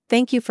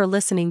Thank you for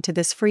listening to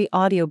this free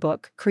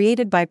audiobook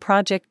created by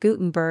Project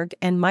Gutenberg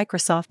and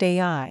Microsoft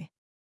AI.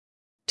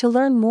 To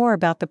learn more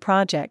about the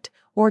project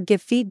or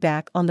give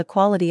feedback on the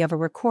quality of a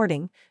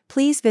recording,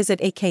 please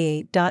visit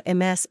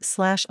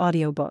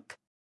aka.ms/audiobook.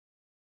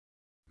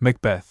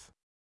 Macbeth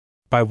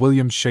by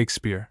William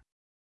Shakespeare.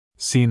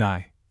 Scene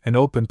I, an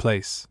open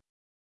place.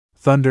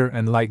 Thunder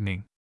and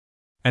lightning.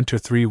 Enter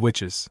three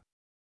witches.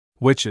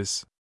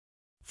 Witches.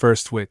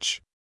 First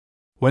witch.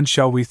 When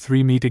shall we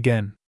three meet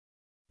again?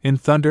 In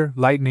thunder,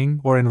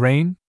 lightning, or in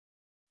rain?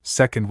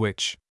 Second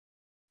witch.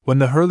 When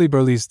the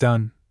hurly-burly's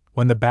done,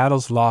 when the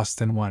battle's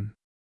lost and won.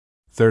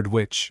 Third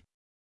witch.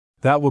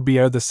 That will be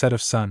ere the set of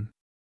sun.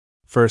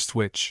 First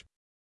witch.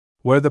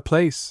 Where the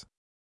place?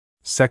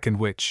 Second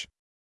witch.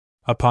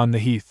 Upon the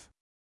heath.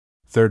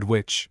 Third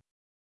witch.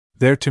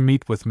 There to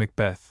meet with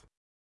Macbeth.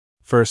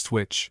 First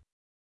witch.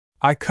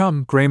 I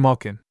come, Grey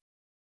Malkin.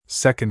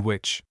 Second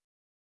witch.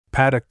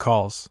 Paddock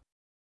calls.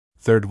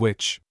 Third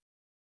witch.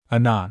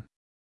 Anon.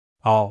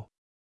 All.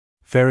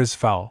 Fair is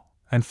foul,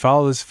 and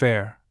foul is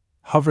fair,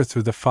 hover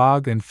through the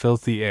fog and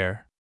filthy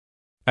air.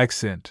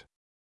 Exeunt.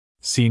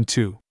 Scene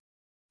 2.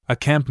 A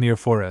camp near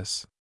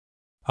Forres.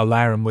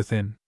 Alarum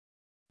within.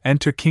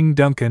 Enter King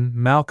Duncan,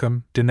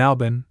 Malcolm,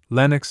 Dinalban,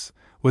 Lennox,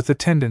 with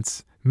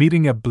attendants,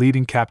 meeting a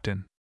bleeding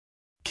captain.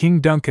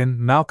 King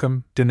Duncan,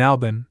 Malcolm,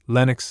 Dinalban,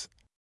 Lennox.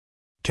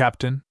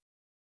 Captain?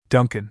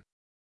 Duncan.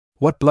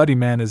 What bloody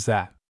man is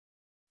that?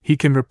 He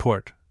can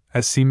report,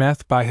 as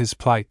seemeth by his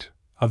plight,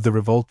 of the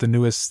revolt the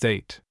newest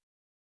state.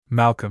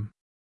 Malcolm.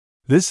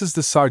 This is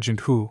the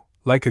sergeant who,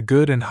 like a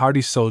good and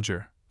hearty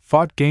soldier,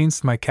 fought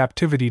gainst my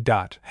captivity.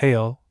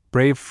 Hail,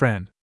 brave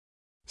friend.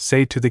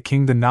 Say to the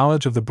king the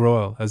knowledge of the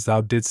broil as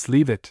thou didst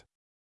leave it.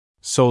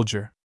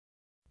 Soldier.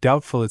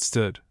 Doubtful it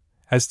stood,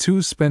 as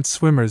two spent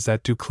swimmers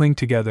that do cling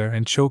together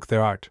and choke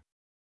their art.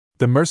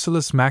 The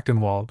merciless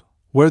Macdonwald,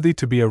 worthy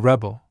to be a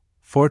rebel,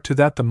 for to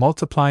that the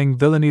multiplying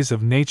villainies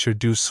of nature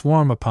do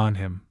swarm upon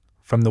him,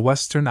 from the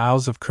western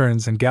isles of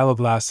Kerns and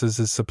Gallowglasses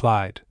is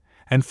supplied,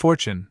 and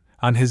fortune,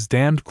 on his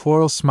damned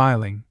quarrel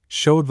smiling,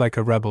 showed like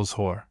a rebel's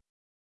whore.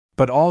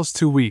 But all's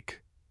too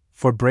weak,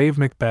 for brave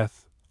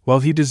Macbeth,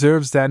 well he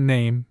deserves that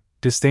name,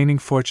 disdaining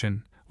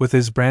fortune, with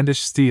his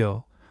brandished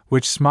steel,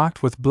 which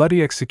smocked with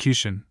bloody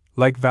execution,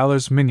 like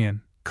valor's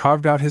minion,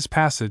 carved out his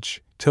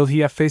passage, till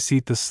he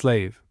effaceat the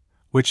slave,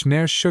 which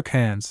ne'er shook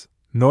hands,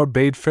 nor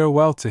bade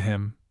farewell to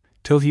him,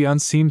 till he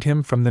unseamed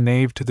him from the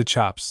nave to the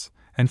chops,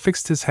 and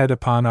fixed his head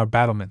upon our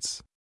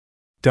battlements.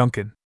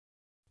 Duncan.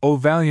 O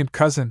valiant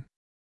cousin!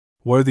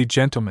 Worthy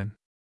gentleman!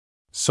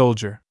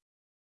 Soldier.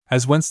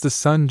 As whence the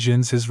sun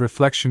gins his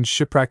reflection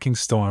shipwrecking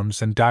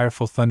storms and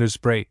direful thunders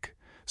break,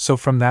 so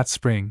from that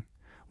spring,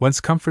 whence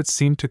comfort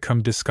seemed to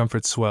come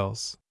discomfort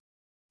swells.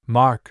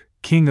 Mark,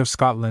 King of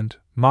Scotland,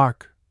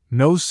 Mark,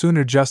 no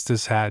sooner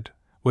justice had,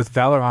 with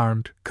valor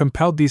armed,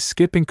 compelled these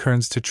skipping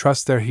kerns to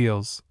trust their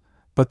heels,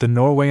 but the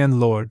Norwegian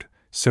lord,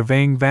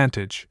 surveying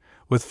vantage,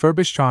 with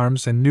furbished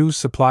arms and new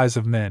supplies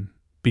of men,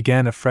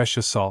 began a fresh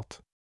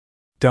assault.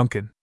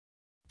 Duncan.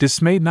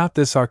 Dismayed not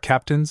this our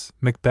captains,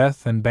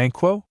 Macbeth and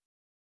Banquo?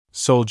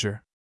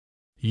 Soldier.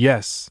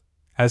 Yes,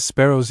 as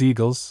sparrows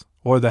eagles,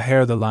 or the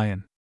hare the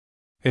lion.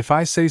 If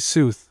I say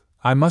sooth,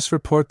 I must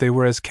report they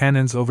were as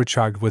cannons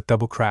overcharged with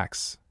double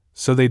cracks,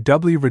 so they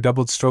doubly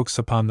redoubled strokes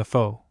upon the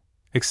foe,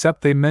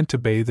 except they meant to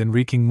bathe in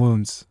reeking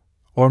wounds,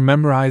 or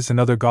memorize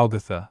another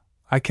Golgotha,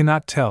 I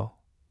cannot tell,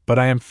 but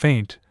I am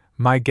faint,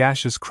 my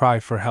gashes cry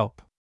for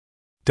help.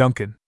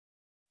 Duncan.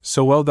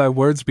 So well thy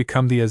words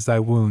become thee as thy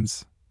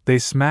wounds, they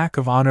smack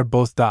of honor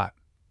both.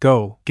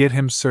 Go, get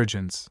him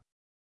surgeons.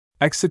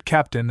 Exit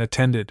Captain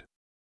attended.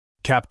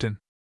 Captain.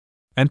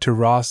 Enter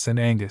Ross and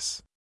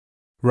Angus.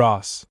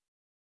 Ross.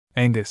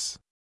 Angus.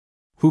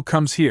 Who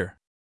comes here?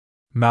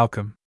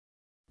 Malcolm.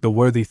 The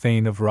worthy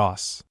Thane of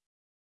Ross.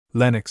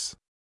 Lennox.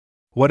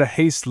 What a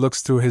haste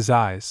looks through his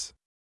eyes!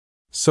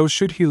 So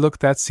should he look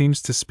that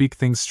seems to speak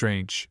things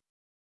strange.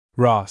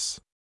 Ross.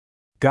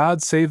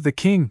 God save the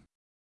king!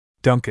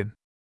 Duncan.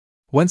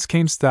 Whence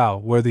camest thou,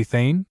 worthy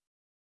Thane?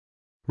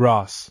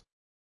 Ross.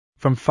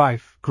 From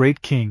Fife,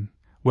 great king,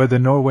 where the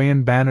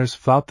Norwegian banners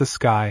flout the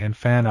sky and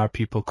fan our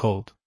people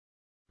cold.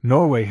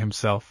 Norway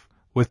himself,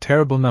 with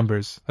terrible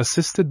numbers,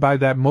 assisted by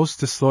that most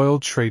disloyal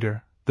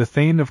traitor, the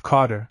Thane of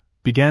Cawdor,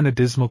 began a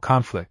dismal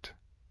conflict,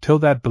 till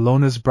that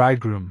Bellona's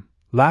bridegroom,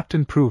 lapped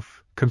in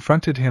proof,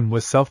 confronted him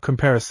with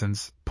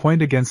self-comparisons,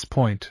 point against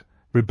point,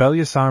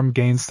 rebellious arm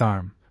gainst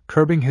arm,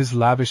 curbing his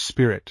lavish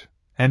spirit,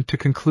 and to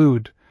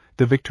conclude,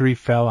 the victory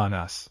fell on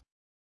us.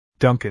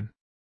 Duncan.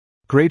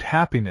 Great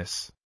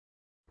happiness!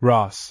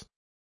 Ross.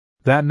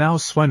 That now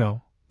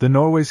Sweno, the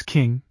Norway's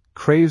king,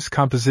 craves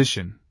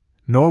composition,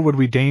 nor would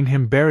we deign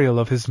him burial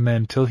of his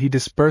men till he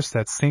disbursed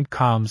at St.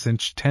 Combs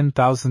inch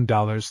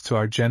 $10,000 to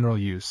our general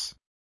use.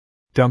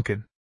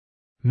 Duncan.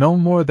 No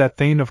more that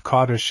Thane of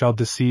Cawdor shall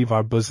deceive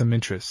our bosom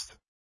interest.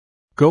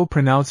 Go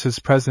pronounce his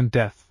present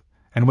death,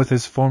 and with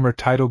his former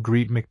title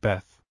greet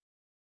Macbeth.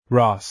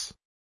 Ross.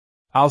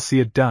 I'll see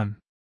it done.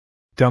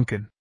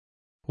 Duncan.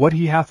 What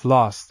he hath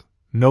lost,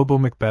 noble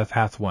Macbeth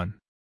hath won.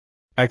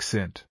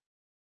 Exeunt.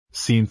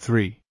 Scene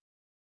 3.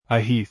 A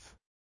heath.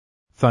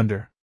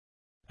 Thunder.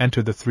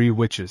 Enter the 3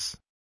 witches.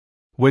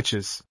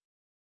 Witches.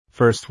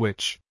 First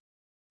witch.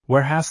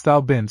 Where hast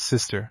thou been,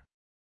 sister?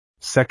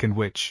 Second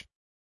witch.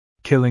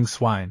 Killing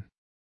swine.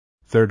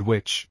 Third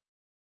witch.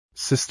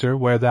 Sister,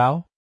 where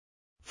thou?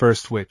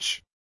 First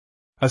witch.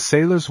 A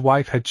sailor's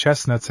wife had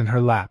chestnuts in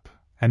her lap,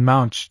 and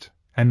mounched,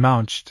 and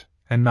mounched,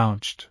 and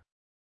mounched.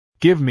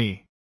 Give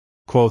me,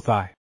 quoth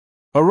I.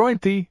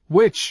 Aroint thee,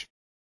 witch!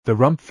 The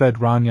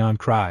rump-fed Ranyan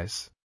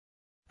cries.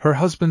 Her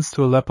husband's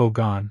to Aleppo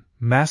gone,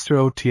 master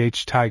oth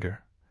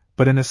tiger,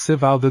 but in a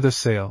sieve I'll thither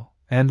sail,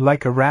 and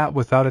like a rat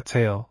without a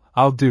tail,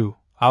 I'll do,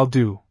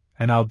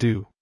 and I'll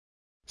do.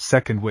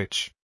 Second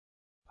witch.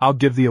 I'll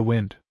give thee a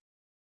wind.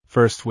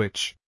 First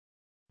witch.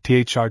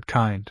 Art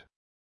kind.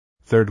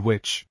 Third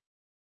witch.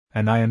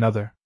 And I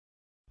another.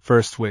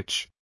 First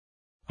witch.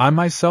 I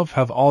myself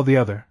have all the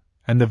other,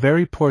 and the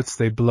very ports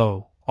they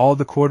blow, all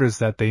the quarters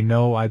that they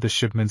know I the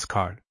shipman's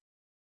card.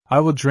 I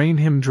will drain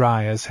him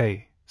dry as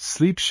hay,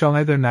 sleep shall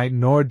neither night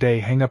nor day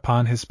hang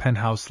upon his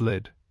penthouse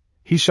lid,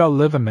 he shall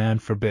live a man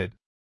forbid.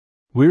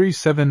 Weary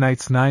 7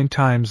 nights 9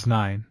 times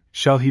 9,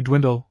 shall he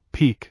dwindle,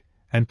 peak,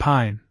 and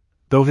pine,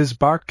 though his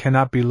bark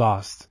cannot be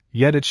lost,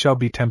 yet it shall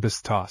be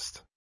tempest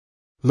tossed.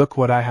 Look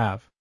what I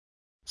have.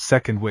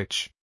 Second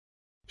witch.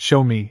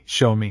 Show me,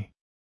 show me.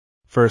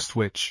 First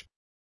witch.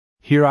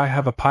 Here I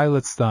have a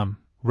pilot's thumb,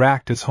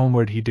 racked as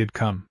homeward he did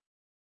come.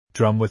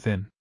 Drum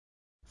within.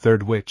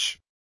 Third witch.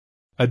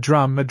 A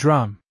drum, a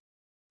drum.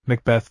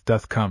 Macbeth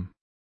doth come.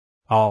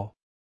 All.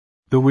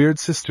 The weird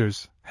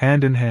sisters,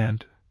 hand in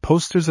hand,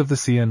 posters of the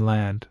sea and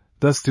land,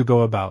 thus do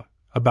go about,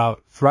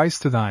 thrice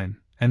to thine,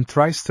 and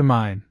thrice to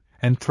mine,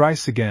 and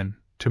thrice again,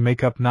 to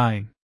make up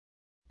 9.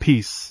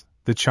 Peace,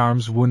 the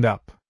charms wound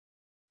up.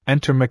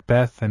 Enter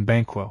Macbeth and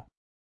Banquo.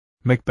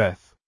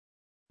 Macbeth.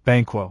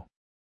 Banquo.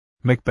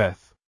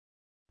 Macbeth.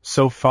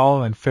 So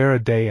foul and fair a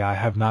day I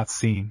have not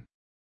seen.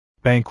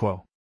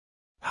 Banquo.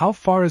 How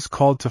far is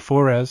called to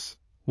Forez?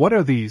 What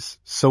are these,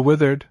 so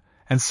withered,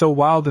 and so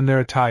wild in their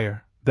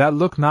attire, that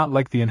look not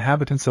like the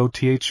inhabitants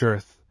oth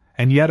earth,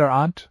 and yet are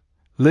on't?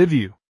 Live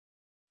you?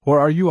 Or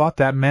are you aught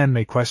that man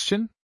may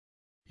question?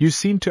 You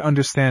seem to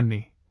understand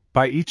me,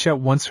 by each at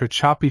once her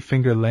choppy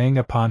finger laying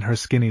upon her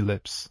skinny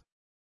lips.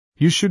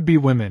 You should be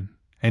women,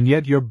 and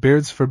yet your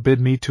beards forbid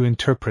me to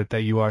interpret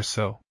that you are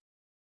so.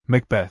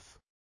 Macbeth.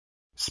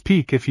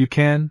 Speak if you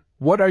can,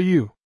 what are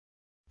you?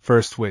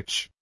 First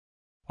witch.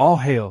 All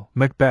hail,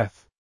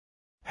 Macbeth.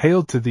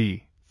 Hail to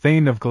thee,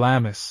 Thane of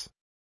Glamis.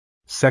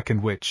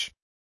 Second witch.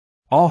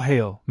 All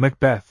hail,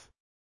 Macbeth.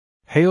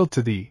 Hail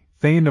to thee,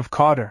 Thane of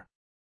Cawdor.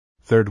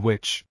 Third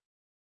witch.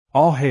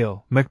 All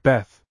hail,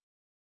 Macbeth.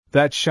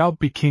 That shalt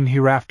be king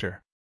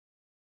hereafter.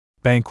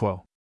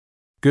 Banquo.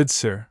 Good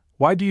sir,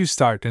 why do you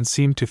start and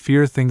seem to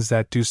fear things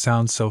that do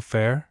sound so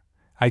fair?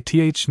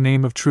 Ith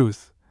name of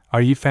truth,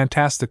 are ye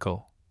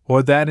fantastical,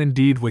 or that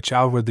indeed which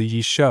outwardly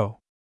ye show?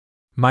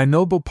 My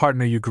noble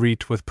partner you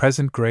greet with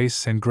present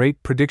grace and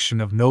great prediction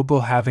of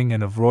noble having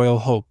and of royal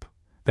hope,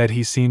 that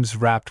he seems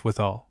rapt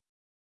withal.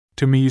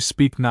 To me you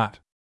speak not.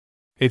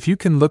 If you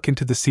can look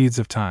into the seeds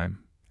of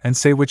time, and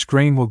say which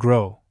grain will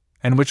grow,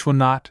 and which will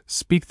not,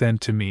 speak then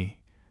to me,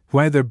 who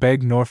neither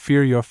beg nor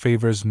fear your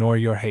favors nor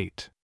your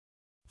hate.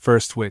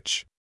 First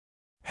witch.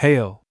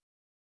 Hail.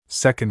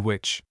 Second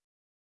witch.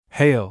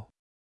 Hail.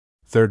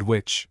 Third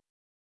witch.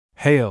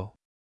 Hail.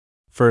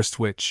 First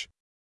witch.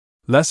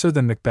 Lesser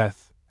than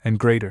Macbeth, and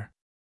greater.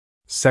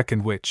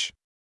 Second witch.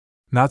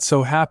 Not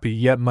so happy,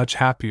 yet much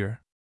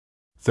happier.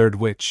 Third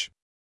witch.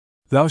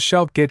 Thou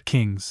shalt get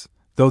kings,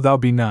 though thou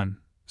be none,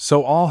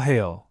 so all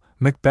hail,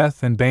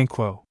 Macbeth and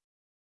Banquo.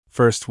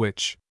 First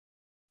witch.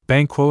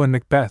 Banquo and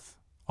Macbeth,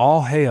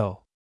 all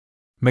hail.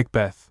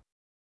 Macbeth.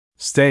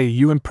 Stay,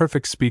 you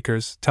imperfect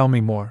speakers, tell me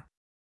more.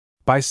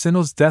 By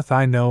Sinel's death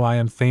I know I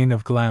am Thane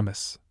of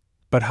Glamis,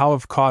 but how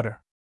of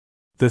Cawdor?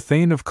 The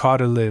Thane of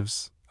Cawdor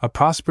lives, a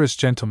prosperous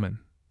gentleman,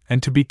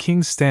 and to be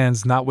king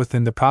stands not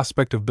within the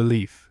prospect of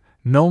belief,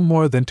 no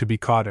more than to be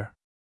Cawdor.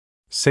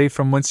 Say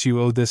from whence you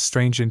owe this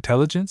strange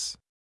intelligence?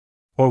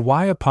 Or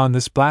why upon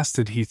this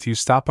blasted heath you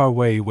stop our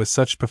way with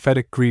such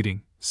prophetic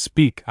greeting?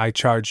 Speak, I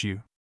charge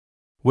you.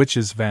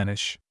 Witches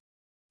vanish.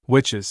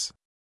 Witches.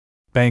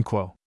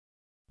 Banquo.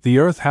 The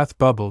earth hath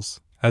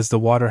bubbles, as the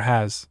water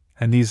has,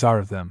 and these are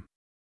of them.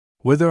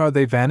 Whither are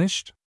they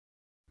vanished?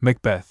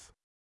 Macbeth.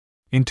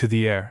 Into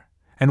the air,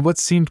 and what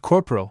seemed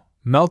corporal,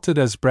 melted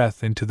as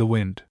breath into the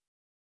wind.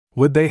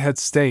 Would they had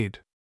stayed.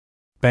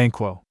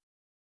 Banquo.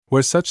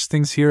 Were such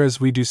things here as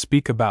we do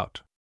speak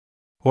about?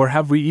 Or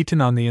have we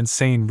eaten on the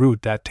insane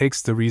root that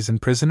takes the reason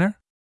prisoner?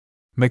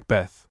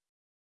 Macbeth.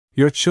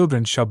 Your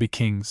children shall be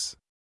kings.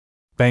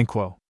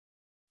 Banquo.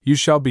 You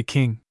shall be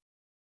king.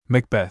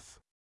 Macbeth.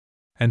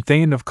 And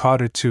Thane of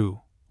Cawdor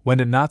too, when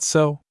it not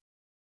so?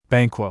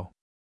 Banquo.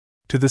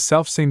 To the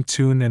selfsame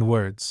tune and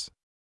words.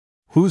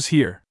 Who's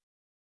here?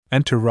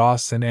 Enter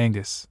Ross and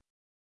Angus.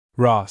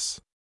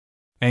 Ross.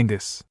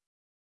 Angus.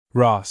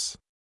 Ross.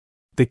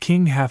 The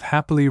king hath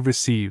happily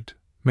received,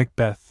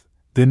 Macbeth,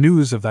 the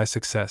news of thy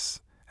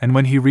success, and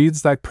when he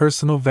reads thy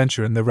personal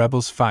venture in the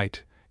rebels'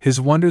 fight,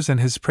 his wonders and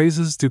his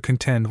praises do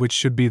contend which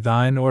should be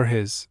thine or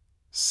his.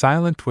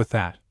 Silent with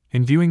that,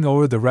 in viewing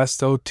o'er the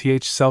rest oth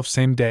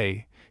self-same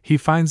day, he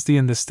finds thee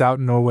in the stout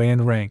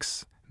Norwayan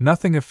ranks,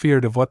 nothing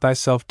afeard of what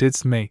thyself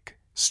didst make,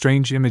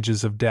 strange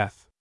images of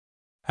death.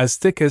 As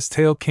thick as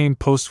tale came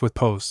post with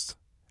post,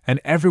 and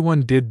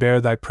everyone did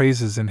bear thy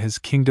praises in his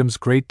kingdom's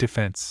great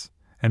defence,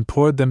 and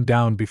poured them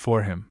down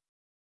before him.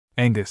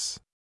 Angus,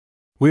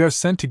 we are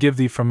sent to give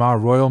thee from our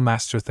royal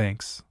master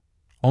thanks,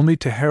 only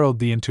to herald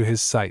thee into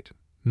his sight,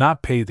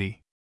 not pay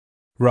thee.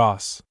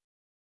 Ross.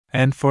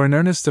 And for an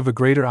earnest of a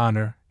greater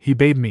honour, he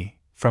bade me,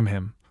 from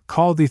him,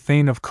 call thee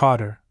Thane of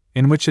Cawdor,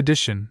 in which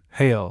addition,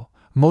 hail,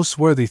 most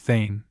worthy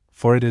Thane,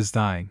 for it is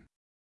thine.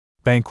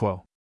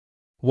 Banquo.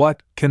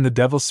 What, can the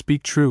devil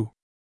speak true?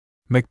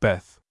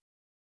 Macbeth.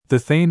 The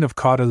Thane of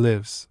Cawdor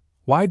lives,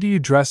 why do you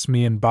dress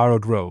me in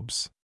borrowed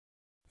robes?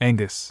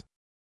 Angus.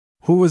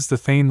 Who was the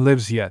Thane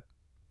lives yet,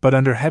 but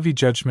under heavy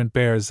judgment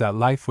bears that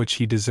life which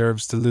he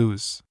deserves to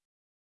lose.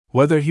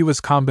 Whether he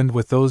was combined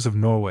with those of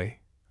Norway,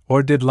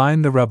 or did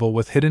line the rebel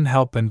with hidden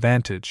help and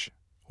vantage,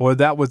 or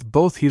that with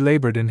both he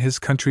laboured in his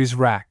country's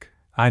wrack,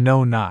 I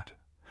know not,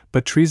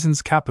 but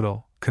treason's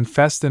capital,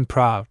 confessed and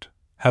proud,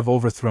 have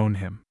overthrown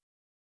him.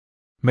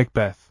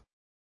 Macbeth.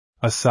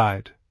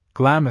 Aside,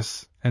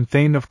 Glamis, and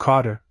Thane of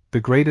Cawdor, the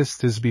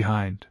greatest is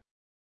behind.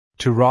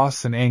 To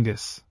Ross and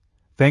Angus,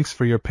 thanks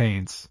for your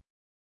pains.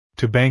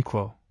 To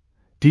Banquo,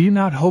 do you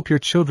not hope your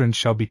children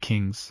shall be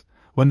kings,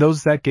 when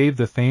those that gave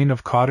the Thane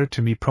of Cawdor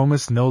to me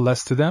promised no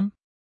less to them?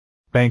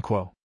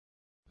 Banquo.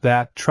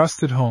 That,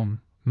 trusted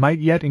home, might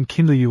yet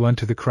enkindle you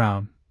unto the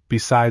crown,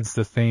 besides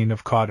the Thane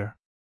of Cawdor.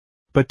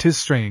 But 'tis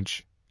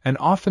strange, and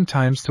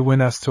oftentimes to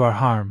win us to our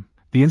harm,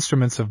 the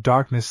instruments of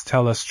darkness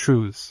tell us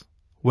truths,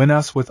 win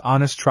us with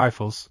honest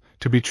trifles,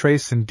 to betray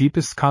in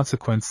deepest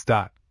consequence.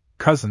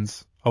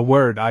 Cousins, a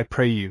word I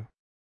pray you.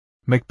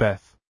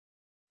 Macbeth.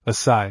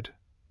 Aside.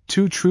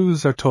 2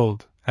 truths are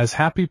told, as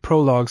happy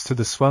prologues to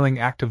the swelling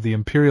act of the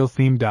imperial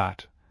theme.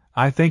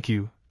 I thank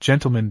you,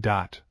 gentlemen.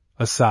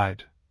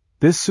 Aside.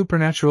 This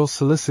supernatural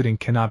soliciting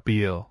cannot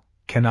be ill,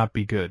 cannot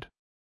be good.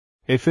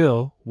 If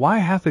ill, why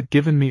hath it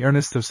given me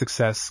earnest of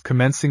success,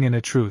 commencing in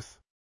a truth?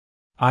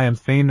 I am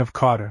Thane of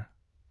Cawdor.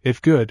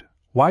 If good,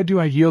 why do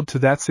I yield to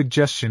that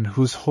suggestion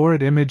whose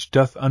horrid image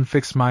doth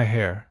unfix my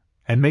hair,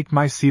 and make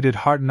my seated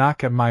heart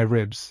knock at my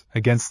ribs,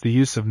 against the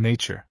use of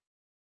nature?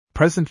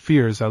 Present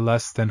fears are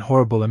less than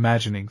horrible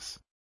imaginings.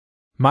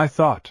 My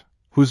thought,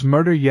 whose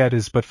murder yet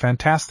is but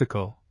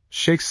fantastical,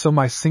 shakes so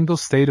my single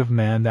state of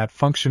man that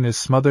function is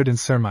smothered in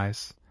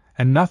surmise,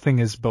 and nothing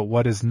is but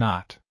what is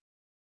not.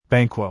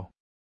 Banquo.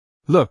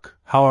 Look,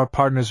 how our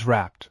partners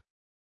rapt.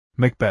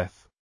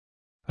 Macbeth.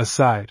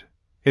 Aside.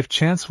 If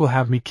chance will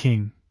have me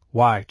king,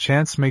 why,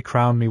 chance may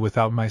crown me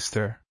without my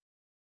stir.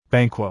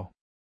 Banquo.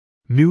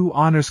 New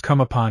honors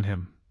come upon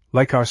him,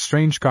 like our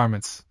strange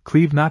garments,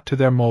 cleave not to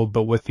their mold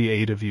but with the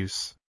aid of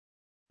use.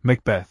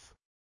 Macbeth.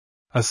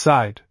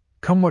 Aside.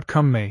 Come what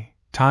come may,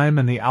 time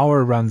and the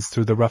hour runs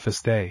through the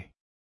roughest day.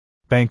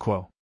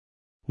 Banquo.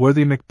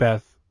 Worthy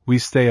Macbeth, we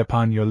stay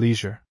upon your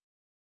leisure.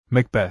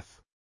 Macbeth.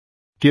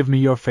 Give me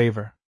your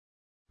favor.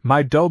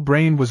 My dull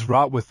brain was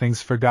wrought with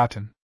things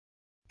forgotten.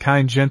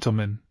 Kind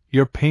gentlemen,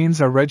 your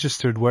pains are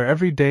registered where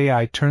every day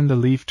I turn the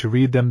leaf to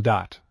read them.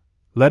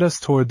 Let us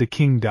toward the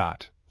king.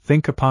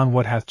 Think upon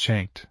what hath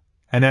chanked,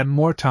 and at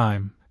more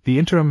time, the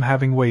interim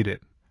having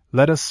waited,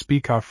 let us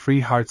speak our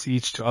free hearts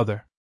each to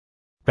other.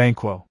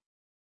 Banquo.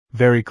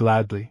 Very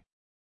gladly.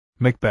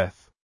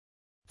 Macbeth.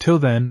 Till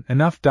then,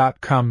 enough.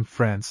 Come,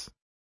 friends.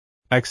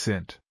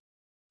 Exeunt.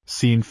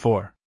 Scene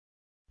 4.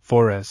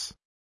 Forres.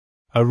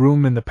 A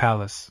room in the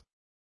palace.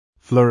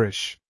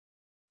 Flourish.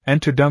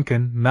 Enter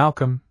Duncan,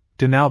 Malcolm,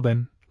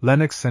 Dinalban,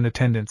 Lennox and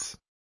attendants.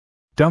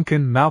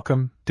 Duncan,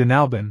 Malcolm,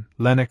 Dinalban,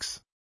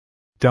 Lennox.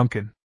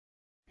 Duncan.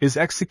 Is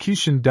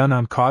execution done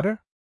on Cawdor?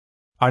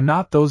 Are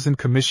not those in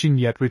commission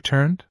yet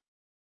returned?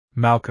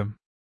 Malcolm.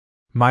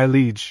 My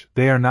liege,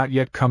 they are not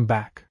yet come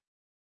back.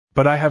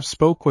 But I have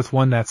spoke with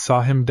one that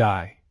saw him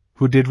die,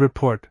 who did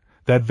report,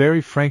 that very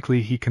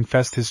frankly he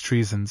confessed his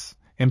treasons,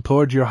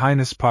 implored your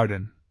highness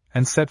pardon,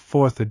 and set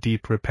forth a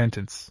deep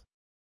repentance.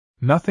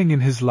 Nothing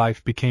in his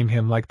life became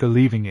him like the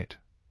leaving it.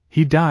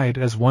 He died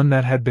as one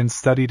that had been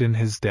studied in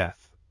his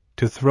death,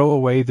 to throw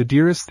away the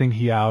dearest thing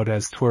he owed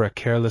as 'twere a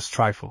careless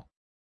trifle.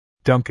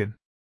 Duncan.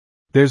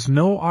 There's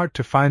no art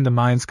to find the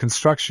mind's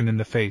construction in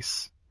the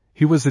face.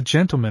 He was a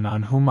gentleman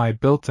on whom I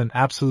built an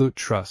absolute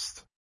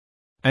trust.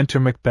 Enter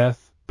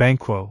Macbeth,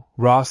 Banquo,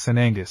 Ross and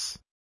Angus.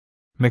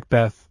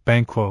 Macbeth,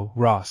 Banquo,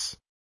 Ross.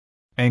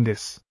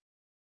 Angus.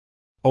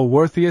 O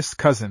worthiest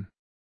cousin!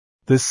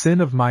 The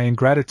sin of my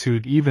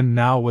ingratitude even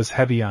now was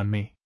heavy on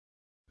me.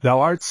 Thou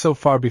art so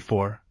far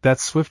before, that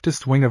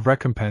swiftest wing of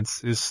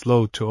recompense is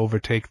slow to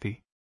overtake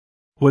thee.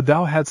 Would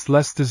thou hadst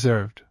less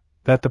deserved,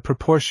 that the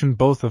proportion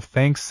both of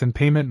thanks and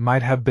payment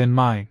might have been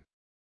mine.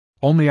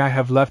 Only I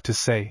have left to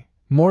say,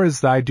 more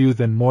is thy due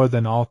than more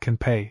than all can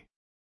pay.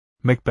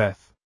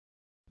 Macbeth.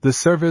 The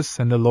service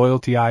and the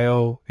loyalty I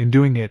owe, in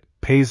doing it,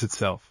 pays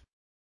itself.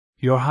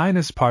 your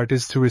highness' part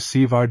is to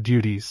receive our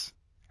duties,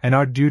 and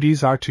our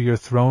duties are to your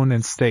throne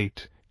and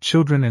state,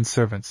 children and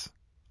servants,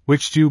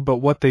 which do but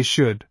what they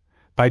should,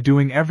 by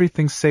doing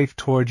everything safe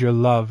toward your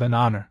love and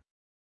honor.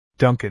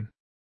 Duncan,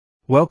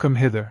 welcome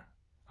hither.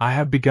 I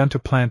have begun to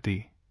plant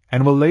thee,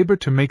 and will labor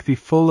to make thee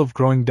full of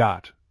growing.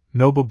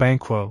 Noble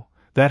Banquo,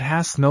 that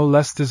hast no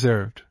less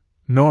deserved,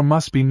 nor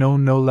must be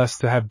known no less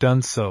to have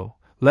done so,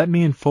 let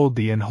me enfold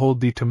thee and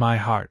hold thee to my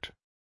heart.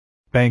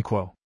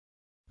 Banquo,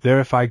 there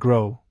if I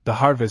grow, the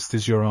harvest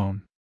is your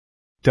own.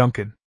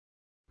 Duncan,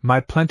 my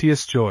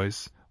plenteous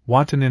joys,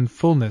 wanton in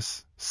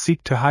fullness,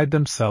 seek to hide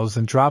themselves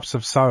in drops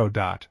of sorrow.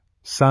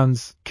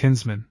 Sons,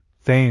 kinsmen,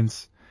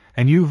 thanes,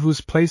 and you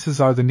whose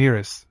places are the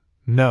nearest,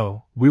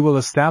 no, we will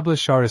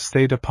establish our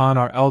estate upon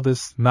our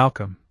eldest,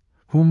 Malcolm,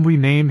 whom we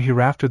name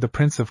hereafter the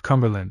Prince of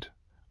Cumberland,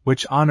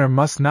 which honor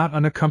must not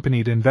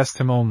unaccompanied invest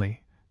him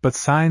only, but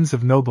signs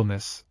of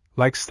nobleness,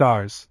 like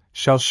stars,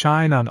 shall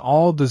shine on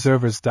all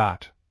deservers.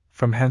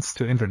 From hence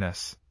to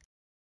Inverness,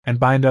 and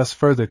bind us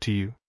further to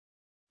you.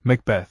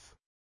 Macbeth.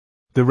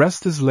 The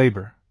rest is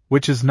labor,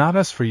 which is not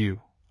us for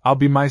you. I'll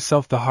be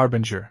myself the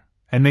harbinger,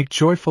 and make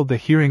joyful the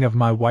hearing of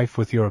my wife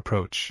with your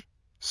approach.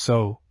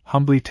 So,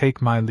 humbly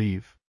take my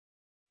leave.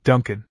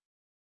 Duncan.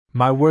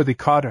 My worthy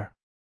Cotter.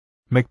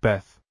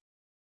 Macbeth.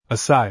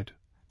 Aside,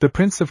 the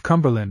Prince of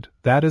Cumberland,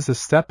 that is a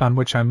step on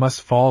which I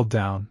must fall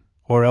down,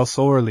 or else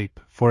o'erleap,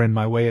 for in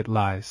my way it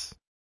lies.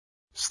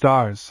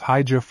 Stars,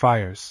 hide your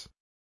fires.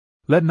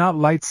 Let not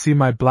light see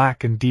my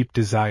black and deep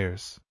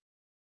desires.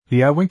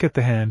 The eye wink at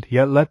the hand,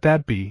 yet let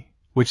that be,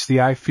 which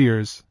the eye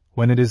fears,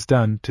 when it is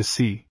done, to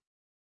see.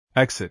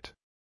 Exit.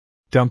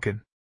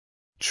 Duncan.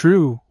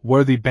 True,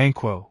 worthy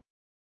Banquo.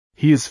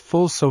 He is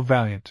full so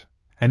valiant,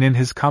 and in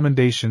his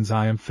commendations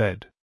I am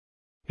fed.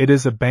 It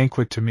is a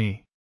banquet to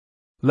me.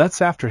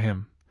 Let's after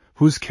him,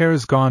 whose care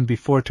is gone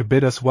before to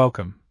bid us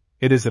welcome,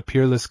 it is a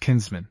peerless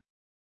kinsman.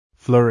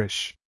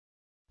 Flourish.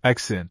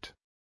 Exeunt.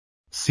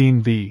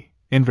 Scene V.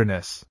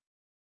 Inverness.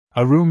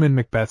 A room in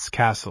Macbeth's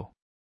castle.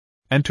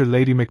 Enter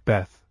Lady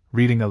Macbeth,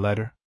 reading a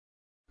letter.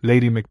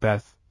 Lady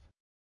Macbeth.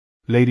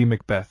 Lady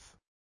Macbeth.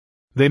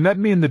 They met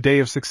me in the day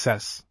of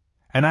success,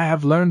 and I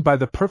have learned by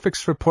the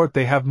Perfect's report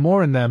they have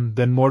more in them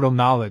than mortal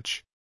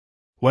knowledge.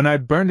 When I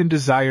burned in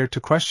desire to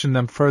question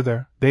them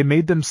further, they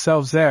made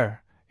themselves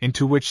air,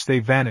 into which they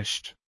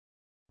vanished.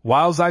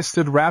 Whiles I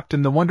stood wrapped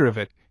in the wonder of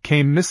it,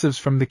 came missives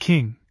from the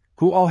king,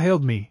 who all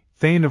hailed me,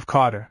 Thane of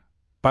Cotter,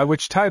 by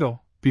which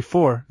title,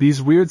 before,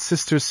 these weird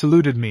sisters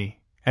saluted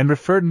me, and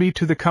referred me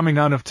to the coming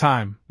on of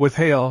time, with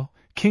Hail,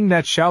 King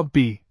that shalt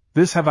be.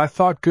 This have I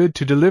thought good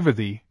to deliver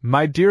thee,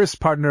 my dearest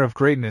partner of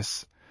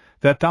greatness,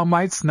 that thou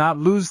mightst not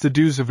lose the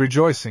dues of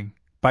rejoicing,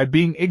 by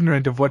being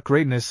ignorant of what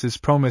greatness is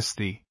promised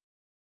thee.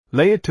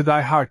 Lay it to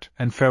thy heart,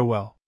 and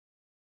farewell.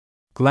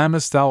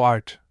 Glamis thou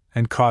art,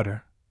 and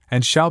Cotter,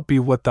 and shalt be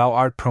what thou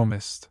art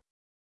promised.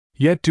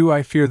 Yet do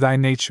I fear thy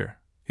nature,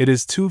 it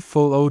is too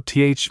full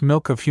of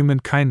milk of human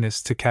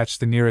kindness to catch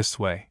the nearest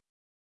way.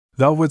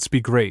 Thou wouldst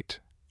be great,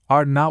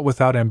 art not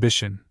without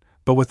ambition,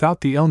 but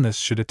without the illness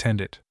should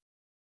attend it.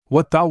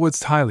 What thou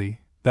wouldst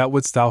highly, that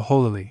wouldst thou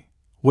holily,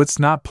 wouldst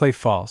not play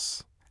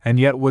false,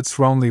 and yet wouldst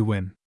wrongly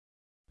win.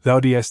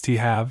 Thou dst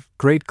have,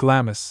 great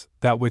Glamis,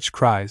 that which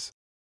cries,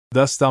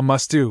 thus thou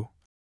must do.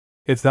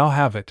 If thou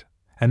have it,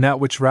 and that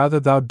which rather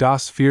thou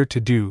dost fear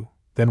to do,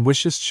 than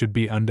wishest should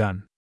be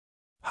undone.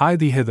 Hie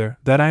thee hither,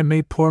 that I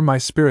may pour my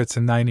spirits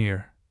in thine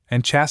ear,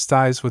 and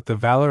chastise with the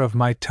valor of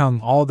my tongue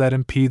all that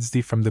impedes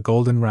thee from the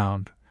golden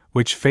round,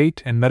 which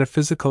fate and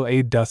metaphysical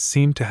aid doth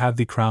seem to have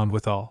thee crowned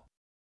withal.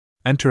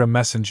 Enter a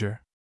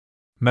messenger.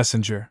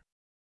 Messenger.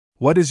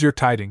 What is your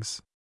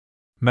tidings?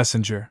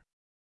 Messenger.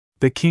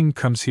 The king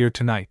comes here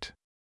tonight.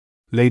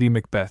 Lady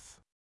Macbeth.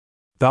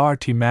 Thou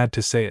art mad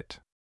to say it.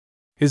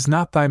 Is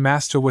not thy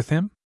master with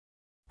him?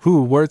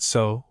 Who, were it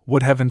so,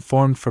 would have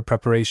informed for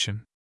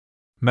preparation.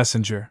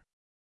 Messenger.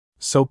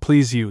 So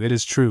please you, it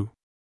is true.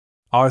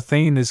 Our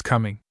Thane is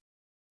coming.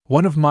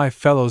 One of my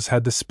fellows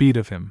had the speed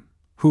of him,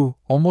 who,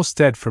 almost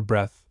dead for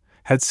breath,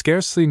 had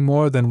scarcely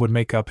more than would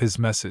make up his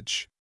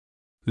message.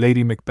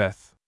 Lady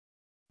Macbeth.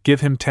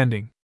 Give him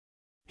tending.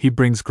 He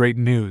brings great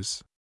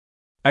news.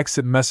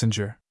 Exit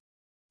messenger.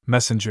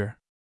 Messenger.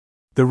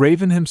 The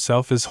raven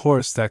himself is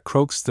hoarse that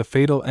croaks the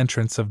fatal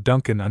entrance of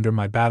Duncan under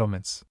my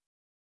battlements.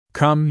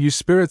 Come, you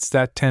spirits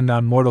that tend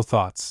on mortal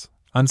thoughts,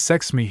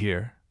 unsex me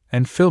here,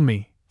 and fill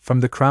me, from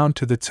the crown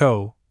to the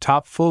toe,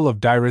 top full of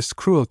direst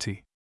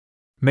cruelty.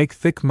 Make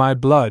thick my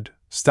blood,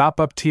 stop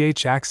up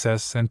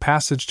access and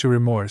passage to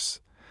remorse,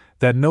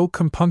 that no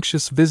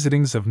compunctious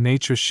visitings of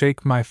nature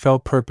shake my fell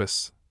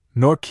purpose,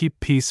 nor keep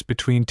peace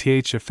between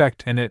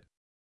effect and it.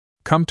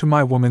 Come to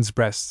my woman's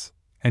breasts,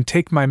 and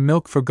take my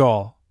milk for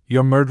gall,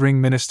 your murdering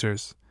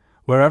ministers,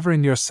 wherever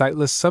in your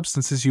sightless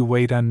substances you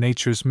wait on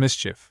nature's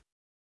mischief.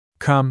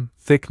 Come,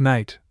 thick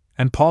night,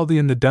 and pall thee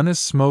in the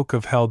dunnest smoke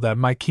of hell, that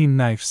my keen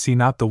knife see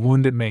not the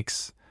wound it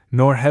makes,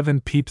 nor heaven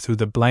peep through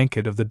the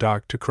blanket of the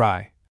dark to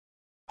cry.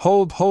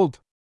 Hold, hold!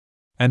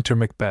 Enter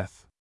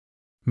Macbeth.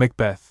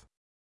 Macbeth.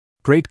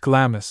 Great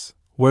Glamis,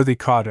 worthy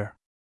Cotter.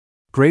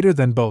 greater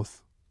than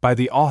both, by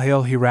the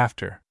all-hail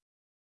hereafter.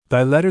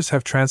 Thy letters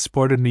have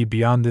transported me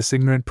beyond this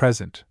ignorant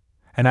present,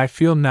 and I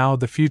feel now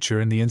the future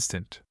in the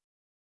instant.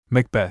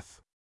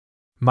 Macbeth.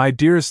 My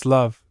dearest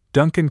love,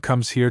 Duncan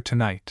comes here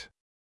tonight.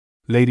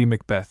 Lady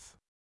Macbeth.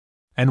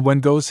 And when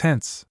goes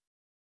hence?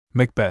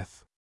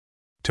 Macbeth.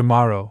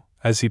 Tomorrow,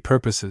 as he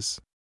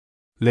purposes.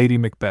 Lady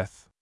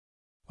Macbeth.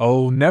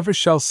 Oh, never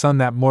shall sun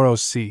that morrow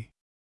see.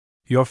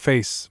 Your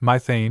face, my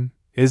Thane,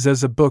 is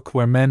as a book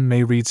where men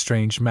may read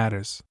strange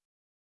matters.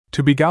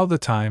 To beguile the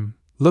time,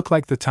 look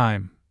like the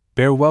time,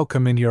 bear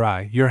welcome in your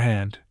eye, your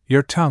hand,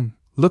 your tongue,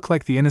 look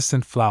like the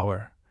innocent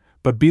flower,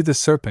 but be the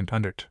serpent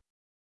under't.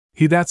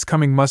 He that's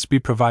coming must be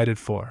provided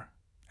for,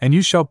 and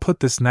you shall put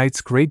this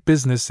night's great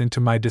business into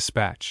my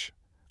dispatch,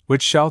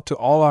 which shall to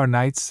all our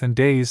nights and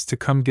days to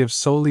come give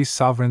solely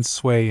sovereign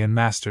sway and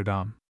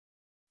masterdom.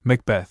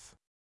 Macbeth.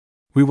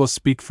 We will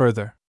speak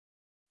further.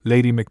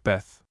 Lady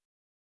Macbeth.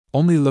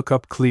 Only look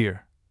up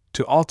clear,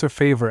 to alter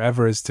favor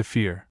ever is to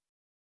fear.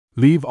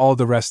 Leave all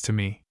the rest to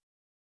me.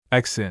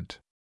 Exeunt.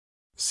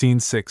 Scene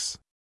 6.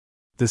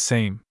 The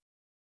same.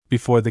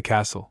 Before the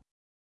castle.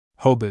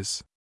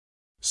 Hobahs.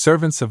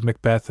 Servants of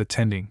Macbeth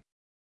attending.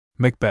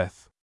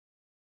 Macbeth.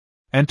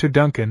 Enter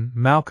Duncan,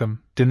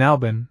 Malcolm,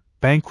 Dinalban,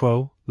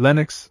 Banquo,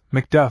 Lennox,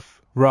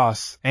 Macduff,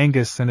 Ross,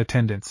 Angus, and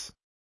attendants.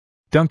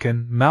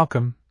 Duncan,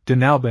 Malcolm,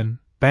 Dinalban,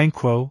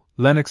 Banquo,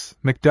 Lennox,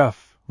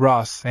 Macduff,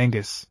 Ross,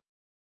 Angus.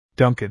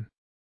 Duncan.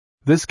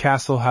 This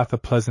castle hath a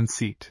pleasant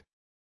seat.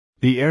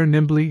 The air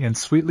nimbly and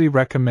sweetly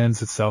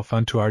recommends itself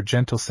unto our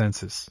gentle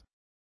senses.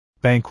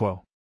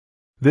 Banquo.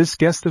 This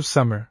guest of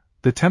summer,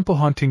 the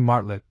temple-haunting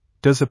martlet,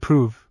 does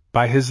approve,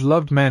 by his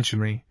loved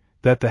mansionry,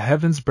 that the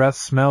heaven's breath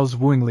smells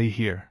wooingly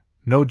here,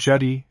 no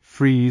jutty,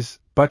 frieze,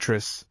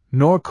 buttress,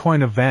 nor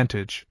coign of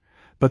vantage,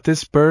 but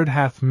this bird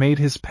hath made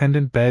his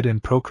pendant bed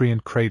and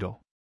procreant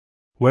cradle.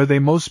 Where they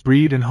most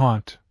breed and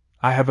haunt,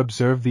 I have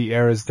observed the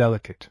air is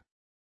delicate.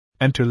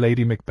 Enter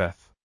Lady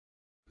Macbeth.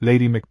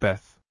 Lady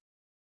Macbeth.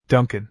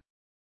 Duncan.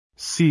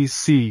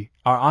 See,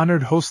 our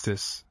honored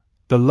hostess,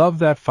 the love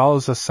that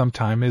follows us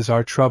sometime is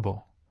our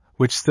trouble,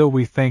 which still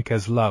we thank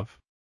as love.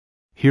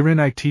 Herein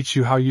I teach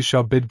you how you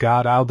shall bid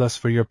God ild us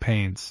for your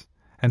pains,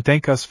 and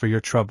thank us for your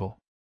trouble.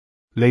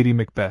 Lady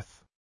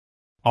Macbeth.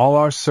 All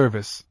our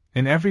service,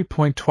 in every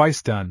point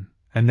twice done,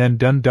 and then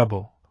done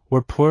double,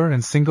 were poor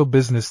and single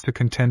business to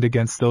contend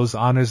against those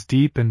honors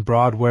deep and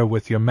broad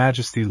wherewith your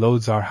majesty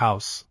loads our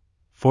house,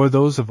 for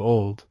those of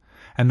old,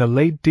 and the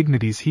late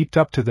dignities heaped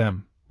up to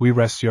them, we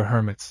rest your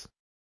hermits.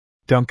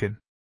 Duncan.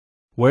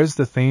 Where's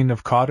the Thane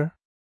of Cawdor?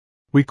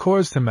 We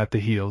coursed him at the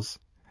heels,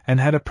 and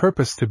had a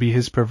purpose to be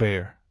his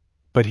purveyor,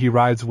 but he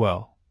rides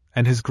well,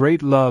 and his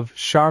great love,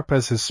 sharp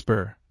as his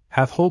spur,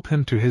 hath holp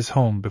him to his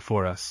home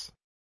before us.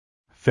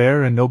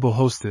 Fair and noble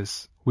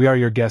hostess, we are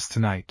your guests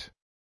tonight.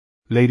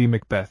 Lady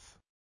Macbeth.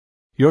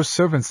 Your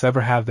servants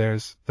ever have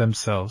theirs,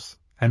 themselves,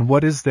 and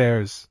what is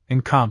theirs,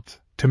 in compt,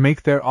 to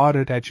make their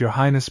audit at your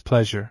highness'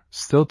 pleasure,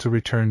 still to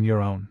return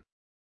your own.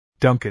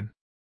 Duncan.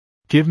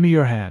 Give me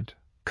your hand,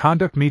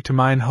 conduct me to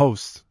mine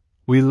host,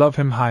 we love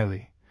him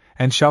highly,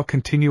 and shall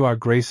continue our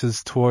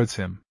graces towards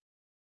him.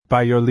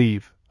 By your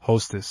leave,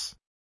 hostess.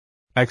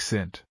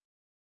 Exeunt.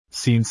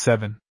 Scene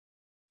 7.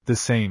 The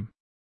same.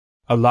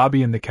 A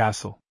lobby in the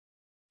castle.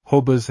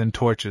 Hobahs and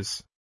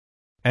torches.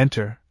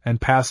 Enter,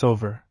 and pass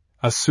over,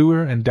 a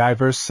sewer and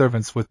divers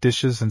servants with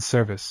dishes and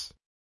service.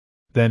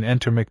 Then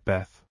enter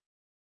Macbeth.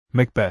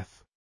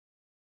 Macbeth.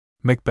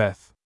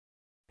 Macbeth.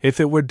 If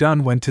it were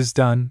done when 'tis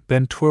done,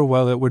 then 'twere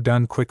well it were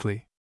done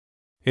quickly.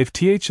 If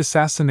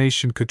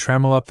assassination could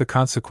trammel up the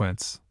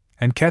consequence,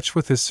 and catch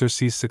with his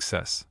surcease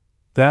success,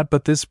 that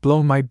but this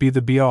blow might be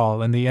the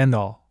be-all and the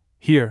end-all,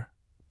 here,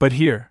 but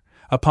here,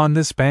 upon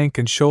this bank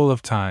and shoal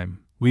of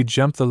time, we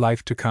jump the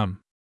life to come.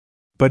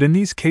 But in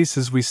these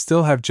cases we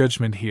still have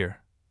judgment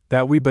here,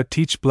 that we but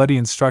teach bloody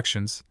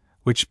instructions,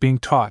 which being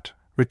taught,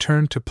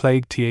 return to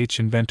plague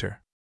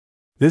inventor.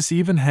 This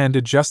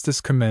even-handed justice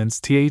commends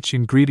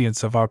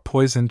ingredients of our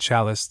poisoned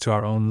chalice to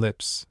our own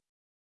lips.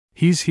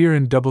 He's here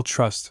in double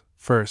trust,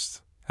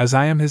 first, as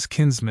I am his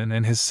kinsman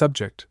and his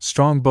subject,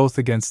 strong both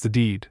against the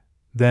deed,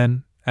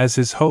 then, as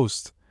his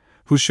host,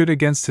 who should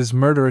against his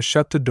murderer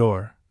shut the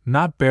door,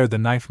 not bear the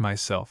knife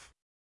myself.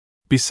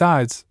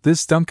 Besides,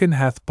 this Duncan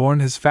hath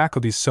borne his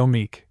faculties so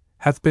meek,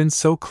 hath been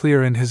so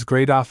clear in his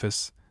great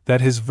office,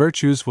 that his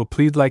virtues will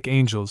plead like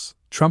angels,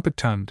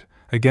 trumpet-tongued,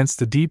 against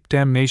the deep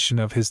damnation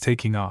of his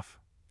taking off,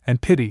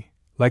 and pity,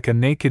 like a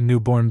naked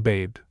newborn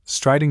babe,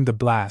 striding the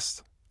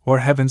blast, or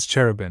heaven's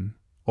cherubim,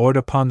 ored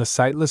upon the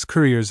sightless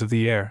couriers of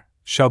the air,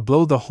 shall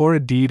blow the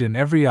horrid deed in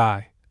every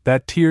eye,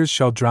 that tears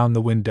shall drown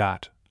the wind.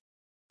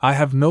 I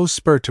have no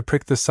spur to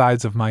prick the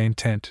sides of my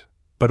intent,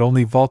 but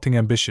only vaulting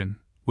ambition,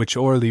 which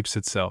o'erleaps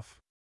itself,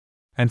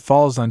 and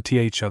falls on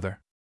other.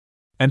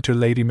 Enter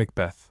Lady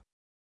Macbeth.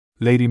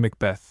 Lady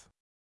Macbeth.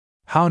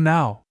 How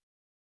now?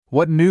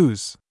 What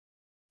news?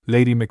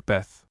 Lady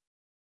Macbeth.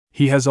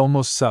 He has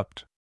almost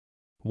supped.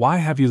 Why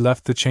have you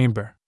left the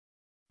chamber?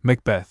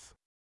 Macbeth.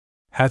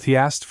 Hath he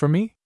asked for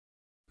me?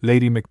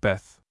 Lady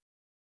Macbeth.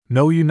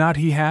 Know you not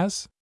he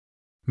has?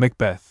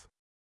 Macbeth.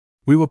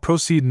 We will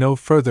proceed no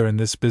further in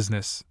this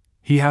business.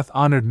 He hath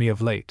honored me of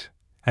late,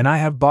 and I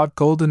have bought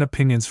golden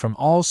opinions from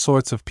all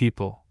sorts of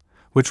people,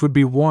 which would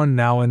be worn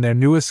now in their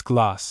newest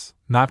gloss,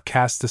 not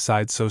cast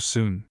aside so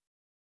soon.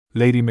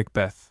 Lady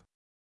Macbeth.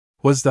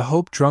 Was the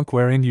hope drunk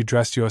wherein you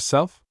dressed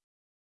yourself?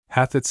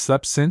 Hath it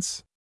slept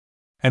since?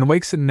 And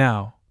wakes it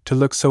now, to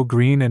look so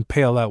green and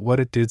pale at what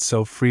it did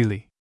so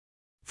freely?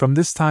 From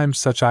this time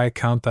such I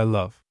account thy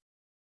love.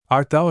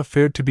 Art thou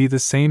afeard to be the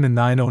same in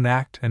thine own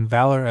act and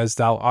valor as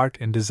thou art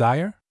in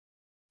desire?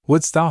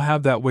 Wouldst thou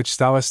have that which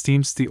thou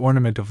esteem'st the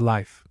ornament of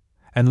life,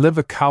 and live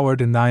a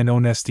coward in thine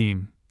own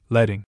esteem,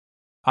 letting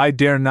I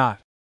dare not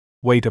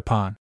wait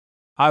upon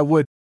I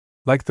would,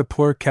 like the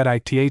poor cat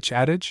ith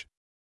adage?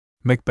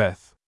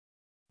 Macbeth.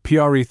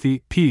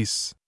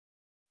 Peace.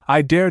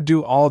 I dare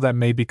do all that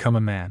may become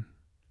a man,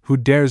 who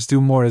dares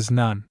do more is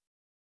none.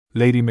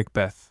 Lady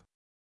Macbeth.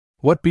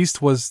 What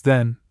beast was,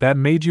 then, that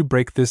made you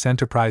break this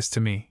enterprise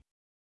to me?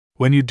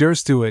 When you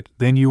durst do it,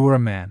 then you were a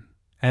man,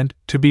 and,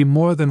 to be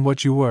more than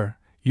what you were,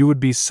 you would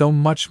be so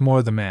much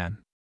more the man.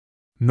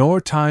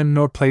 Nor time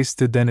nor place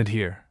did then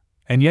adhere,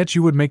 and yet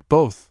you would make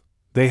both,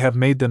 they have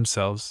made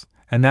themselves,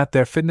 and that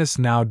their fitness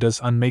now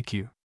does unmake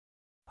you.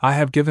 I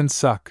have given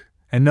suck,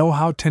 and know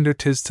how tender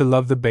 'tis to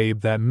love the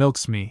babe that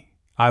milks me.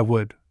 I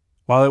would,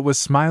 while it was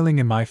smiling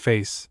in my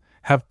face,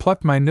 have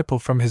plucked my nipple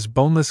from his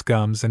boneless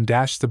gums and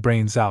dashed the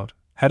brains out,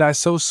 had I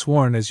so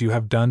sworn as you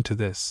have done to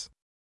this.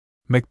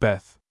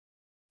 Macbeth.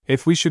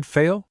 If we should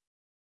fail?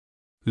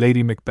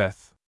 Lady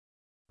Macbeth.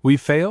 We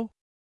fail?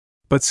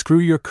 But screw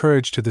your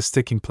courage to the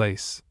sticking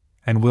place,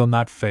 and we'll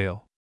not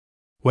fail.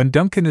 When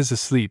Duncan is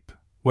asleep,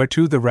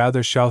 whereto the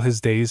rather shall his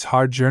day's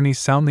hard journey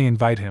soundly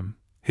invite him,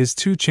 his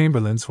 2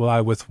 chamberlains will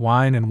I with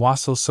wine and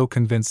wassail so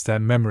convince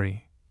that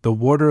memory, the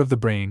warder of the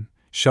brain,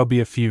 shall be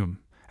a fume,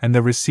 and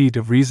the receipt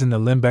of reason a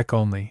limbeck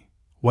only.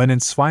 When in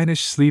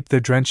swinish sleep their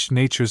drenched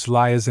natures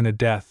lie as in a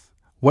death,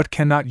 what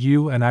cannot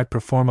you and I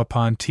perform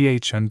upon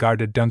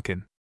unguarded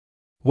Duncan?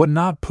 What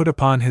not put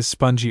upon his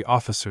spongy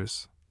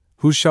officers?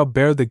 Who shall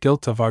bear the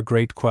guilt of our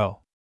great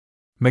quell?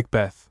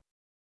 Macbeth.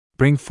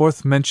 Bring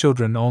forth men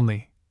children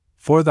only,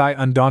 for thy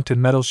undaunted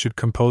metal should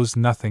compose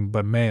nothing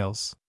but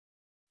males.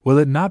 Will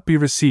it not be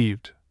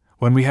received,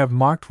 when we have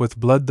marked with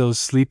blood those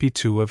sleepy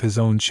 2 of his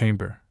own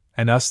chamber,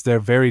 and us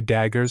their very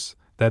daggers,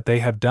 that they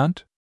have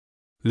done't?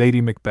 Lady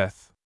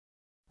Macbeth.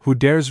 Who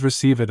dares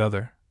receive it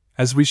other,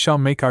 as we shall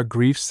make our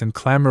griefs and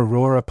clamour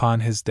roar upon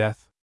his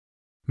death?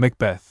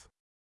 Macbeth.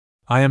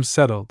 I am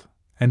settled,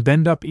 and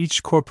bend up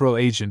each corporal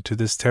agent to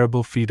this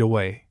terrible feat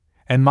away,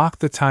 and mock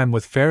the time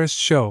with fairest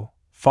show.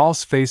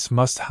 False face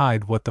must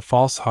hide what the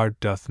false heart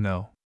doth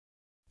know.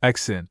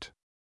 Exeunt.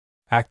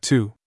 Act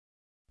 2.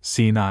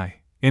 Scene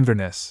I.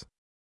 Inverness.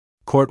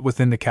 Court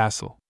within the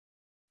castle.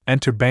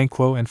 Enter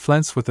Banquo and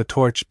Flence with a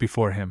torch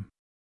before him.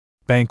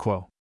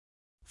 Banquo.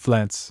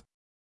 Flence.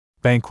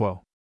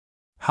 Banquo.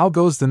 How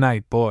goes the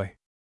night, boy?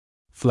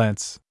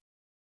 Flence.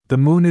 The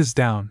moon is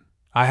down,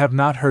 I have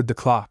not heard the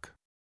clock.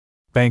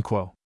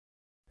 Banquo.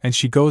 And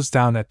she goes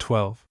down at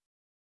 12.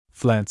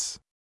 Flence.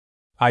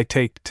 I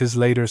take 'tis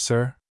later,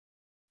 sir.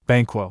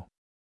 Banquo.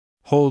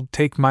 Hold,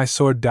 take my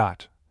sword.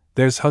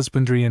 There's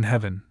husbandry in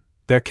heaven,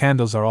 their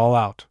candles are all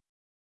out.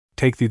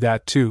 Take thee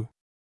that too.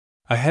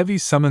 A heavy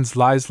summons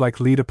lies like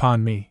lead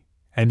upon me,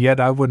 and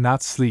yet I would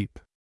not sleep.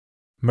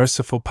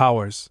 Merciful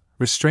powers,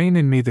 restrain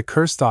in me the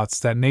cursed thoughts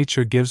that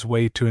nature gives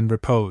way to in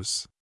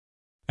repose.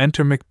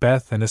 Enter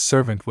Macbeth and a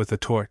servant with a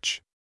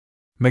torch.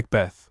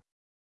 Macbeth.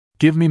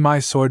 Give me my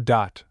sword.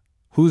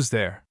 Who's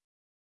there?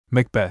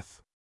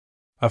 Macbeth.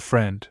 A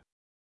friend.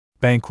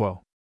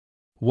 Banquo.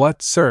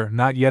 What, sir,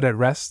 not yet at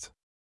rest?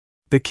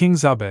 The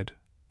king's abed,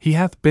 he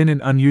hath been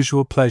in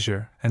unusual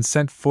pleasure, and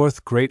sent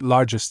forth great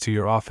largesse to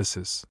your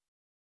offices.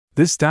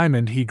 This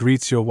diamond he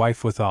greets your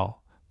wife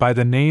withal, by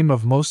the name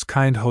of most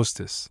kind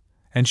hostess,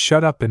 and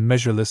shut up in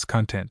measureless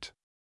content.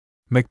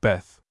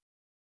 Macbeth.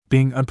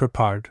 Being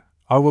unprepared,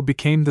 I will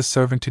became the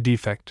servant to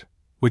defect,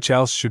 which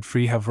else should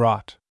free have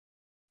wrought.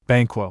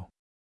 Banquo.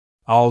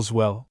 All's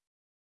well.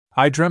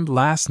 I dreamt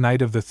last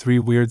night of the 3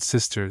 weird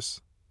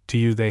sisters, to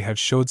you they have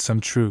showed some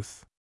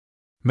truth.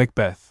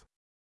 Macbeth.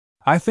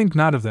 I think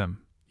not of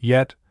them,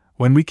 yet,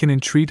 when we can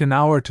entreat an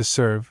hour to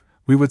serve,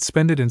 we would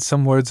spend it in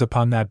some words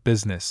upon that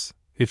business,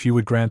 if you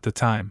would grant the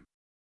time.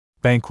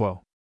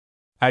 Banquo.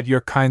 At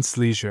your kind's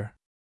leisure.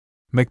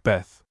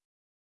 Macbeth.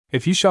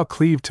 If you shall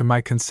cleave to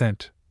my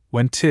consent,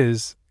 when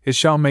 'tis, it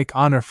shall make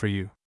honor for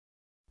you.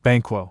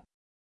 Banquo.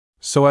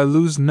 So I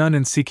lose none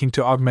in seeking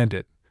to augment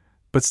it,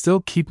 but still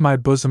keep my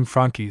bosom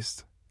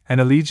franchise, and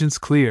allegiance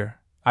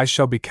clear, I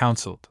shall be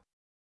counselled.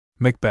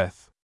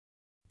 Macbeth.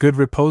 Good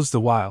repose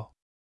the while.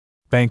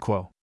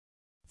 Banquo.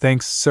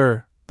 Thanks,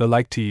 sir, the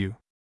like to you.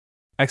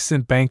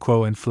 Exeunt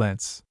Banquo and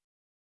Flence.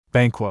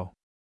 Banquo.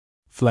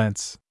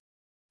 Flence.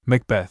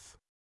 Macbeth.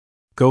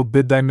 Go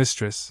bid thy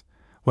mistress,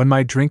 when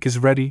my drink is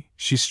ready,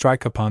 she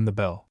strike upon the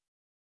bell.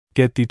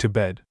 Get thee to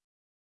bed.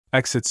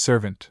 Exit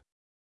servant.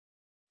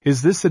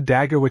 Is this a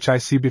dagger which I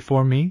see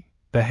before me,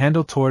 the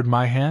handle toward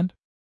my hand?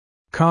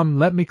 Come,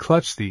 let me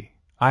clutch thee,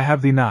 I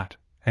have thee not,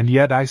 and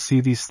yet I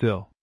see thee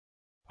still.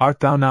 Art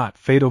thou not,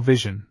 fatal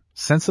vision,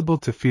 sensible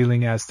to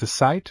feeling as to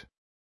sight?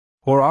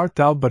 Or art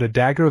thou but a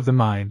dagger of the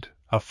mind,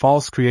 a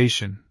false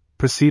creation,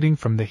 proceeding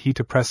from the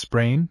heat-oppressed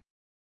brain?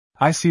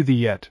 I see thee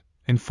yet,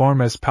 in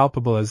form as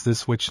palpable as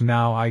this which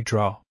now I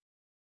draw.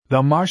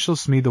 Thou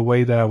marshall'st me the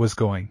way that I was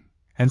going,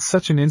 and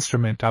such an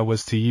instrument I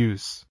was to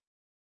use.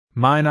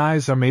 Mine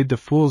eyes are made the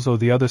fools o'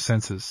 the other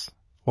senses,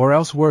 or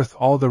else worth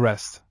all the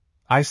rest.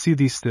 I see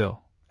thee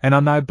still, and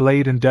on thy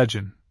blade and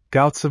dudgeon,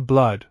 gouts of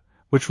blood,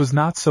 which was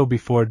not so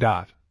before.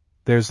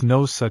 There's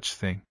no such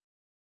thing.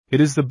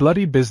 It is the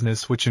bloody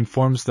business which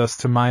informs thus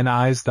to mine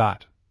eyes.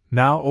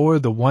 Now o'er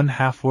the one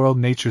half-world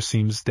nature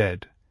seems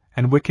dead,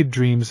 and wicked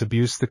dreams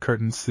abuse the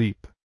curtained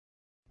sleep.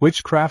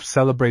 Witchcraft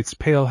celebrates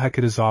pale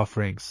Hecate's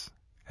offerings,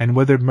 and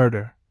withered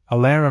murder,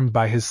 alarumed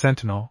by his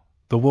sentinel,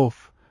 the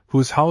wolf,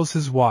 whose howls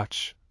his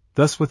watch,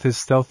 thus with his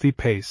stealthy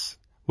pace,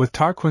 with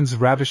Tarquin's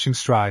ravishing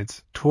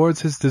strides,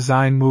 towards his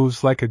design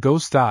moves like a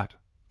ghost.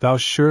 Thou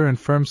sure and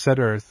firm-set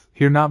earth,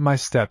 hear not my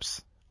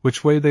steps,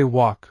 which way they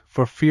walk,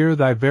 for fear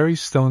thy very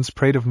stones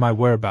prate of my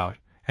whereabout,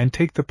 and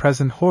take the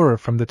present horror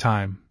from the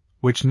time,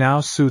 which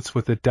now suits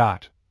with it.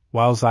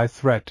 Whiles I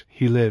threat,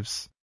 he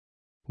lives.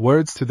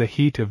 Words to the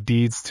heat of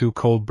deeds too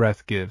cold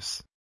breath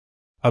gives.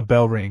 A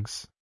bell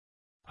rings.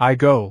 I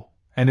go,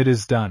 and it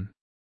is done.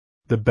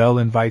 The bell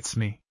invites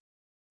me.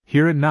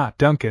 Hear it not,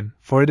 Duncan,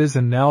 for it is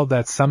a knell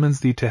that summons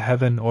thee to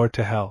heaven or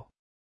to hell.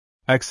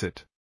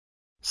 Exit.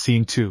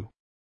 Scene 2.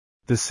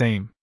 The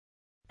same.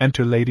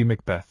 Enter Lady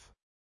Macbeth.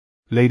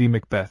 Lady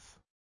Macbeth.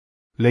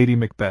 Lady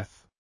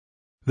Macbeth.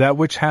 That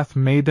which hath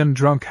made them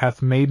drunk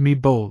hath made me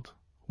bold.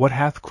 What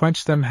hath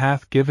quenched them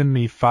hath given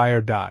me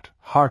fire.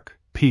 Hark,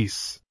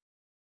 peace.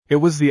 It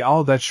was the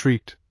owl that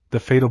shrieked, the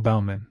fatal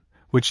bellman,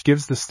 which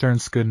gives the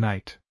sterns good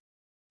night.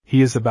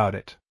 He is about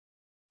it.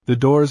 The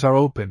doors are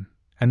open,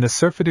 and the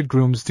surfeited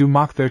grooms do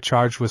mock their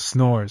charge with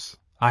snores.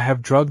 I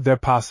have drugged their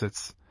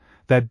possets,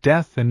 that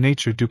death and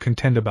nature do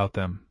contend about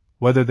them,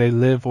 whether they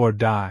live or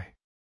die.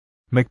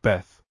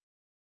 Macbeth.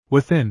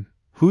 Within,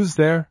 who's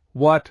there?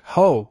 What,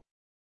 ho!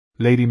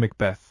 Lady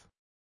Macbeth.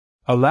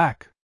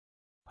 Alack!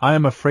 I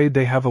am afraid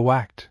they have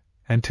a-whacked,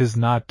 and 'tis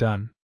not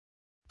done.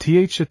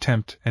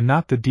 Attempt and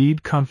not the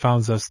deed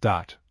confounds us.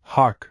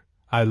 Hark,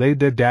 I laid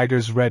their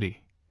daggers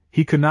ready.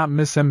 He could not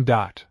miss 'em.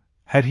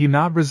 Had he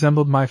not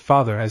resembled my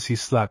father as he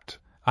slept,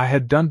 I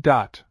had done.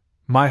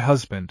 My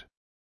husband.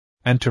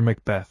 Enter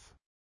Macbeth.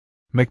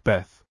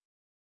 Macbeth.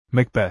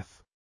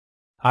 Macbeth.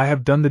 I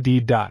have done the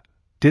deed.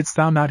 Didst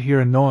thou not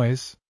hear a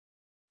noise?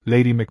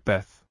 Lady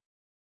Macbeth.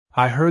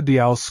 I heard the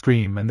owl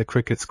scream and the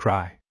crickets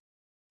cry.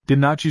 Did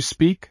not you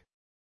speak?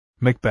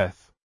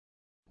 Macbeth.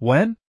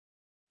 When?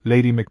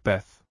 Lady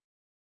Macbeth.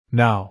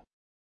 Now.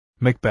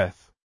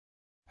 Macbeth.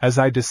 As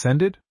I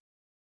descended?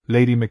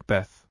 Lady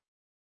Macbeth.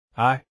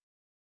 I.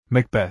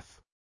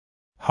 Macbeth.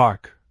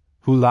 Hark,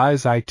 who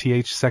lies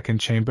ith second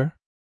chamber?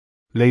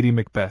 Lady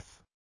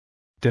Macbeth.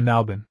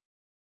 Denalban.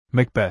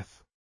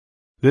 Macbeth.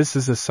 This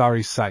is a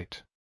sorry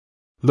sight.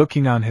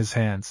 Looking on his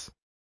hands.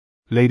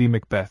 Lady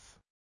Macbeth.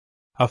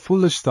 A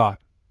foolish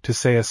thought, to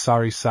say a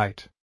sorry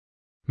sight.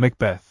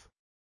 Macbeth.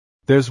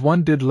 There's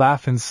one did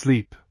laugh in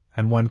sleep,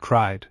 and one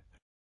cried,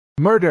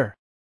 Murder!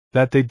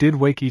 That they did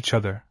wake each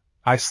other,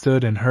 I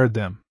stood and heard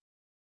them.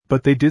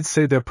 But they did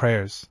say their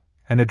prayers,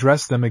 and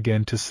address them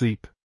again to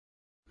sleep.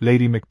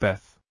 Lady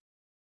Macbeth.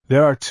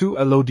 There are two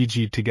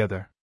LODG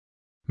together.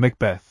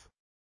 Macbeth.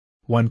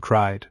 One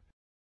cried,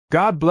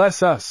 God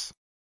bless us!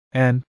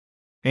 And,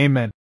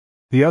 Amen.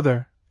 The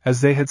other,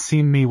 as they had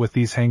seen me with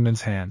these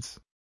hangman's hands.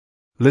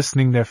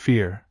 Listening their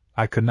fear,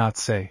 I could not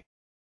say,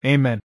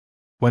 Amen,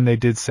 when they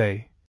did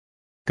say,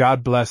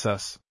 God bless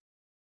us.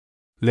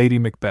 Lady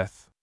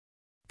Macbeth.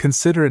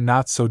 Consider it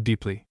not so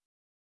deeply.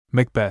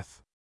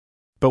 Macbeth.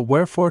 But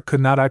wherefore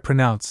could not I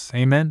pronounce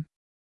Amen?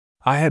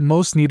 I had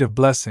most need of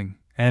blessing,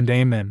 and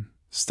Amen,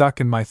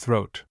 stuck in my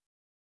throat.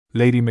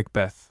 Lady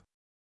Macbeth.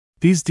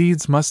 These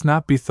deeds must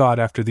not be thought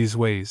after these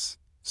ways,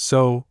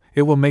 so,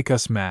 it will make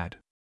us mad.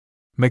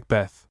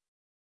 Macbeth.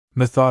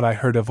 Methought I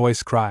heard a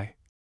voice cry,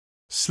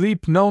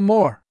 Sleep no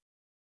more!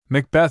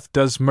 Macbeth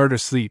does murder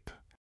sleep.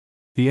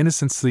 The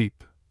innocent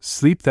sleep,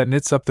 sleep that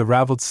knits up the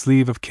ravelled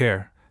sleeve of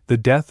care, the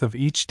death of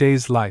each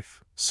day's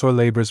life, sore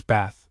labor's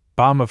bath,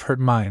 balm of hurt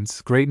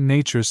minds, great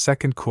nature's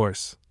second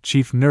course,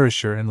 chief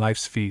nourisher in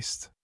life's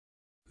feast.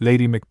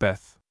 Lady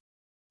Macbeth.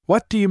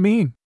 What do you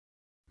mean?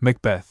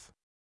 Macbeth.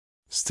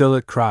 Still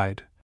it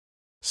cried,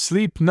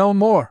 Sleep no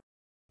more!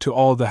 To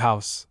all the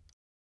house.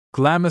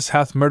 Glamis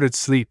hath murdered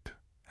sleep,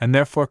 and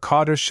therefore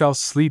Cawdor shall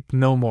sleep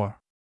no more.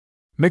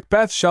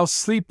 Macbeth shall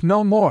sleep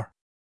no more!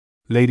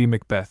 Lady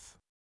Macbeth.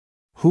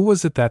 Who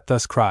was it that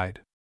thus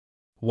cried?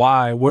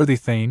 Why, worthy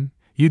Thane,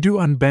 you do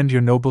unbend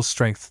your noble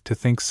strength to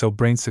think so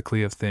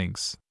brainsickly of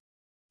things.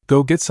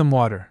 Go get some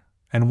water,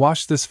 and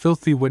wash this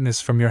filthy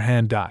witness from your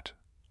hand.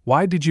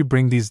 Why did you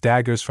bring these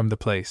daggers from the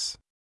place?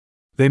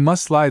 They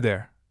must lie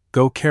there,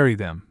 go carry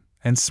them,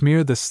 and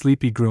smear the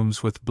sleepy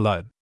grooms with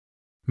blood.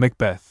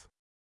 Macbeth.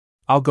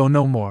 I'll go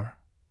no more,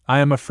 I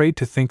am afraid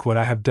to think what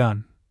I have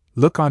done.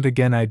 Look on't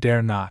again I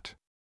dare not.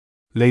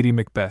 Lady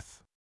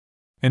Macbeth.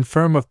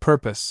 Infirm of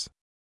purpose.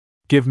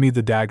 Give me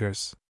the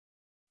daggers.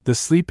 The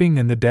sleeping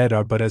and the dead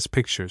are but as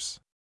pictures.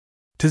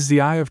 'Tis the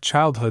eye of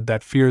childhood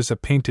that fears a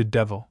painted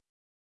devil.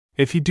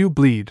 If he do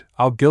bleed,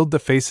 I'll gild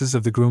the faces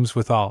of the grooms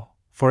withal,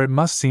 for it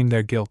must seem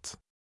their guilt.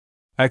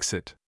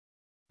 Exit.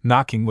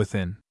 Knocking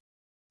within.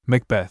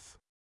 Macbeth.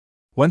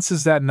 Whence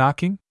is that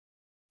knocking?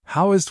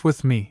 How is't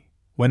with me,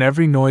 when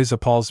every noise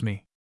appalls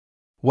me?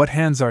 What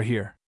hands are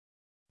here?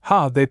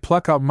 Ha, they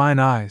pluck out mine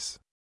eyes.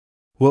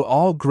 Will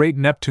all great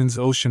Neptune's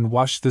ocean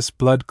wash this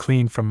blood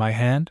clean from my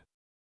hand?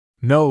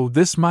 No,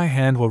 this my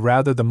hand will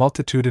rather the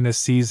multitudinous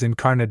seas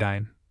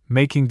incarnadine,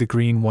 making the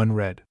green one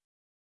red.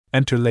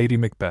 Enter Lady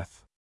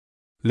Macbeth.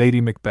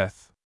 Lady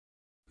Macbeth.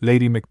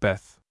 Lady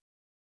Macbeth.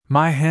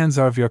 My hands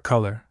are of your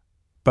color,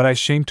 but I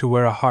shame to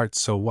wear a heart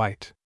so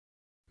white.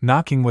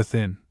 Knocking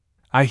within.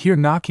 I hear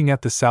knocking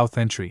at the south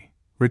entry.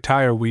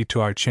 Retire we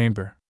to our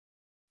chamber.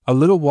 A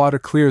little water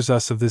clears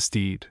us of this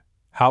deed.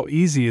 How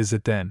easy is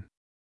it then?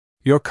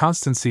 Your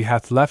constancy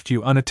hath left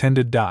you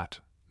unattended.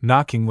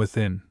 Knocking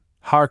within.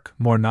 Hark,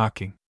 more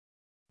knocking.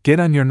 Get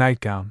on your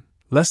nightgown,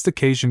 lest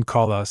occasion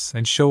call us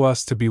and show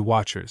us to be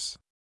watchers.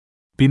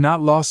 Be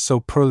not lost so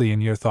pearly in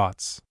your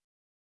thoughts.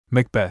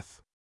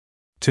 Macbeth.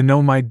 To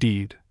know my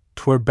deed,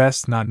 'twere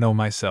best not know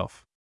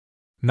myself.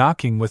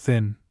 Knocking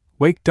within.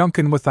 Wake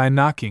Duncan with thy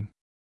knocking.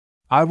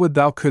 I would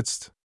thou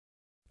couldst.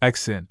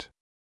 Exeunt.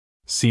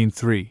 Scene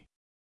 3.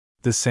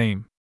 The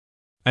same.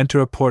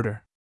 Enter a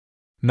porter.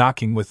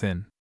 Knocking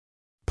within.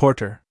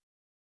 Porter.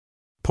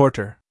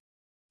 Porter.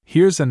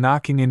 Here's a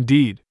knocking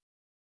indeed.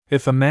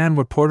 If a man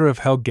were porter of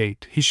Hell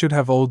Gate, he should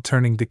have old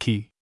turning the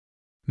key.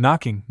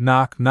 Knocking,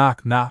 knock,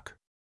 knock, knock.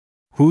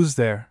 Who's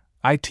there?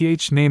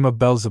 Ith name of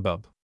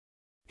Beelzebub.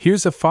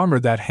 Here's a farmer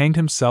that hanged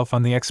himself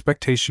on the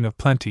expectation of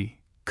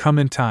plenty. Come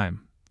in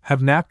time.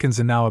 Have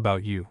napkins enow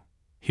about you.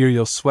 Here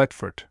you'll sweat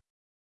for't.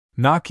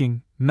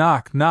 Knocking,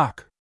 knock,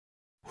 knock.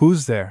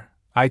 Who's there?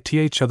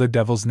 Ith other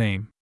devil's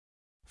name.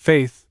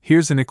 Faith,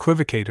 here's an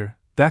equivocator,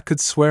 that could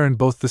swear in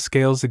both the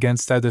scales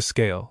against either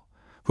scale,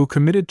 who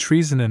committed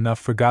treason enough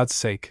for God's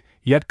sake,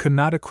 yet could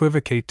not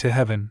equivocate to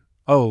heaven.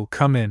 Oh,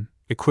 come in,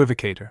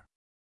 equivocator.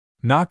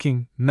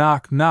 Knocking,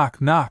 knock, knock,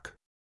 knock.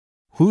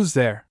 Who's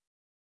there?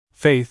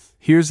 Faith,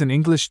 here's an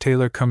English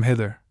tailor come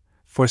hither,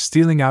 for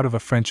stealing out of a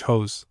French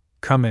hose.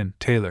 Come in,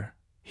 tailor,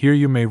 here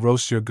you may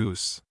roast your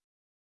goose.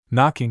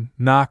 Knocking,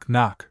 knock,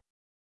 knock.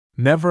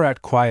 Never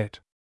at quiet.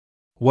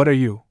 What are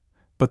you?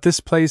 But this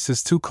place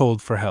is too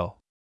cold for hell.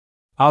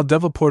 I'll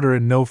devil porter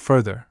in no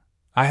further.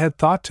 I had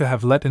thought to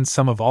have let in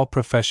some of all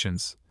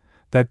professions,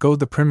 that go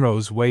the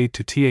primrose way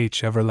to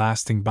th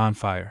everlasting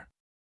bonfire.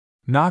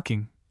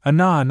 Knocking,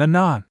 anon,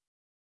 anon.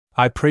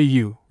 I pray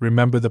you,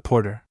 remember the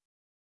porter.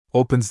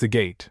 Opens the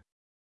gate.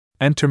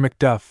 Enter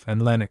Macduff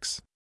and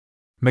Lennox.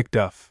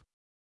 Macduff.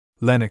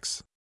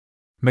 Lennox.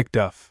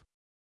 Macduff.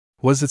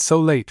 Was it so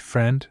late,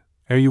 friend,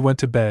 ere you went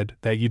to bed,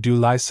 that you do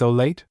lie so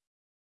late?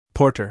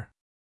 Porter.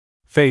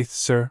 Faith,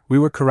 sir, we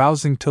were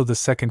carousing till the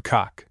second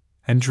cock,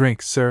 and drink,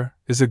 sir,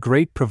 is a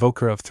great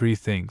provoker of three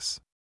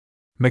things.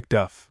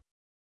 Macduff.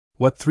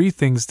 What three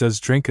things does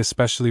drink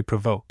especially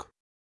provoke?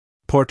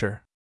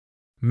 Porter.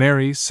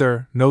 Marry,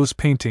 sir, nose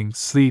painting,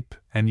 sleep,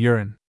 and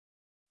urine.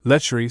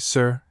 Lechery,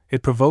 sir,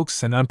 it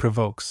provokes and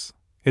unprovokes.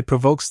 It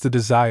provokes the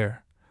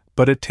desire,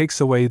 but it takes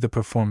away the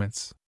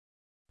performance.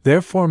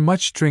 Therefore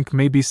much drink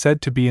may be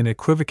said to be an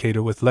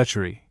equivocator with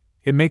lechery.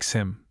 It makes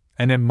him,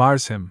 and it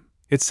mars him,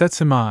 it sets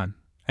him on,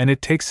 and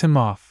it takes him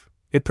off,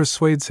 it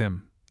persuades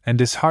him, and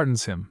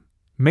disheartens him,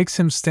 makes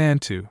him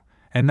stand to,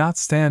 and not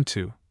stand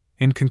to,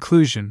 in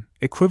conclusion,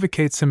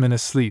 equivocates him in a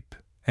sleep,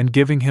 and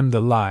giving him the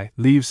lie,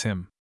 leaves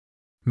him.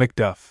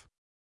 Macduff.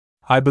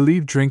 I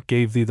believe drink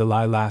gave thee the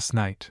lie last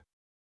night.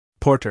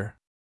 Porter.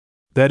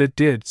 That it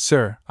did,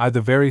 sir, I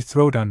the very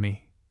throat on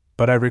me,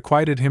 but I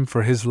requited him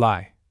for his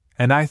lie,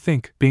 and I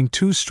think, being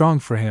too strong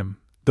for him,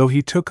 though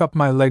he took up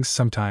my legs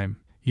sometime,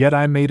 yet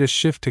I made a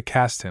shift to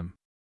cast him.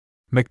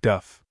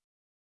 Macduff.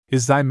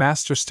 Is thy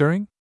master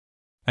stirring?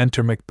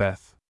 Enter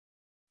Macbeth.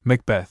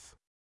 Macbeth.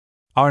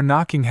 Our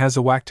knocking has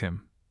awhacked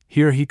him.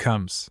 Here he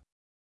comes.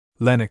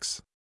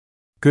 Lennox.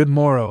 Good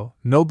morrow,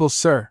 noble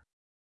sir.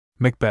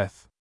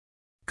 Macbeth.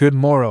 Good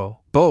morrow,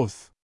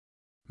 both.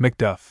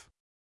 Macduff.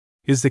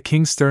 Is the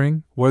king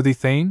stirring, worthy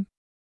Thane?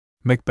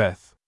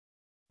 Macbeth.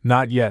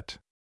 Not yet.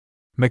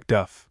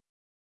 Macduff.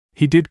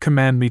 He did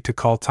command me to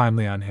call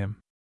timely on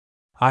him.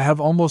 I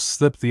have almost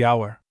slipped the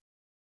hour.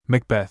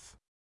 Macbeth.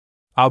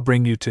 I'll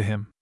bring you to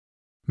him.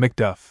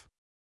 Macduff.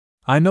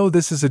 I know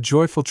this is a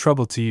joyful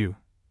trouble to you,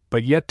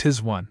 but yet 'tis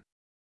one.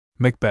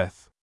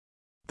 Macbeth.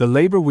 The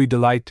labor we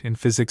delight in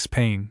physics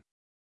pain.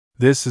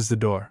 This is the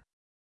door.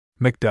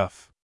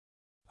 Macduff.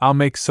 I'll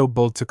make so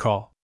bold to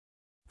call,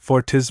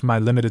 for 'tis my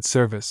limited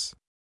service.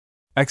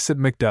 Exit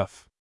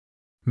Macduff.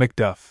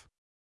 Macduff.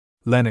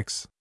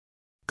 Lennox.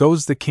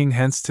 Goes the king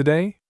hence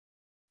today?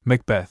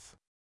 Macbeth.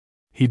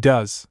 He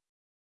does.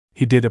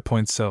 He did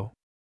appoint so.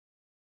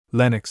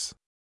 Lennox.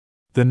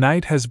 The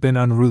night has been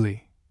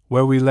unruly.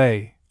 Where we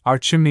lay, our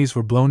chimneys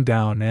were blown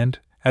down, and,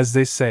 as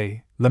they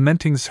say,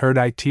 lamentings heard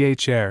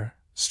ithr,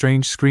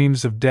 strange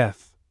screams of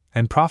death,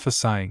 and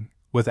prophesying,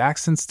 with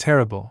accents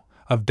terrible,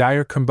 of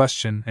dire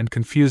combustion and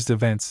confused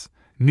events,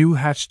 new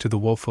hatched to the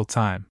woeful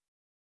time.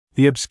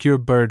 The obscure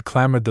bird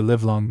clamored the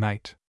livelong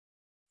night.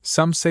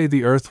 Some say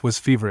the earth was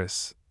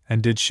feverous,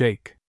 and did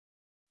shake.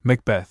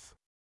 Macbeth.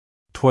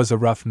 'Twas a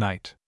rough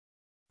night.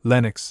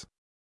 Lennox.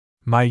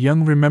 My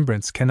young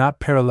remembrance cannot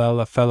parallel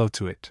a fellow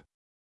to it.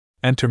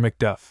 Enter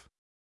Macduff.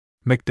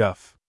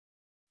 Macduff.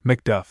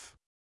 Macduff.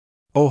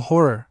 O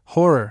horror,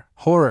 horror,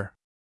 horror!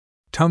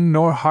 Tongue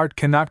nor heart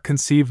cannot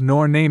conceive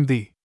nor name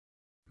thee.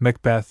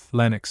 Macbeth.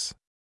 Lennox.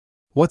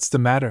 What's the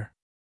matter?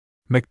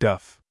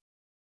 Macduff.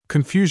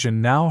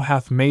 Confusion now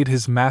hath made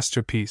his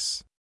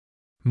masterpiece.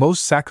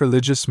 Most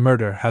sacrilegious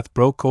murder hath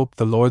broke ope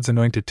the Lord's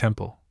anointed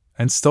temple,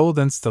 and stole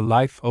thence the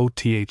life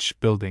oth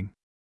building.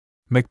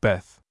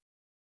 Macbeth.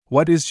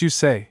 What is you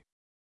say?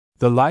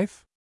 The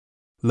life?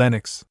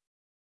 Lennox.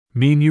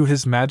 Mean you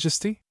his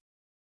majesty?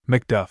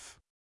 Macduff.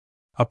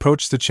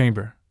 Approach the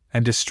chamber,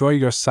 and destroy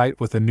your sight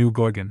with a new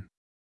gorgon.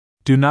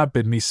 Do not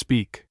bid me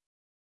speak.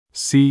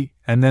 See,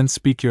 and then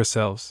speak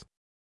yourselves.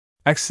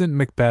 Exeunt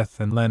Macbeth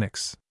and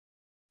Lennox.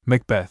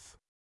 Macbeth.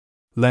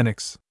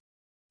 Lennox.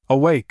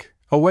 Awake,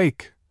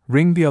 awake,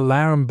 ring the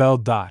alarum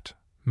bell.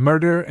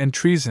 Murder and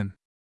treason.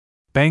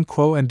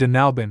 Banquo and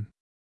Denalbin.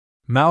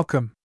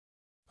 Malcolm.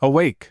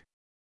 Awake.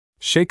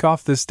 Shake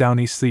off this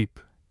downy sleep,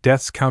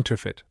 death's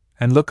counterfeit,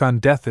 and look on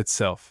death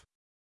itself.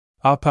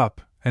 Up,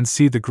 up, and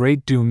see the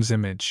great doom's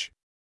image.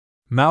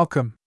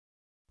 Malcolm.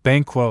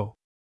 Banquo.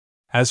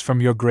 As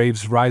from your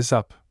graves rise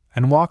up,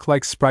 and walk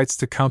like sprites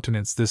to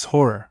countenance this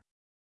horror.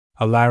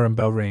 Alarum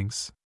bell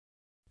rings.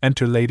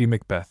 Enter Lady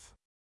Macbeth.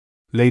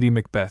 Lady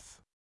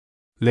Macbeth.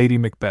 Lady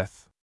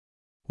Macbeth.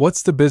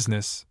 What's the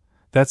business,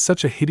 that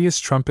such a hideous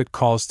trumpet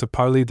calls to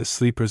parley the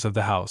sleepers of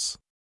the house?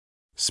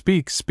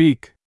 Speak,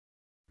 speak.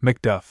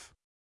 Macduff.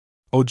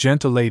 O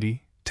gentle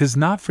lady, 'tis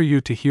not for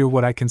you to hear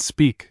what I can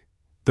speak.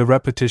 The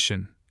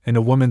repetition, in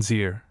a woman's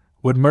ear,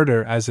 would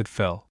murder as it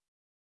fell.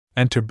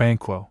 Enter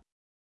Banquo.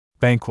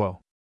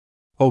 Banquo.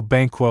 O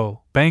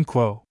Banquo,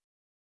 Banquo!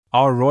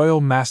 Our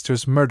royal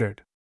master's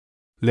murdered.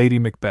 Lady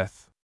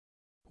Macbeth.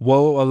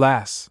 Woe,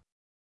 alas!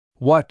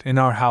 What, in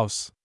our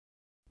house?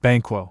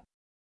 Banquo.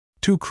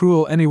 Too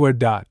cruel anywhere.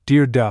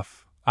 Dear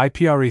Duff, I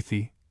pray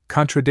thee,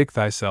 contradict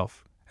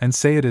thyself, and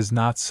say it is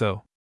not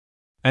so.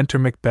 Enter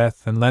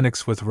Macbeth and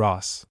Lennox with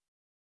Ross.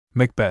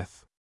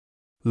 Macbeth.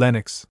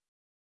 Lennox.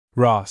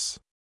 Ross.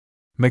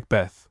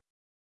 Macbeth.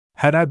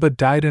 Had I but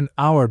died an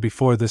hour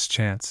before this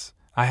chance,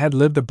 I had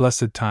lived a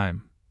blessed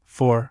time,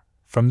 for,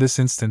 from this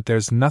instant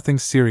there's nothing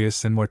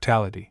serious in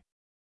mortality.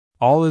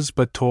 All is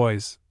but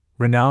toys,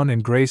 renown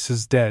and grace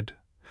is dead,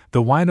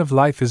 the wine of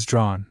life is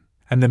drawn,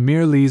 and the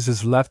mere lees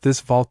is left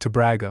this vault to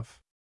brag of.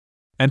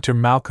 Enter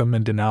Malcolm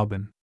and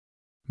Denalbin.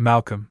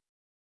 Malcolm.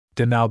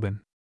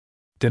 Denalbin.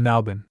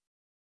 Denalbin.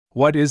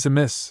 What is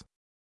amiss?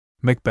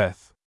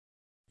 Macbeth.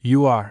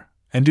 You are,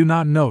 and do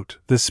not note,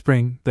 the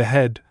spring, the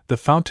head, the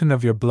fountain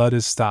of your blood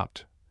is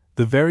stopped,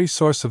 the very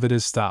source of it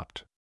is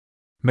stopped.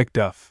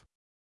 Macduff.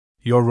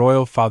 Your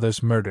royal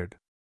father's murdered.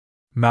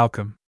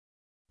 Malcolm.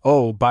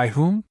 Oh, by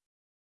whom?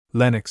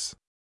 Lennox.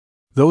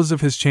 Those of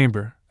his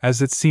chamber,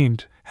 as it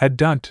seemed, had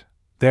done't.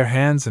 Their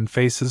hands and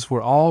faces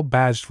were all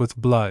badged with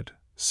blood,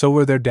 so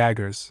were their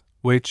daggers,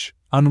 which,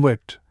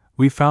 unwhipped,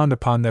 we found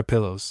upon their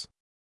pillows.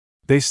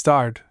 They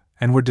starred,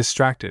 and were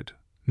distracted.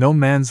 No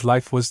man's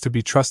life was to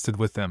be trusted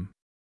with them.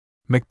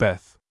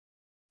 Macbeth.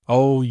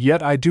 Oh,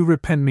 yet I do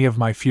repent me of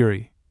my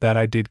fury, that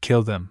I did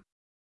kill them.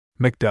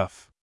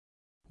 Macduff.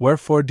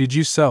 Wherefore did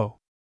you so?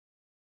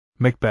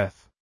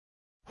 Macbeth.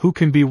 Who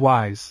can be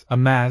wise,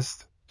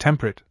 amazed,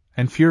 temperate,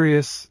 and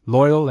furious,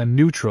 loyal and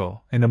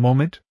neutral, in a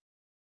moment?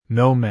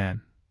 No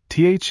man.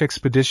 Th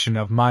expedition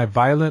of my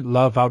violent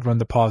love outrun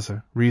the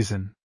pauser,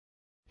 reason.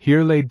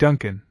 Here lay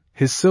Duncan,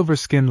 his silver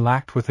skin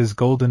lacked with his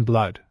golden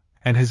blood,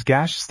 and his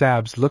gashed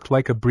stabs looked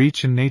like a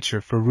breach in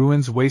nature for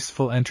ruin's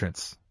wasteful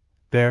entrance.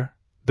 There,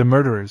 the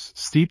murderers,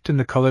 steeped in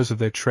the colors of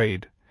their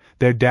trade,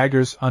 their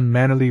daggers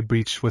unmannily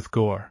breached with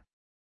gore.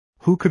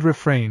 Who could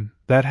refrain,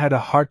 that had a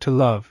heart to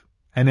love,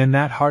 and in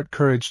that heart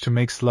courage to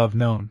make love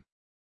known?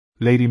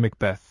 Lady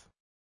Macbeth.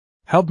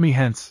 Help me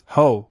hence,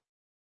 ho!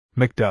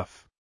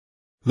 Macduff.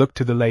 Look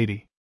to the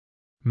lady.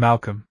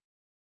 Malcolm.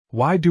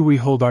 Why do we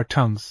hold our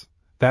tongues,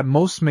 that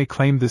most may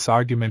claim this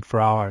argument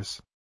for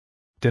ours?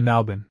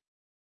 Denalbin.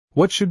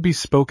 What should be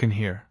spoken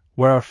here,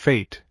 where our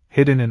fate,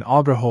 hidden in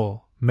auger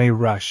hole, may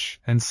rush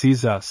and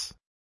seize us?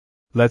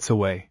 Let's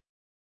away.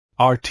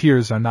 Our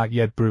tears are not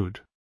yet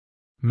brewed.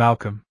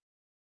 Malcolm.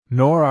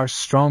 Nor our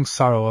strong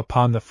sorrow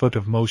upon the foot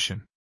of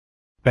motion.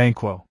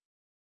 Banquo.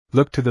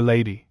 Look to the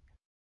lady.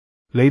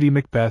 Lady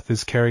Macbeth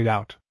is carried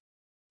out.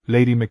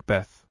 Lady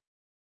Macbeth.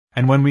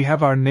 And when we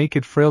have our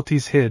naked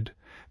frailties hid,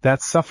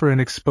 that suffer in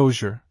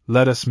exposure,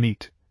 let us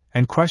meet,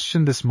 and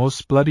question this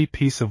most bloody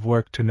piece of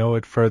work to know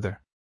it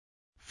further.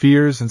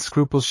 Fears and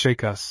scruples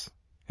shake us.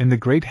 In the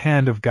great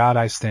hand of God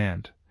I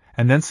stand,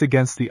 and thence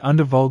against the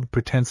undivulged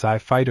pretense I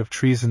fight of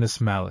treasonous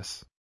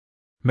malice.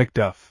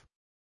 Macduff.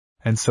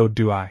 And so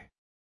do I.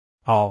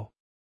 All.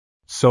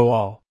 So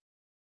all.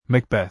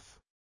 Macbeth.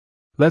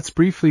 Let's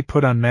briefly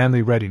put on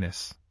manly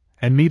readiness,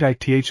 and meet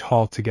ITH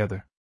Hall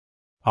together.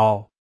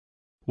 All.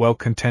 Well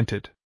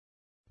contented.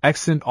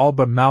 Excellent all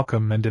but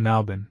Malcolm and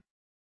Denalbin.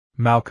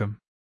 Malcolm.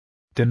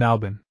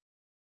 Denalbin.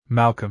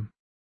 Malcolm.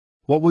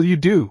 What will you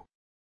do?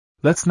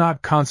 Let's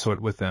not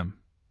consort with them.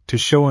 To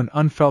show an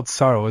unfelt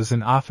sorrow is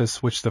an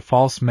office which the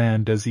false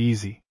man does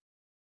easy.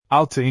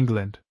 I'll to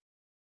England.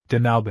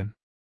 Denalbin.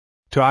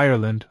 To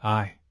Ireland,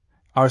 I.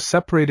 Our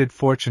separated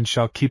fortune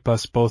shall keep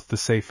us both the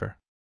safer.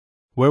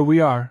 Where we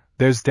are,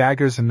 there's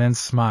daggers and men's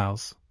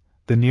smiles,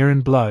 the near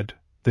in blood,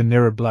 the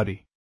nearer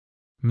bloody.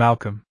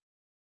 Malcolm.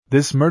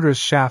 This murderous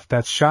shaft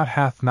that shot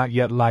hath not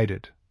yet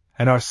lighted,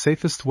 and our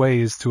safest way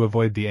is to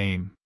avoid the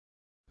aim.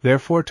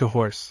 Therefore to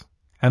horse,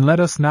 and let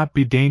us not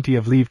be dainty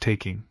of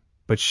leave-taking,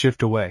 but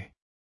shift away.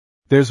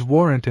 There's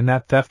warrant in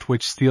that theft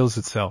which steals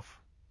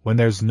itself, when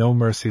there's no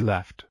mercy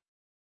left.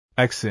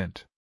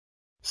 Exeunt.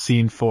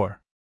 Scene 4.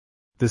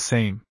 The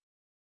same.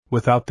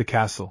 Without the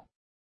castle.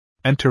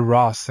 Enter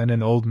Ross and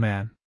an old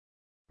man.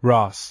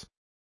 Ross.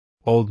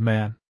 Old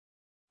man.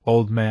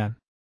 Old man.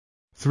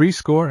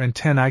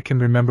 70 I can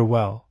remember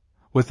well,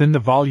 within the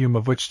volume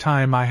of which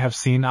time I have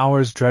seen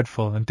hours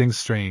dreadful and things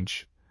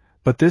strange,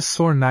 but this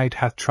sore night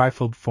hath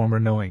trifled former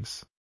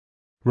knowings.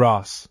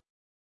 Ross.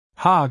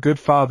 Ha, good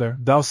father,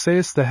 thou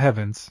sayest the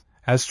heavens,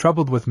 as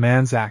troubled with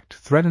man's act,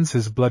 threatens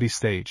his bloody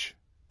stage.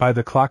 By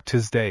the clock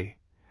 'tis day,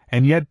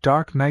 and yet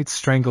dark night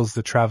strangles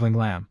the travelling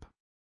lamp.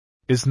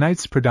 Is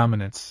night's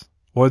predominance,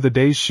 or the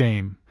day's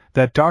shame,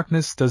 that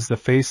darkness does the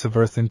face of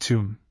earth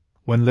entomb,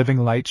 when living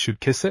light should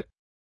kiss it?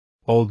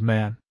 Old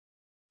man.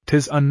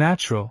 'Tis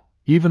unnatural,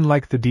 even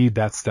like the deed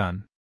that's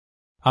done.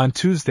 On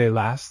Tuesday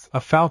last, a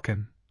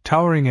falcon,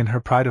 towering in her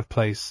pride of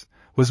place,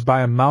 was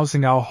by a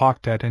mousing owl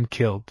hawked at and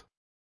killed.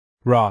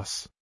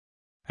 Ross.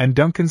 And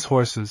Duncan's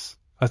horses,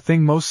 a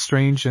thing most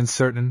strange and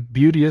certain,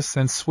 beauteous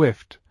and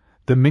swift,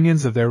 the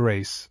minions of their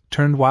race,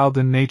 turned wild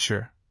in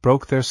nature,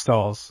 broke their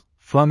stalls,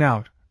 flung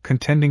out,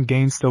 contending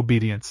gainst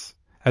obedience,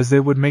 as they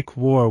would make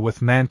war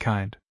with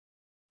mankind.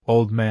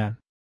 Old man.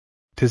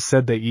 'Tis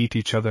said they eat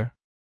each other.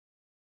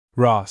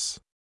 Ross.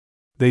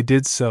 They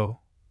did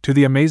so, to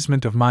the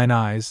amazement of mine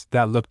eyes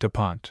that looked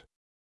upon't.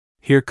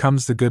 Here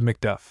comes the good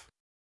Macduff.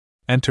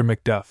 Enter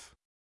Macduff.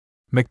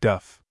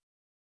 Macduff.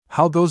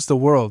 How goes the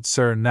world,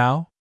 sir,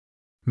 now?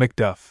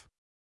 Macduff.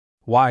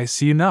 Why,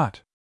 see you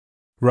not?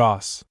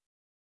 Ross.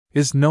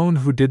 Is known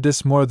who did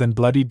this more than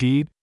bloody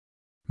deed?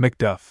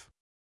 Macduff.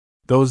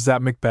 Those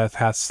that Macbeth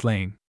hath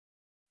slain.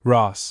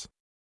 Ross.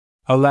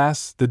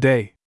 Alas, the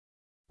day!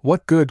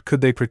 What good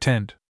could they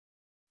pretend?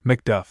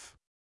 Macduff.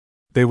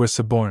 They were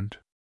suborned.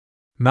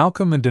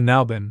 Malcolm and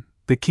Denalbin,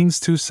 the king's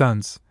 2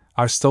 sons,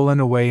 are stolen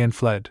away and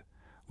fled,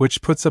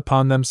 which puts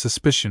upon them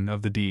suspicion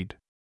of the deed.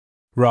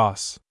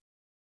 Ross.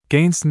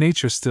 Gainst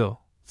nature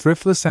still,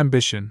 thriftless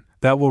ambition,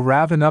 that will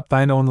raven up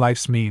thine own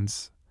life's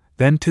means,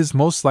 then 'tis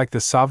most like the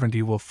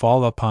sovereignty will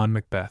fall upon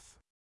Macbeth.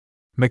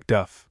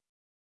 Macduff.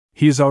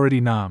 He is already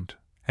nommed,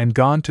 and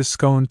gone to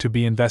Scone to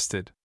be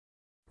invested.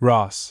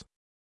 Ross.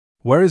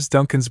 Where is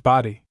Duncan's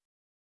body?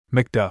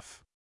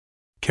 Macduff.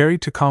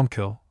 Carried to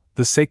Colmkill,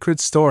 the sacred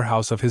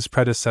storehouse of his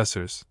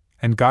predecessors,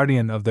 and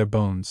guardian of their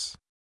bones.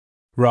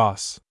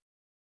 Ross.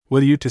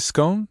 Will you to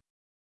Scone?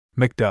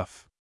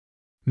 Macduff.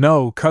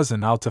 No,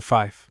 cousin, I'll to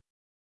Fife.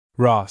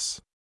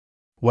 Ross.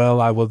 Well,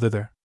 I will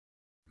thither.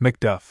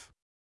 Macduff.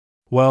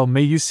 Well,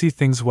 may you see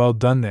things well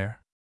done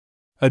there.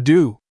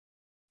 Adieu!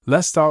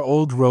 Lest our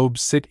old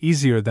robes sit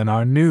easier than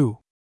our new.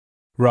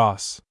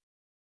 Ross.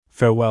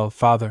 Farewell,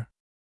 father.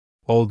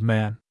 Old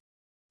man.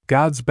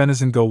 God's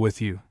benison go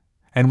with you,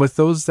 and with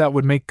those that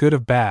would make good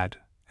of bad,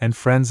 and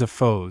friends of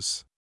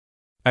foes.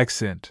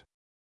 Exeunt.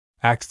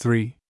 Act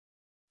 3.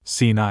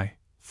 Scene I.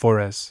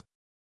 Forres.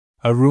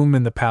 A room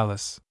in the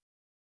palace.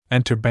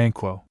 Enter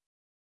Banquo.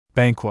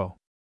 Banquo.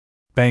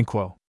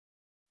 Banquo.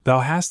 Thou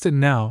hast it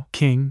now,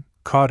 King,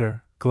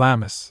 Cawdor,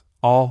 Glamis,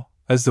 all,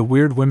 as the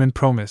weird women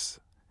promise,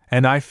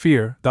 and I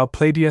fear thou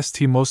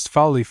playedst most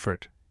foully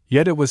for't,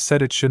 yet it was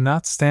said it should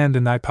not stand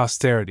in thy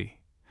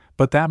posterity,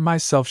 but that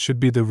myself should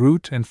be the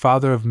root and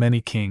father of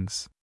many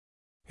kings.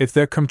 If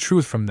there come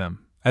truth from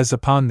them, as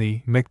upon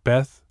thee,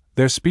 Macbeth,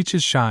 their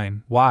speeches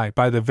shine, why,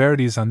 by the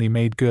verities on thee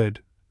made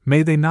good,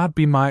 may they not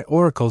be my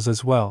oracles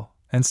as well,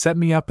 and set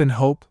me up in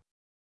hope?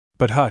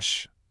 But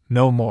hush,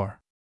 no more.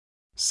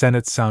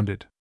 Senate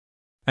sounded.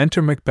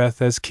 Enter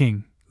Macbeth as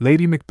king,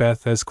 Lady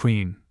Macbeth as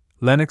queen,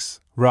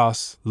 Lennox,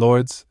 Ross,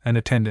 lords, and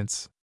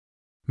attendants.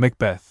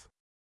 Macbeth.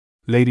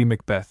 Lady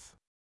Macbeth.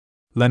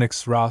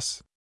 Lennox,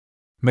 Ross.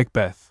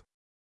 Macbeth.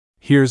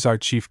 Here's our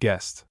chief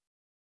guest.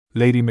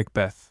 Lady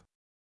Macbeth.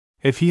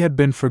 If he had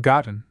been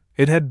forgotten,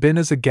 it had been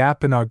as a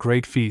gap in our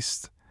great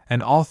feast,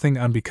 and all thing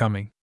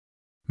unbecoming.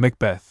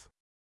 Macbeth.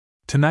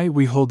 Tonight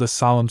we hold a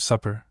solemn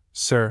supper,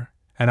 sir,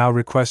 and I'll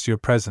request your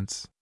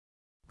presence.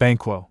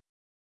 Banquo.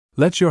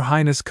 Let your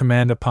highness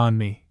command upon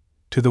me,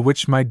 to the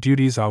which my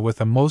duties are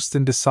with a most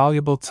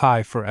indissoluble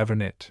tie forever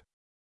knit.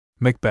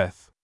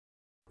 Macbeth.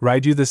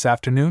 Ride you this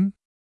afternoon?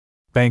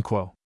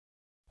 Banquo.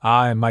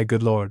 Ay, my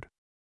good lord.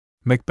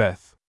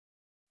 Macbeth.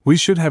 We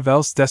should have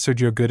else desert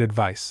your good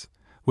advice,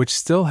 which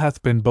still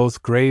hath been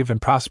both grave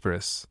and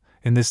prosperous,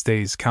 in this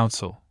day's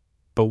council,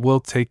 but will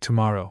take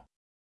tomorrow.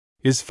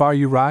 Is far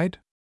you ride?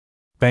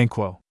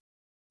 Banquo.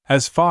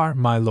 As far,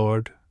 my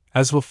lord,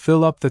 as will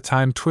fill up the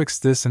time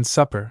twixt this and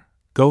supper.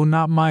 Go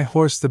not my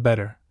horse the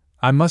better,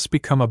 I must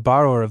become a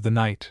borrower of the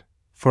night,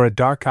 for a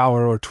dark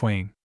hour or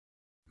twain.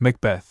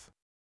 Macbeth.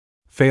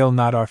 Fail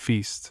not our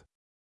feast.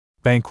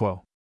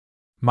 Banquo.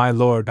 My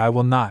lord, I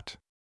will not.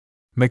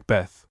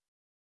 Macbeth.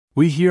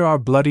 We hear our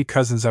bloody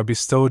cousins are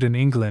bestowed in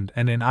England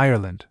and in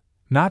Ireland,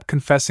 not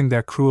confessing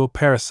their cruel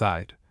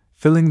parricide,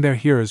 filling their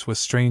hearers with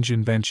strange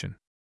invention.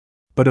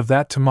 But of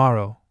that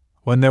tomorrow,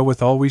 when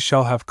therewithal we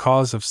shall have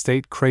cause of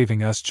state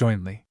craving us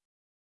jointly.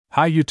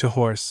 Hie you to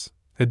horse,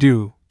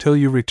 adieu, till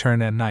you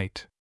return at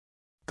night.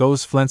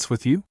 Goes Flens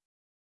with you?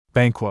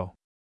 Banquo.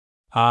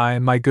 Ay,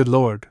 my good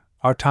lord,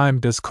 our time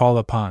does call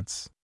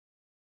upon's.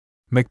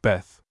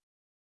 Macbeth.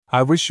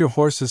 I wish your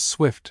horses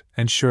swift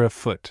and sure of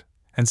foot,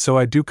 and so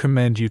I do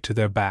commend you to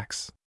their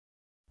backs.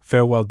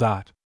 Farewell.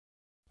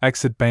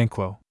 Exit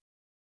Banquo.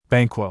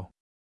 Banquo.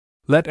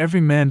 Let every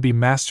man be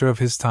master of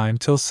his time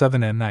till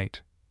 7 at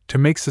night. To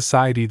make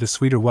society the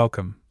sweeter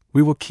welcome,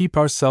 we will keep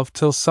ourselves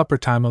till supper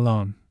time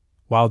alone.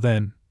 While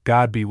then,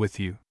 God be with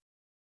you.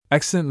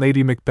 Excellent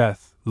Lady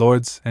Macbeth,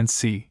 lords, and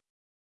see.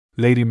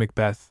 Lady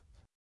Macbeth.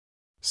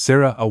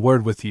 Sirrah, a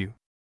word with you.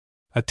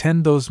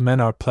 Attend those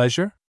men our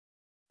pleasure?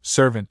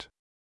 Servant.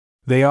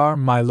 They are,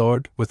 my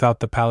lord, without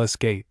the palace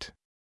gate.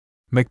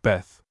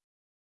 Macbeth.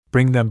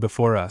 Bring them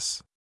before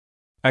us.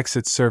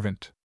 Exit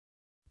servant.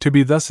 To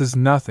be thus is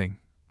nothing,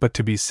 but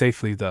to be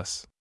safely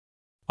thus.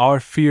 Our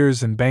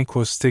fears and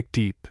Banquo stick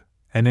deep,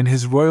 and in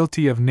his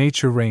royalty of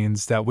nature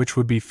reigns that which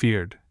would be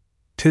feared.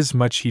 'Tis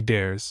much he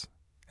dares,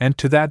 and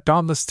to that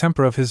dauntless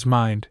temper of his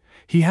mind,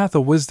 he hath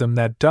a wisdom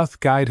that doth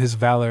guide his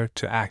valor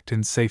to act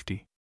in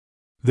safety.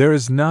 There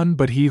is none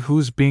but he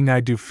whose being I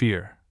do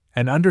fear,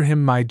 and under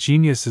him my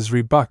genius is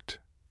rebucked,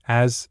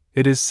 as,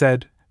 it is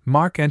said,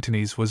 Mark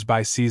Antony's was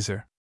by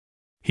Caesar.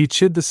 He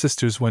chid the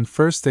sisters when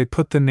first they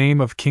put the name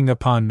of king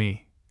upon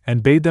me,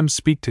 and bade them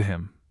speak to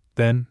him,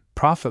 then,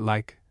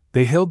 prophet-like,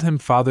 they hilled him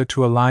father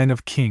to a line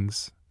of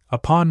kings,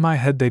 upon my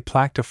head they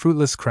placked a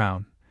fruitless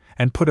crown,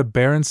 and put a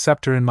barren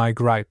scepter in my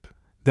gripe,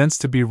 thence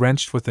to be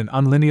wrenched with an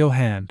unlineal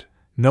hand,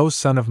 no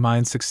son of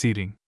mine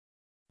succeeding.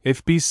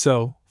 If be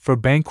so, for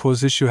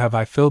Banquo's issue have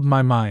I filled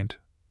my mind,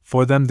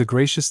 for them the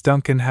gracious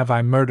Duncan have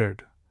I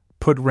murdered,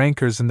 put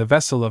rancors in the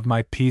vessel of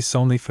my peace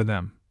only for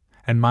them,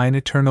 and mine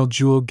eternal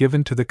jewel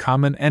given to the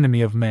common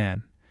enemy of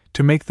man,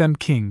 to make them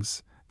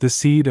kings, the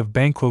seed of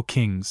Banquo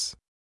kings.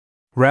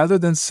 Rather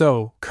than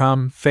so,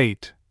 come,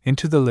 fate,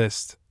 into the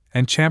list,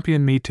 and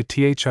champion me to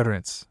th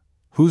utterance.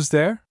 Who's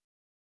there?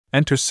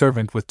 Enter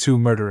servant with 2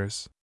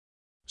 murderers.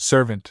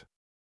 Servant.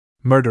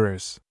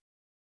 Murderers.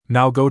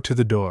 Now go to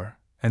the door,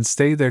 and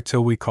stay there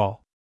till we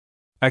call.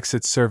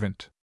 Exit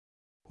servant.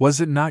 Was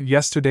it not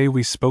yesterday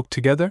we spoke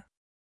together?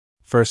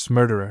 First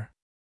murderer.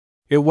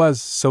 It was,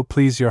 so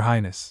please your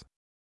highness.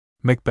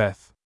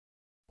 Macbeth.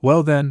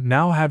 Well then,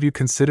 now have you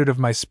considered of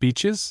my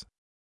speeches?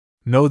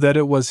 Know that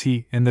it was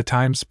he, in the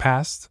times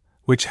past,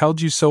 which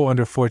held you so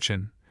under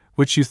fortune,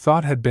 which you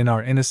thought had been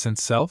our innocent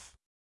self?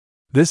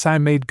 This I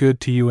made good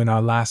to you in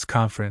our last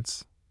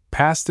conference,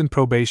 passed in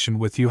probation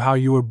with you how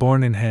you were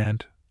borne in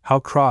hand, how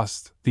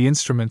crossed, the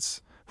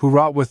instruments, who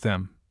wrought with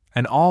them,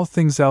 and all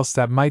things else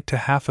that might to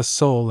half a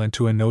soul and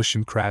to a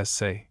notion crass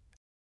say.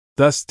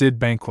 Thus did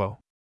Banquo.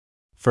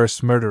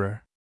 First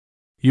murderer.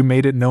 You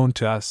made it known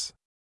to us.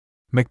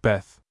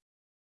 Macbeth.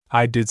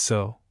 I did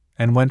so,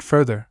 and went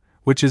further,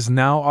 which is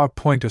now our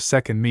point of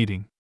second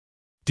meeting.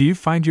 Do you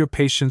find your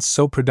patience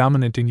so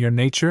predominant in your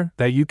nature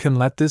that you can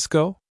let this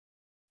go?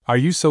 Are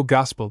you so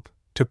gospelled,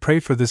 to pray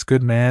for this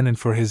good man and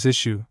for his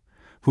issue,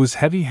 whose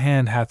heavy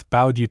hand hath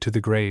bowed you to the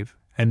grave,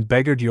 and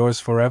beggared yours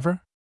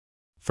forever?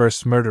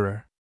 First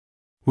murderer.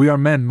 We are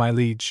men, my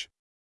liege.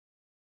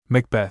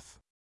 Macbeth.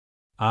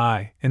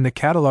 Aye, in the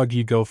catalogue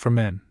ye go for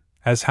men,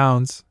 as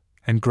hounds,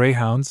 and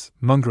greyhounds,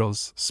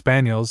 mongrels,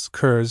 spaniels,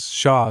 curs,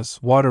 shaws,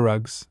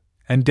 water-rugs,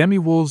 and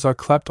demi-wolves are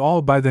clept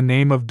all by the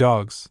name of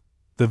dogs.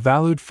 The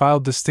valued file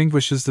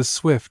distinguishes the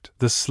swift,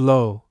 the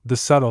slow, the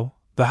subtle,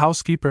 the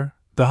housekeeper,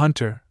 the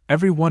hunter,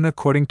 every one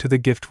according to the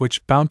gift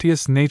which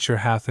bounteous nature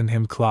hath in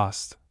him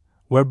classed,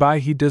 whereby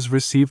he does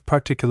receive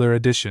particular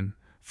addition,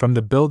 from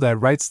the bill that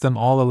writes them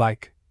all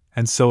alike,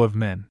 and so of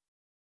men.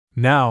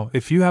 Now,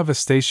 if you have a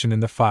station in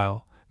the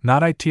file,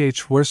 not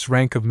ith worst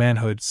rank of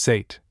manhood,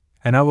 sate,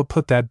 and I will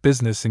put that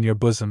business in your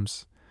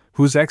bosoms,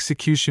 whose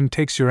execution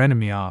takes your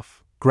enemy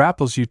off,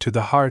 grapples you to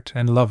the heart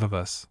and love of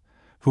us,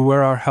 who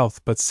were our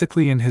health but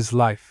sickly in his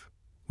life,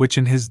 which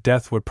in his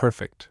death were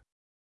perfect.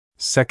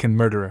 Second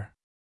murderer.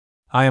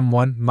 I am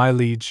one, my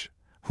liege,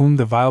 whom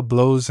the vile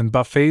blows and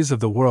buffets of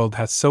the world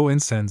hath so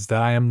incensed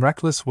that I am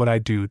reckless what I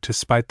do to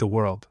spite the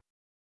world.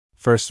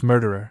 First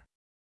murderer.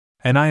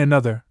 And I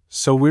another,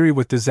 so weary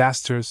with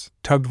disasters,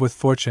 tugged with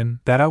fortune,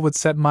 that I would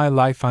set my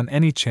life on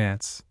any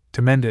chance,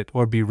 to mend it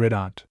or be rid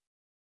on't.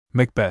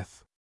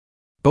 Macbeth.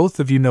 Both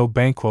of you know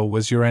Banquo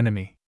was your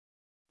enemy.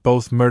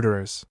 Both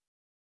murderers.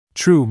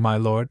 True, my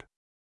lord.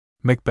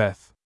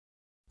 Macbeth.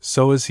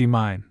 So is he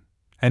mine,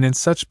 and in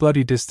such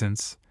bloody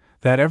distance,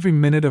 that every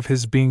minute of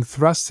his being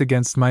thrusts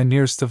against my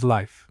nearest of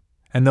life,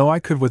 and though I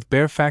could with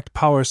bare fact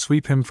power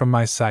sweep him from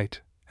my sight,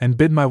 and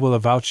bid my will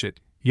avouch it,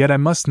 yet I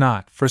must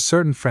not, for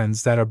certain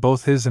friends that are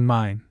both his and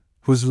mine,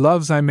 whose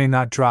loves I may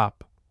not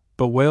drop,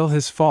 but wail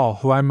his fall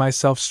who I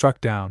myself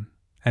struck down,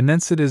 and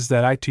thence it is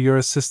that I to your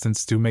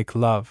assistance do make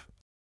love,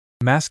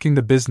 masking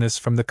the business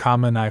from the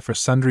common eye for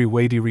sundry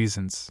weighty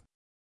reasons.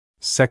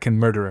 Second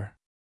murderer.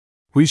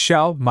 We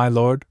shall, my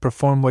lord,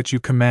 perform what you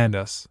command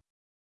us.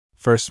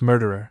 First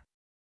murderer.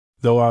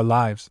 Though our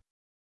lives.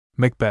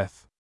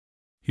 Macbeth.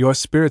 Your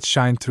spirits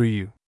shine through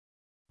you.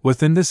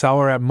 Within this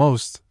hour at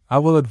most, I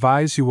will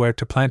advise you where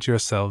to plant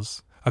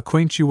yourselves,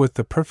 acquaint you with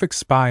the perfect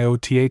spy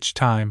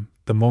time,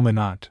 the moment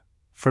not,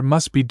 for it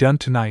must be done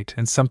tonight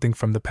and something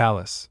from the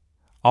palace.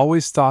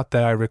 Always thought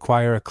that I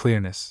require a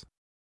clearness.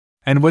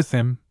 And with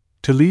him,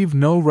 to leave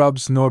no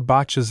rubs nor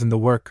botches in the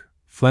work,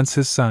 Flint's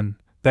his son,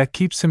 that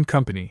keeps him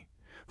company,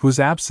 whose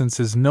absence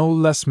is no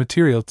less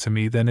material to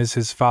me than is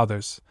his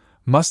father's,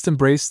 must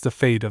embrace the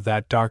fate of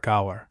that dark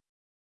hour.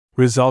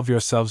 Resolve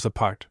yourselves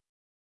apart.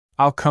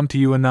 I'll come to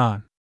you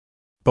anon.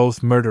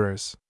 Both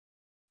murderers.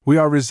 We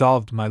are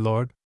resolved, my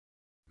lord.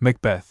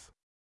 Macbeth.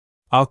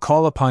 I'll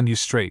call upon you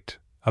straight,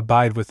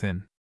 abide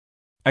within.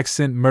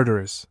 Exeunt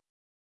murderers.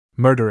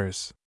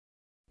 Murderers.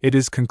 It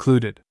is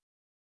concluded.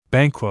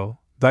 Banquo,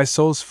 thy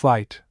soul's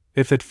flight,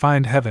 if it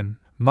find heaven,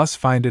 must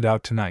find it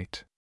out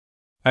tonight.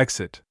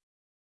 Exit.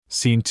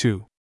 Scene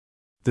 2.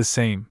 The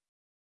same.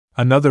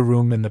 Another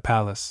room in the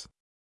palace.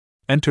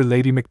 Enter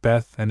Lady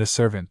Macbeth and a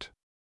servant.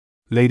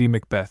 Lady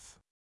Macbeth.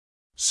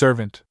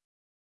 Servant.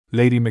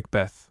 Lady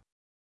Macbeth.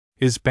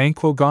 Is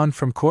Banquo gone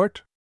from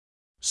court?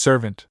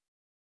 Servant.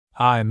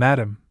 Aye,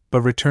 madam,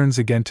 but returns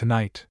again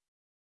tonight.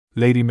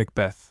 Lady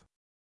Macbeth.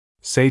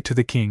 Say to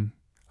the king,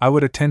 I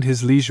would attend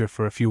his leisure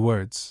for a few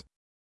words.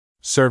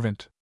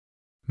 Servant.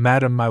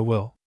 Madam, I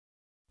will.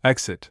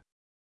 Exit.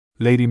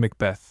 Lady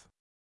Macbeth.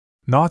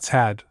 Naught's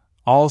had,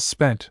 all's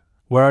spent,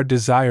 where our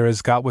desire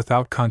is got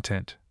without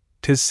content.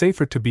 'Tis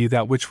safer to be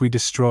that which we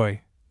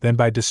destroy, than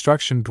by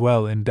destruction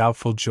dwell in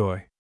doubtful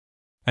joy.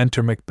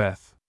 Enter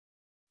Macbeth.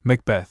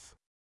 Macbeth.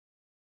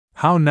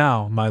 How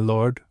now, my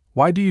lord,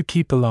 why do you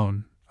keep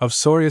alone, of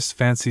sorriest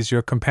fancies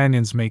your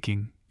companions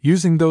making,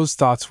 using those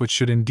thoughts which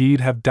should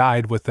indeed have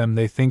died with them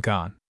they think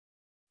on?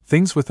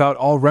 Things without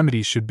all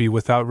remedy should be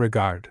without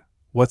regard,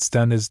 what's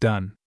done is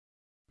done.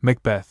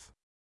 Macbeth.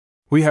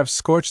 We have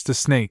scorched the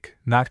snake,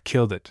 not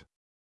killed it.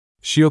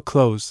 She'll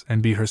close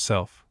and be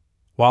herself,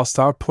 whilst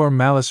our poor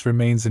Malice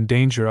remains in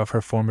danger of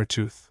her former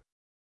tooth.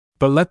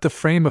 But let the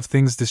frame of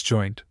things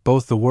disjoint,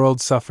 both the world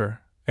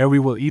suffer, ere we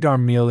will eat our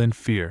meal in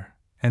fear,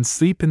 and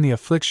sleep in the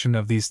affliction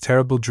of these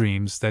terrible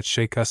dreams that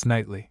shake us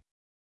nightly.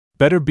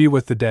 Better be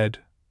with the dead,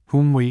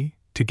 whom we,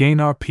 to gain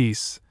our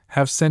peace,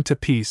 have sent to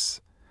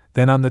peace,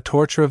 than on the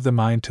torture of the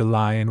mind to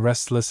lie in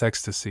restless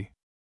ecstasy.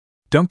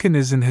 Duncan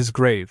is in his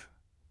grave.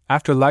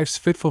 After life's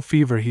fitful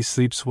fever he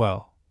sleeps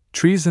well.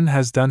 Treason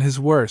has done his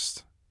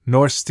worst,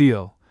 nor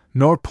steel,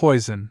 nor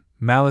poison,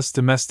 malice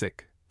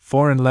domestic,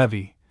 foreign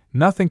levy,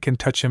 nothing can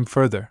touch him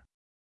further.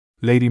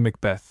 Lady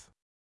Macbeth.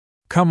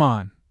 Come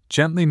on,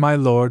 gently, my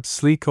lord,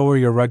 sleek o'er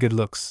your rugged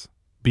looks,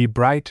 be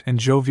bright and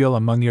jovial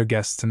among your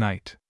guests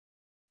tonight.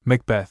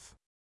 Macbeth.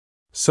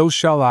 So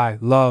shall I,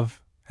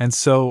 love, and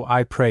so,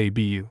 I pray,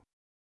 be you.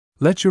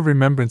 Let your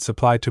remembrance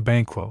apply to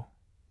Banquo.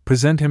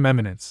 Present him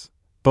eminence,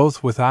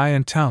 both with eye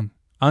and tongue,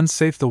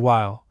 unsafe the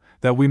while,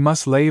 that we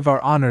must lave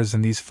our honors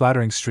in these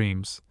flattering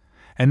streams,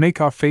 and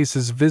make our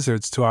faces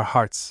vizards to our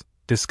hearts,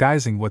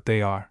 disguising what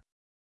they are.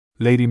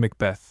 Lady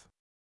Macbeth.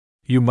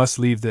 You must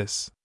leave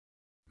this.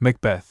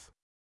 Macbeth.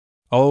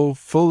 Oh,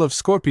 full of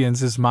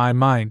scorpions is my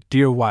mind,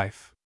 dear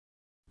wife.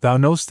 Thou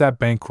know'st that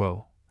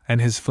Banquo,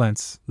 and his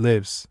flints,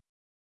 lives.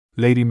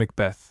 Lady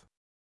Macbeth.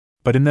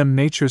 But in them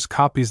nature's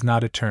copies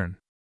not etern.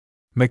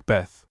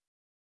 Macbeth.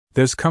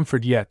 There's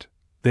comfort yet,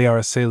 they are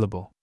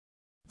assailable.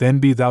 Then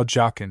be thou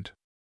jocund.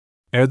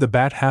 Ere the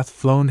bat hath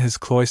flown his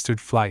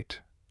cloistered flight,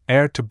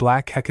 ere to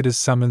black Hecate's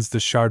summons the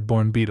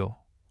shard-born beetle,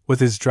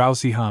 with his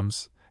drowsy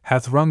hums,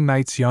 hath rung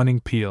night's yawning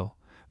peal,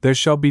 there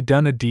shall be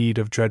done a deed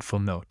of dreadful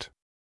note.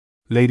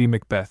 Lady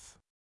Macbeth.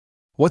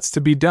 What's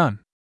to be done?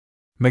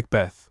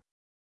 Macbeth.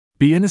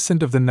 Be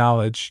innocent of the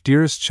knowledge,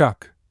 dearest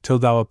Chuck, till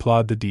thou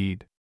applaud the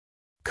deed.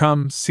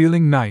 Come,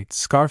 sealing night,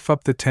 scarf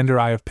up the tender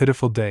eye of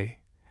pitiful day,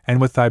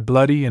 and with thy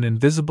bloody and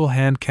invisible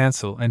hand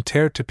cancel and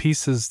tear to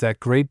pieces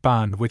that great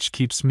bond which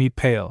keeps me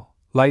pale.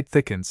 Light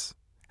thickens,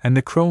 and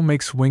the crow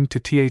makes wing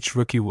to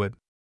rookie wood.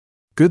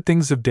 Good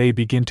things of day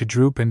begin to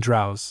droop and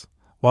drowse,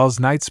 whiles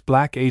night's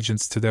black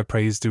agents to their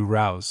praise do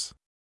rouse.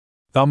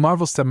 Thou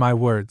marvelst at my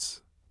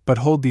words, but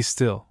hold thee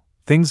still,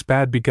 things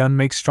bad begun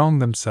make strong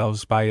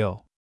themselves by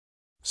ill.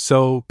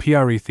 So,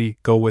 Piarethi,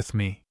 go with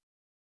me.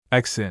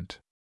 Exeunt.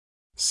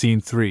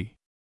 Scene 3.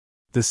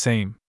 The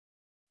same.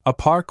 A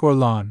park or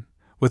lawn,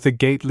 with a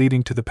gate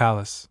leading to the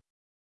palace.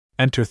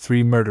 Enter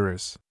 3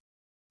 murderers.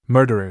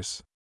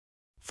 Murderers.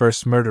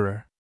 First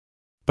murderer.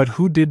 But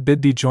who did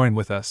bid thee join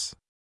with us?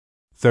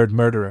 Third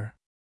murderer.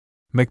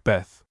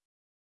 Macbeth.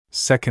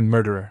 Second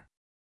murderer.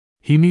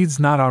 He needs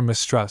not our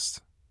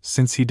mistrust,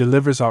 since he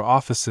delivers our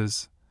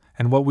offices,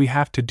 and what we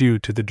have to do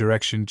to the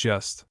direction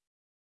just.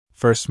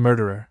 First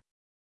murderer.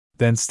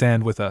 Then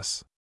stand with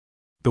us.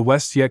 The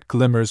west yet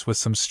glimmers with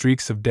some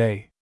streaks of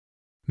day.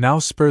 Now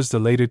spurs the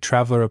lated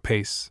traveler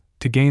apace,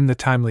 to gain the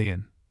timely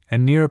inn,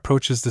 and near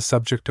approaches the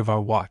subject of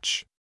our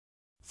watch.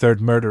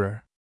 Third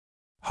murderer.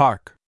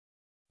 Hark!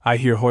 I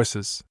hear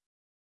horses.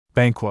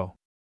 Banquo.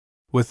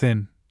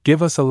 Within,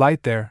 give us a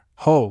light there,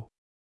 ho!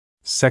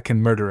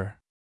 Second murderer.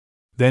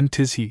 Then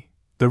 'tis he,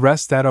 the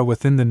rest that are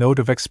within the note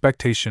of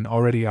expectation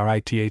already are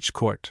ith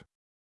court.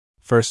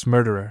 First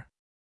murderer.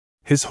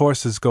 His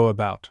horses go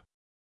about.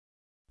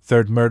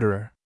 Third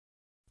murderer.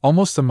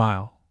 Almost a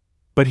mile,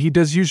 but he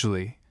does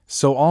usually,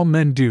 so all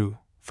men do,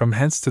 from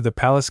hence to the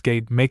palace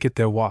gate make it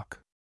their walk.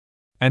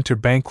 Enter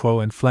Banquo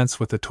and Flens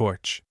with a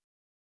torch.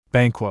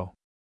 Banquo.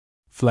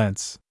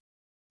 Flens.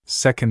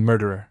 Second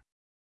murderer.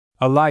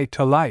 A light,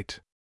 a light!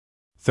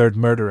 Third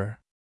murderer.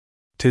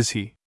 'Tis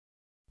he.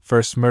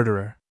 First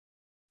murderer.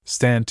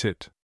 Stand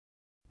tit.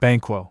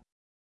 Banquo.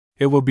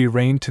 It will be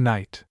rain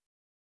tonight.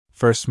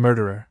 First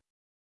murderer.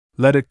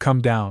 Let it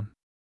come down.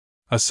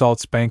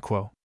 Assaults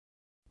Banquo.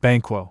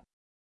 Banquo.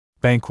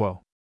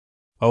 Banquo.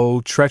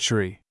 Oh,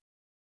 treachery!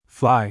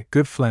 Fly,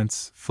 good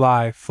Flens,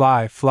 fly,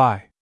 fly,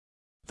 fly!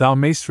 Thou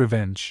mayst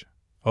revenge,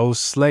 O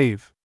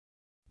slave!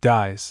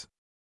 Dies.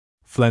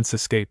 Flens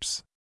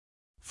escapes.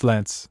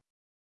 Flens.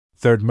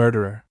 Third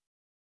murderer.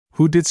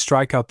 Who did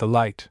strike out the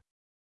light?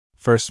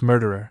 First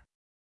murderer.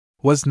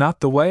 Was not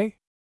the way?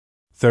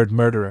 Third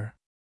murderer.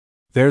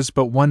 There's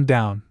but one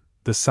down,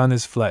 the sun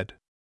is fled.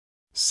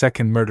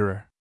 Second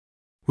murderer.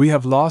 We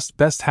have lost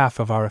best half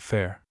of our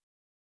affair.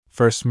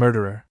 First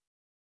murderer.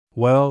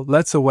 Well,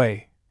 let's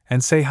away,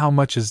 and say how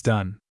much is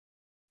done.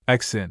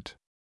 Exeunt.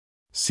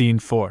 Scene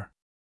 4.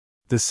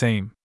 The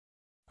same.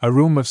 A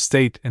room of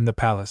state in the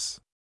palace.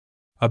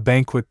 A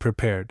banquet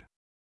prepared.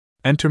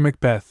 Enter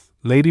Macbeth,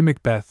 Lady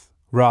Macbeth,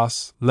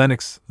 Ross,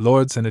 Lennox,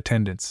 lords and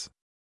attendants.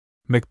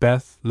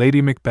 Macbeth,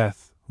 Lady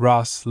Macbeth,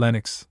 Ross,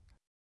 Lennox.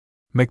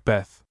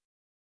 Macbeth.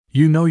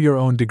 You know your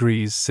own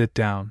degrees, sit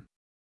down.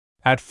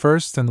 At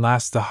first and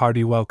last a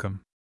hearty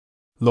welcome.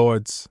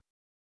 Lords.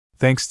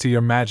 Thanks to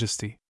your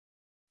majesty.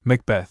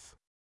 Macbeth.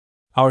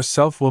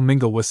 Ourself will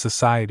mingle with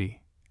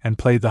society, and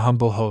play the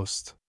humble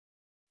host.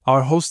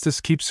 Our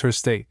hostess keeps her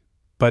state,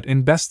 but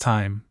in best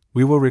time,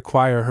 we will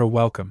require her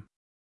welcome.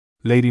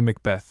 Lady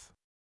Macbeth.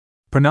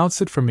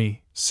 Pronounce it for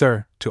me,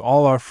 sir, to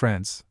all our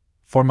friends,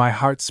 for my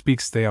heart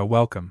speaks they are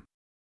welcome.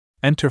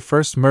 Enter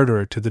first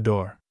murderer to the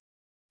door.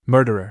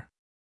 Murderer.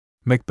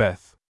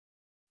 Macbeth.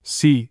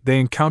 See, they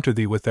encounter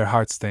thee with their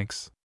hearts'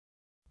 thanks.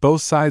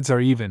 Both sides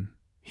are even,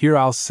 here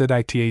I'll sit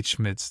ith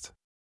midst.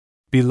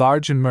 Be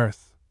large in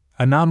mirth,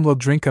 anon we'll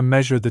drink a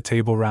measure the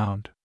table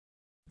round.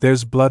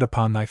 There's blood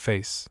upon thy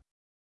face.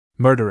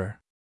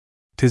 Murderer.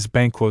 'Tis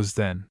Banquo's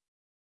then.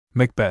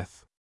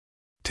 Macbeth.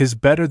 'Tis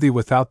better thee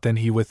without than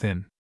he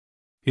within.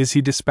 Is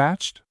he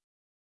dispatched?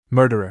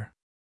 Murderer.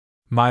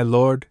 My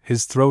lord,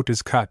 his throat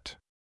is cut.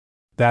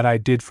 That I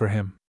did for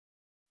him.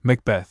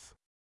 Macbeth.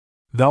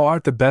 Thou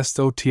art the best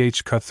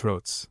o'th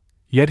cutthroats,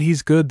 yet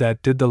he's good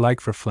that did the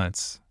like for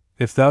Flens.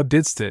 If thou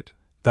didst it,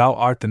 thou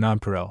art the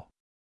nonpareil.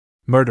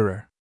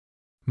 Murderer.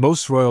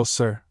 Most royal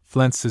sir,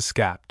 Flens is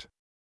scapt.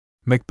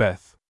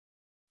 Macbeth.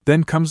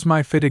 Then comes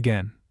my fit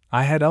again.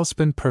 I had else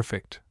been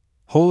perfect,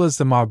 whole as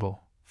the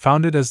marble,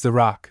 founded as the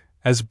rock,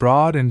 as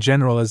broad and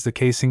general as the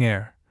casing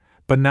air.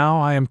 But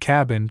now I am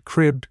cabined,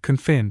 cribbed,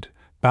 confined,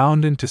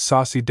 bound into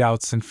saucy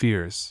doubts and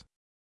fears.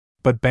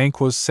 But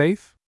Banquo's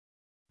safe?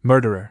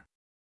 Murderer.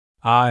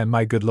 Ay,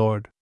 my good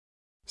lord.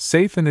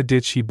 Safe in a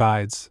ditch he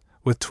bides,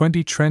 with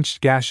 20 trenched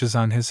gashes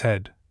on his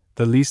head,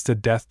 the least a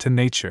death to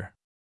nature.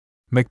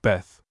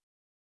 Macbeth.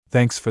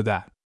 Thanks for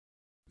that.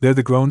 There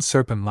the grown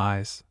serpent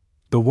lies.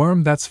 The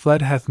worm that's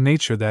fled hath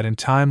nature that in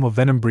time will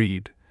venom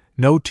breed.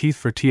 No teeth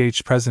for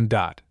th present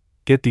dot.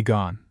 Get thee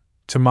gone.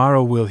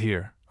 Tomorrow we'll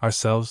hear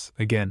ourselves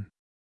again.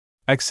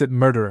 Exit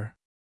murderer.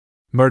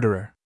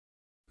 Murderer.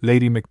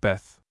 Lady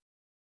Macbeth.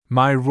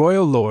 My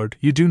royal lord,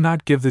 you do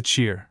not give the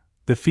cheer.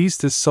 The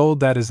feast is sold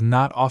that is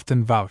not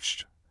often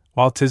vouched.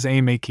 While 'tis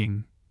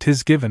a-making,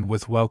 'tis given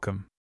with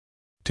welcome.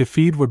 To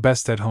feed were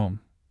best at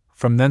home.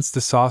 From thence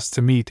the sauce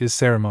to meat is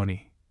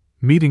ceremony.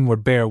 Meeting were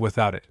bare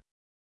without it.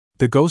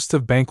 The ghost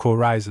of Banquo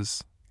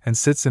rises, and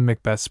sits in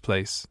Macbeth's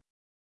place.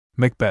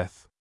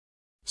 Macbeth.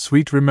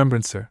 Sweet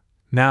remembrancer,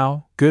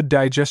 now, good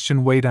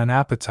digestion wait on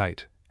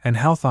appetite, and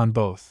health on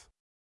both.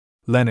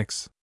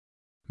 Lennox.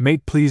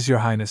 May't please your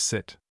highness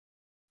sit.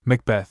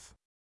 Macbeth.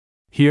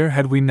 Here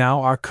had we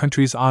now our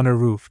country's honor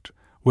roofed,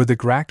 were the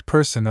gracked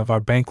person of our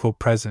Banquo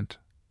present,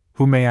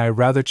 who may I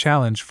rather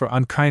challenge for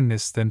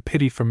unkindness than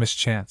pity for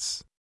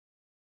mischance.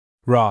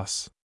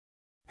 Ross.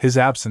 His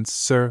absence,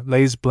 sir,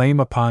 lays blame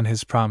upon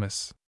his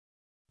promise.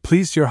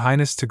 Please your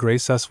highness to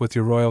grace us with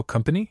your royal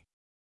company?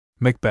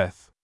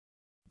 Macbeth.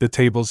 The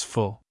table's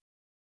full.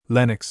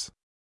 Lennox.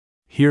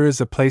 Here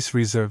is a place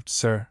reserved,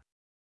 sir.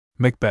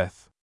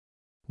 Macbeth.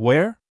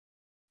 Where?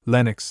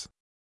 Lennox.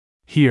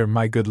 Here,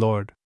 my good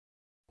lord.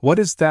 What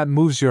is that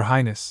moves your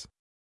highness?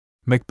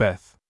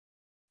 Macbeth.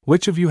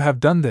 Which of you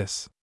have done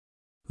this?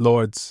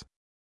 Lords.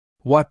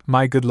 What,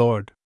 my good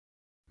lord?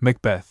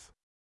 Macbeth.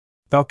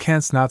 Thou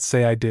canst not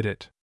say I did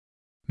it.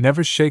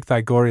 Never shake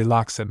thy gory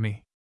locks at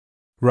me.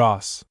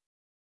 Ross.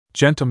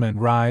 Gentlemen,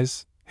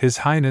 rise, his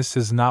highness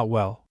is not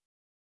well.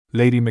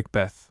 Lady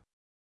Macbeth.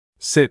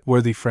 Sit,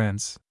 worthy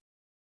friends.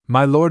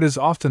 My lord is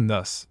often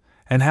thus,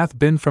 and hath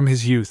been from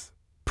his youth.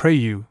 Pray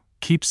you,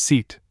 keep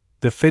seat,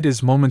 the fit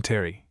is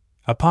momentary,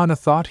 upon a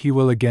thought he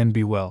will again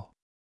be well.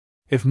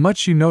 If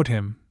much you note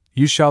him,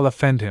 you shall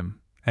offend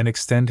him, and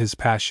extend his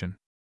passion.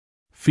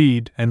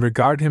 Feed and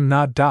regard him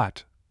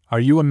not. Are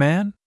you a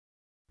man?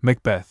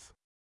 Macbeth.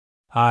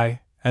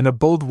 Aye, and a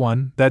bold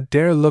one that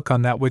dare look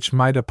on that which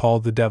might appall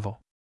the devil.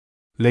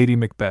 Lady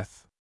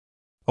Macbeth.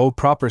 Oh,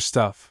 proper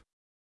stuff.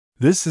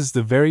 This is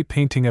the very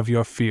painting of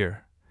your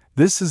fear.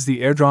 This is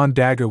the air-drawn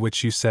dagger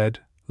which you said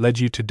led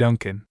you to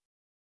Duncan.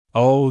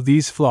 Oh,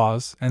 these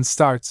flaws and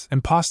starts,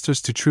 impostors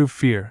to true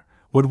fear,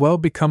 would well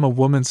become a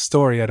woman's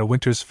story at a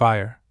winter's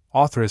fire,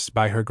 authoressed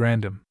by her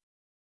grandam.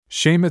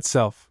 Shame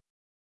itself.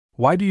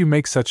 Why do you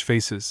make such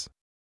faces?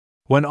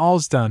 When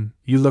all's done,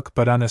 you look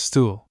but on a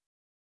stool.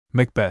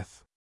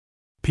 Macbeth.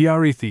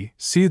 Piarethi,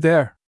 see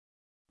there!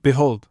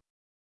 Behold!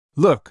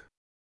 Look!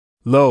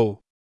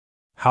 Lo!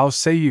 How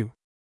say you?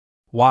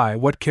 Why,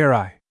 what care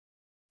I?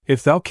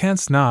 If thou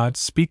canst nod,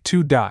 speak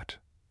too.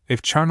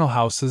 If charnel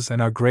houses and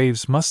our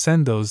graves must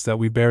send those that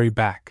we bury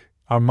back,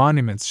 our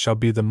monuments shall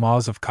be the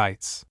maws of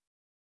kites.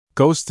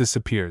 Ghost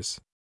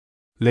disappears.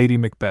 Lady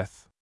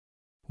Macbeth.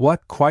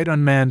 What, quite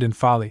unmanned in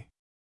folly?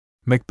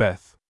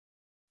 Macbeth.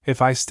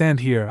 If I stand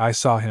here, I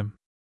saw him.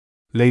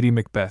 Lady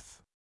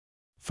Macbeth.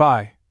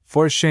 Fie,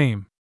 for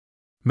shame.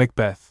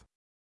 Macbeth.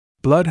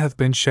 Blood hath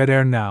been shed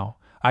ere now,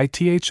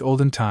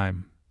 olden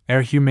time,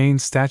 ere humane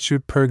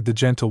statute purged the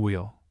gentle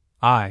wheel.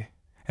 Aye,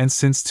 and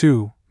since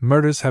too,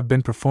 murders have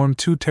been performed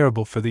too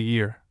terrible for the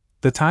ear.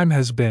 The time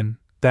has been,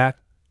 that,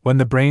 when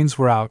the brains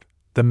were out,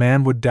 the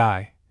man would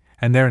die,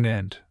 and there an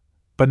end.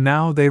 But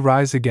now they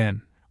rise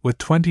again, with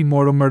 20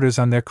 mortal murders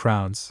on their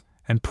crowns,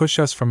 and push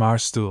us from our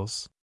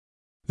stools.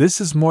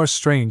 This is more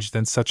strange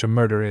than such a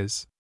murder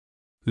is.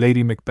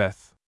 Lady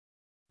Macbeth.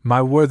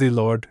 My worthy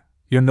lord,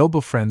 your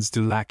noble friends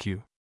do lack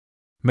you.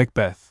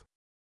 Macbeth.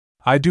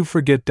 I do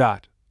forget.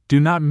 Do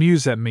not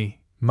muse at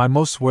me, my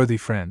most worthy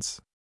friends.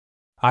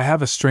 I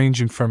have a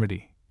strange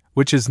infirmity,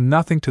 which is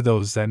nothing to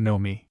those that know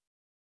me.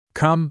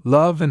 Come,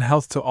 love and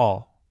health to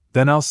all,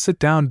 then I'll sit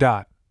down.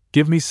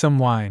 Give me some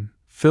wine,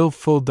 fill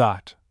full.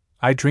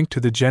 I drink to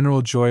the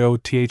general joy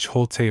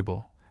whole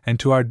table, and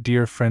to our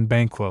dear friend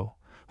Banquo,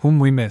 whom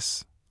we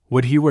miss,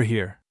 would he were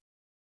here.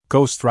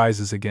 Ghost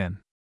rises again.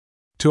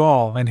 To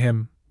all and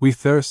him, we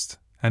thirst,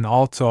 and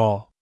all to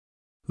all.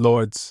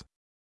 Lords.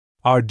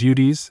 Our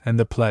duties and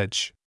the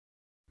pledge.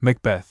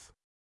 Macbeth.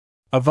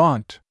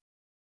 Avaunt!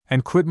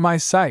 And quit my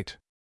sight!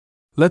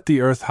 Let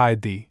the earth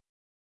hide thee.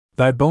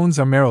 Thy bones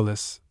are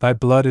marrowless, thy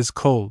blood is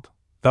cold,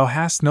 thou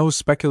hast no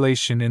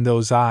speculation in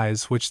those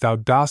eyes which thou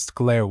dost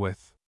glare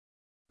with.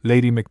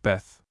 Lady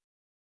Macbeth.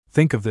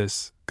 Think of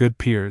this, good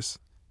peers,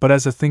 but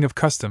as a thing of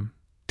custom,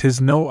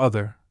 'tis no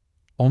other,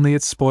 only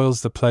it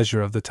spoils the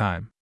pleasure of the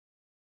time.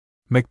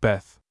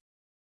 Macbeth.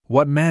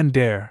 What man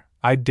dare,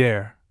 I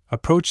dare,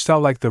 approach thou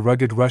like the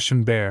rugged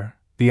Russian bear,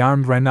 the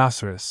armed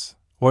rhinoceros,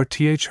 or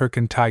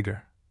Hircan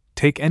tiger,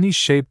 take any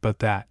shape but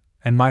that,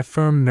 and my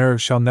firm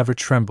nerve shall never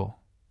tremble,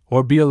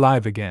 or be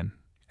alive again,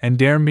 and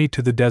dare me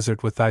to the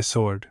desert with thy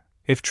sword,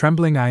 if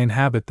trembling I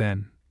inhabit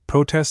then,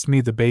 protest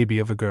me the baby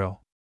of a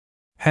girl.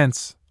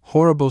 Hence,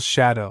 horrible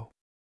shadow!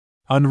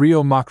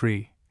 Unreal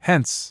mockery,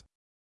 hence!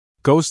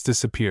 Ghost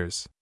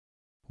disappears.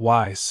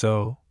 Why,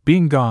 so,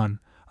 being gone,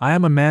 I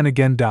am a man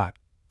again.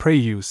 Pray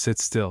you, sit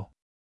still.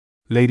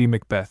 Lady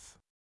Macbeth.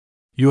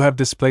 You have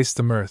displaced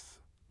the mirth,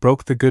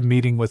 broke the good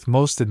meeting with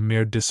most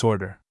admired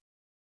disorder.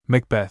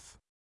 Macbeth.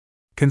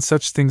 Can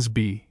such things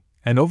be,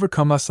 and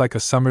overcome us like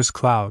a summer's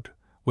cloud,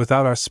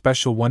 without our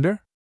special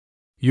wonder?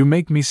 You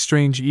make me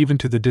strange even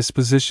to the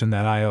disposition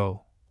that I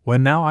owe,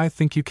 when now I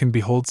think you can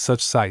behold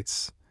such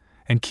sights,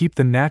 and keep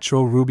the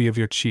natural ruby of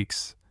your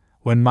cheeks,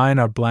 when mine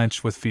are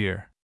blanched with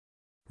fear.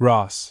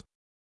 Ross.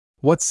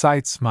 What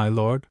sights, my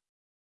lord?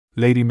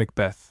 Lady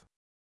Macbeth.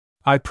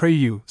 I pray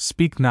you,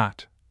 speak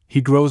not.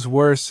 He grows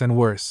worse and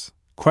worse,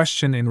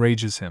 question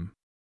enrages him.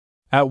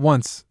 At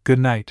once, good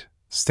night,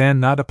 stand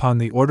not upon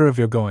the order of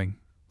your going,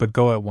 but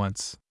go at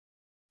once.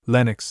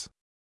 Lennox.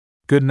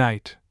 Good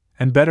night,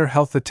 and better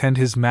health attend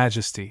his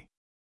majesty.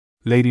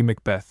 Lady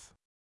Macbeth.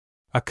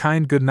 A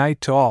kind good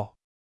night to all.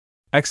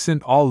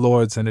 Exeunt all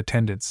lords and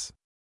attendants.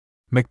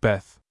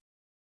 Macbeth.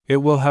 It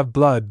will have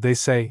blood, they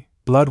say,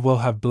 blood will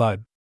have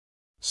blood.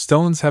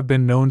 Stones have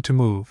been known to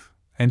move,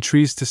 and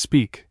trees to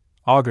speak,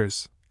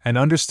 augurs, and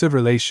understood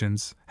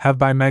relations, have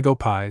by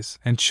magpies,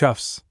 and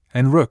choughs,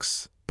 and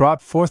rooks,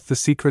 brought forth the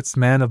secrets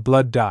man of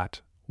blood.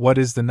 What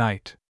is the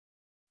night?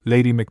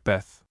 Lady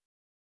Macbeth.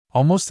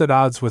 Almost at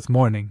odds with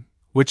morning,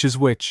 which is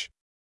which?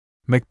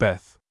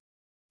 Macbeth.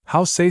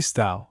 How sayst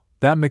thou,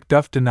 that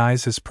Macduff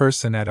denies his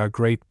person at our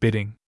great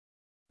bidding?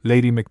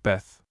 Lady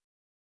Macbeth.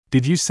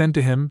 Did you send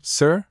to him,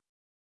 sir?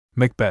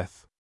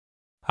 Macbeth.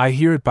 I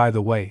hear it by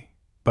the way,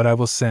 but I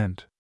will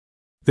send.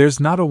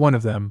 There's not a one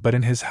of them but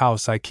in his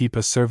house I keep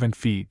a servant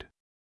feed.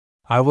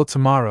 I will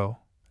tomorrow,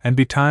 and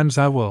betimes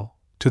I will,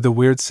 to the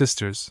weird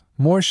sisters,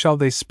 more shall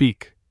they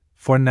speak,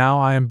 for now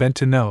I am bent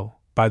to know,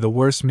 by the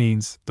worst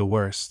means, the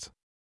worst.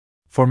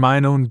 For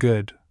mine own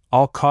good,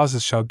 all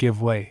causes shall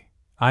give way,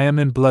 I am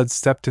in blood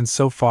stepped in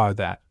so far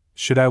that,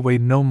 should I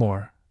wait no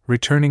more,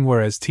 returning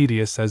were as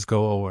tedious as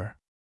go o'er.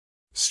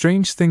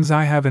 Strange things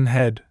I have in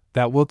head,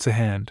 that will to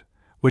hand,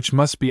 which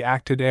must be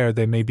acted ere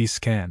they may be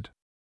scanned.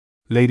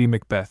 Lady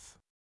Macbeth.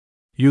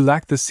 You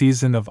lack the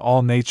season of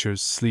all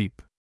nature's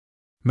sleep.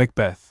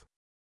 Macbeth.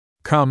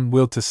 Come,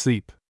 will to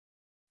sleep.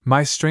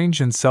 My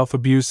strange and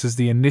self-abuse is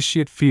the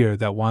initiate fear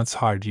that wants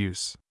hard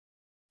use.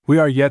 We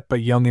are yet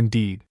but young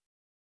indeed.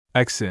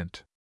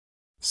 Exeunt.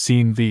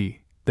 Scene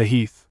V. The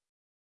Heath.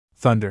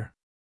 Thunder.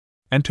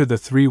 Enter the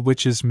three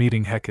witches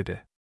meeting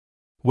Hecate.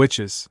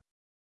 Witches.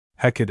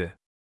 Hecate.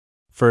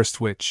 First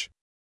witch.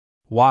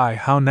 Why,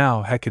 how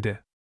now, Hecate?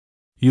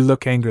 You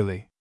look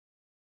angrily.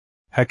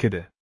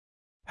 Hecate.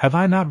 Have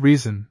I not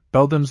reason,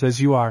 beldams as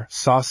you are,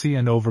 saucy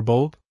and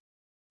overbold?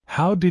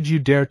 How did you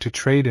dare to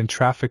trade and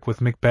traffic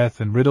with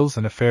Macbeth in riddles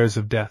and affairs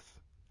of death?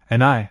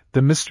 And I,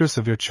 the mistress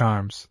of your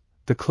charms,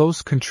 the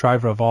close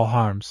contriver of all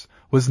harms,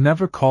 was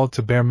never called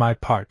to bear my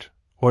part,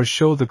 or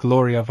show the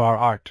glory of our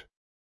art.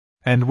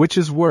 And which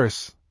is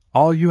worse,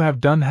 all you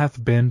have done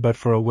hath been but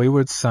for a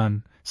wayward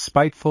son,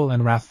 spiteful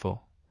and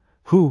wrathful,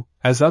 who,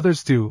 as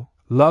others do,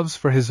 loves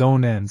for his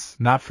own ends,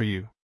 not for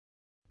you.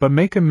 But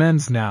make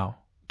amends now,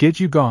 get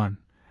you gone,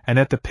 and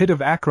at the pit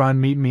of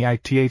Akron meet me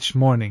ith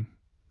morning,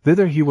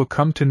 thither he will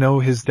come to know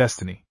his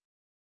destiny.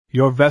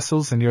 Your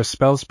vessels and your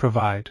spells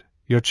provide,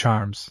 your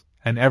charms,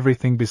 and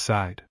everything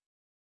beside.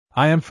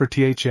 I am for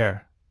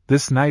thr,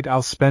 this night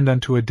I'll spend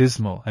unto a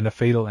dismal and a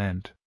fatal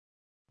end.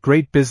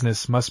 Great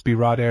business must be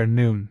wrought ere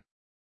noon.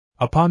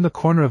 Upon the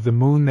corner of the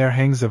moon there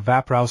hangs a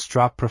vaporous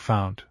drop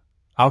profound,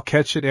 I'll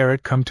catch it ere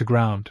it come to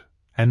ground,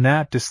 and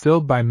that,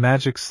 distilled by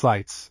magic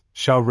sleights,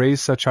 shall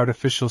raise such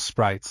artificial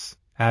sprites,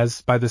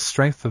 as, by the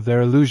strength of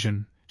their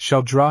illusion,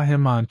 shall draw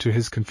him on to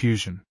his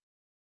confusion.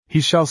 He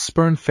shall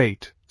spurn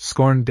fate,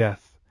 scorn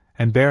death,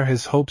 and bear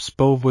his hopes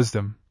bow of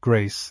wisdom,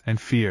 grace,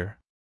 and fear.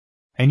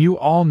 And you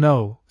all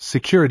know,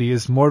 security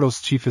is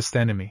mortal's chiefest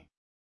enemy.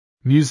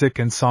 Music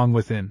and song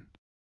within.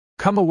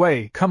 Come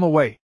away,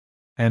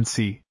 and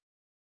see.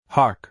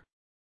 Hark!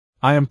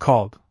 I am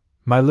called,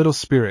 my little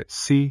spirit,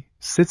 see,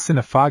 sits in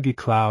a foggy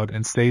cloud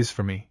and stays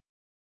for me.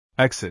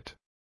 Exit.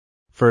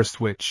 First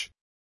witch.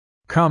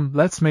 Come,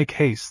 let's make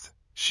haste,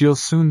 she'll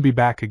soon be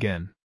back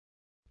again.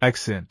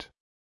 Exeunt.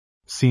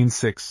 Scene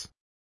 6.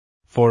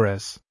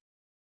 Forres.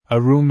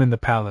 A room in the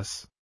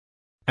palace.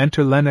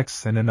 Enter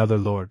Lennox and another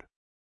lord.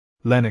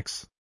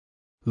 Lennox.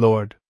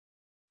 Lord.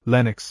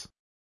 Lennox.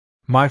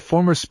 My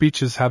former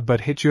speeches have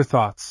but hit your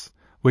thoughts,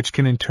 which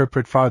can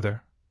interpret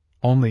farther.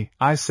 Only,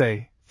 I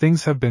say,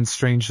 things have been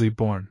strangely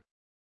born.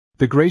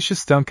 The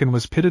gracious Duncan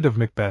was pitted of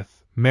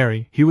Macbeth,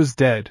 marry, he was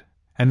dead,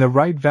 and the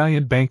right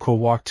valiant Banquo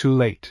walked too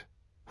late,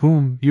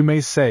 whom, you may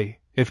say,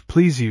 if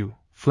please you,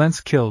 Flint's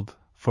killed,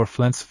 for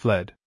Flint's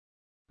fled.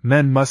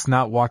 Men must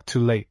not walk too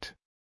late.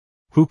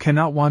 Who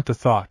cannot want the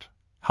thought,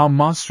 how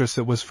monstrous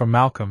it was for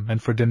Malcolm and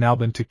for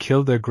Denalban to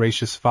kill their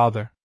gracious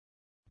father?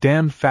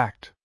 Damned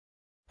fact!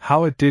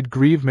 How it did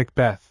grieve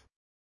Macbeth!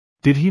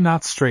 Did he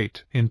not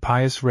straight, in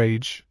pious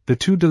rage, the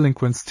two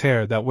delinquents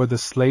tear that were the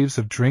slaves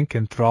of drink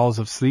and thralls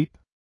of sleep?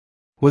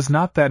 Was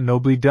not that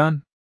nobly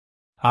done?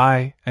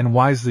 Aye, and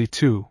wisely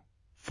too,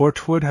 for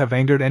 'twould have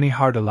angered any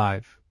heart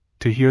alive,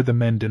 to hear the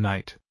men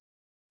denight.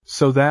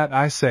 So that,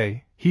 I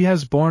say, he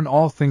has borne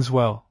all things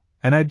well,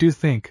 and I do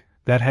think,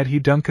 that had he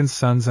Duncan's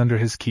sons under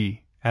his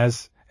key,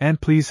 as, and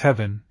please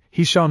heaven,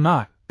 he shall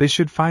not, they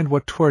should find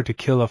what 'twere to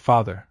kill a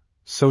father,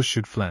 so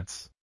should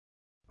Flint's.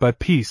 But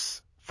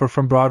peace, for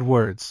from broad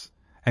words,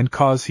 and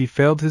cause he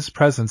failed his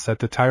presence at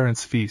the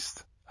tyrant's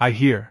feast, I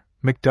hear,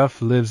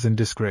 Macduff lives in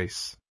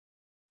disgrace.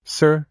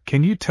 Sir,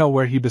 can you tell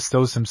where he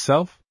bestows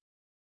himself?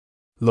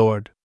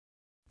 Lord.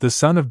 The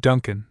son of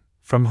Duncan,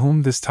 from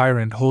whom this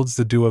tyrant holds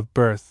the due of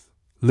birth,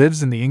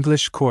 lives in the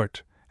English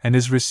court, and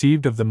is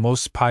received of the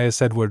most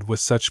pious Edward with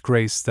such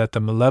grace that the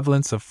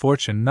malevolence of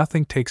fortune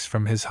nothing takes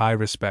from his high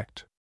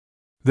respect.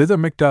 Thither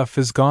Macduff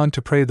is gone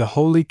to pray the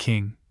holy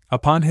king,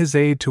 upon his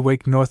aid to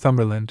wake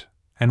Northumberland,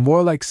 and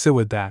warlike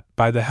Siward that,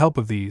 by the help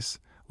of these,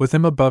 with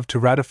him above to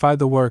ratify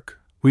the work,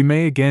 we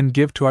may again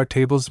give to our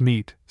tables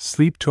meat,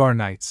 sleep to our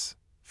nights,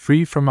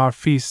 free from our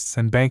feasts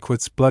and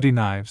banquets bloody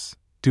knives,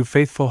 do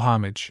faithful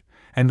homage,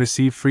 and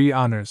receive free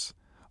honors,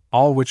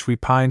 all which we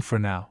pine for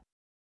now.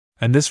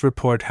 And this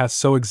report hath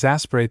so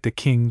exasperate the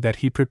king that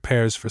he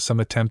prepares for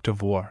some attempt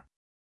of war.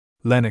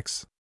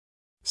 Lennox.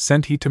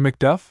 Sent he to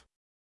Macduff?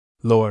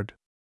 Lord.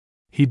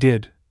 He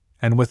did,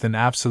 and with an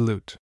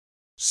absolute.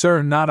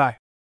 Sir, not I.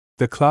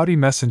 The cloudy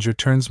messenger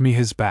turns me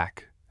his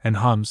back, and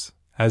hums,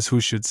 as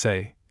who should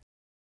say,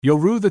 "You'll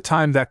rue the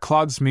time that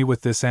clogs me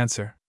with this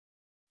answer,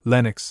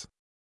 Lennox."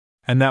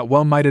 And that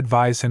well might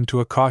advise him to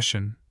a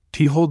caution,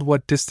 to hold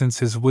what distance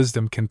his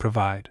wisdom can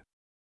provide.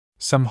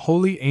 Some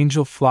holy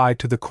angel fly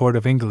to the court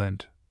of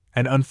England,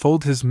 and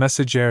unfold his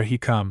message ere he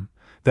come,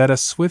 that a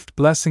swift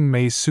blessing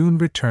may soon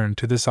return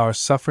to this our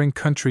suffering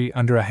country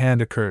under a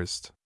hand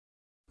accursed.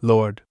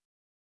 Lord,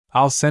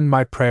 I'll send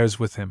my prayers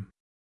with him.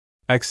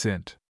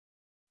 Exeunt.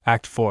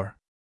 Act 4.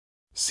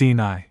 Scene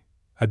I.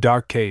 A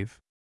dark cave.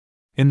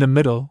 In the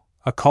middle,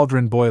 a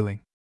cauldron boiling.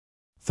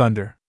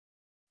 Thunder.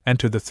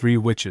 Enter the 3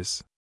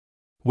 witches.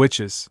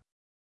 Witches.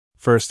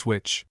 First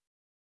witch.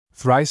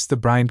 Thrice the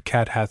blind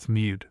cat hath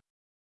mewed.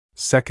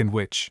 Second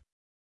witch.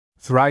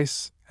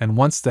 Thrice, and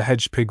once the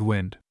hedge pig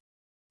wind.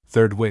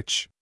 Third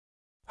witch.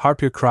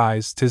 Harpier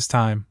cries, "'Tis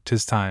time,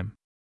 'tis time."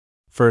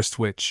 First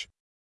witch.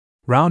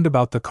 Round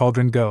about the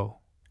cauldron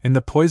go, in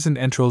the poisoned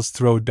entrails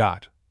throw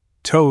dot.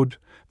 Toad,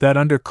 that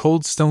under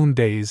cold stone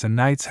days and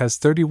nights has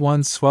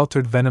 31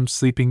 sweltered venom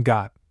sleeping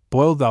got,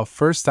 boil thou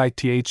first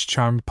ith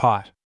charmed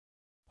pot.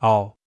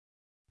 All.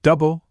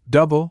 Double,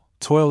 double,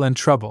 toil and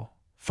trouble,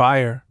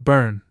 fire,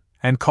 burn,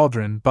 and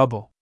cauldron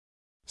bubble.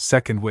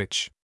 Second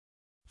witch.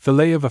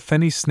 Fillet of a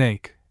fenny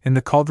snake, in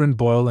the cauldron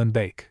boil and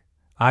bake.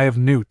 Eye of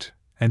newt,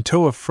 and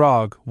toe of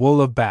frog,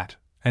 wool of bat,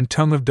 and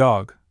tongue of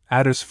dog,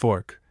 adder's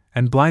fork,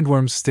 and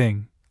blindworm's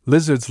sting,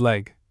 lizard's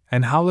leg,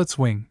 and howlet's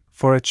wing,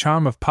 for a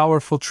charm of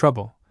powerful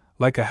trouble,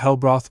 like a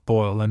hellbroth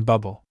boil and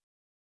bubble.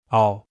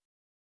 All.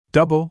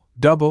 Double,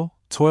 double,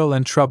 toil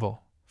and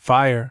trouble,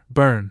 fire,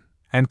 burn,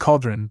 and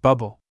cauldron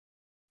bubble.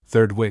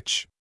 Third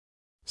witch.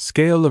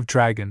 Scale of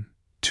dragon,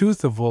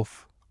 tooth of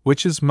wolf,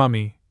 witch's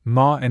mummy,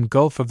 maw and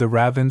gulf of the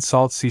ravined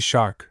salt sea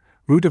shark,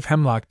 root of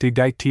hemlock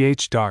digged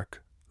ith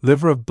dark,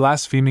 liver of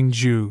blaspheming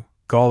Jew,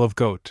 gall of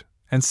goat,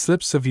 and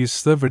slips of yew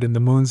slivered in the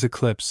moon's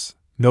eclipse,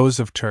 nose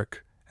of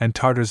Turk, and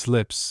Tartar's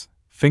lips,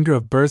 finger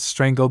of birth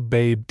strangled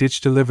babe ditch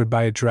delivered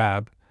by a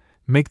drab,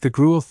 make the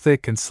gruel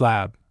thick and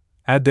slab,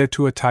 add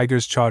thereto a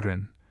tiger's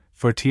chardon,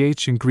 for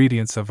th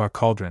ingredients of our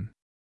cauldron.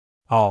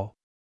 All.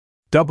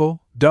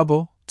 Double,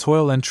 double,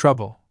 toil and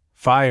trouble,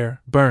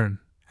 fire, burn,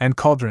 and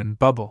cauldron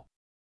bubble.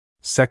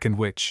 Second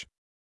witch.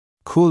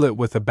 Cool it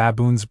with a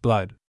baboon's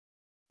blood.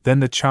 Then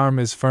the charm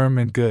is firm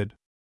and good.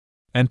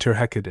 Enter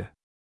Hecate.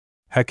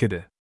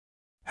 Hecate.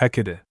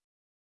 Hecate.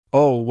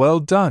 Oh, well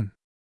done!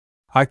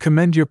 I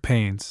commend your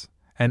pains,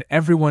 and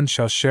everyone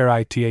shall share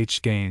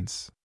ith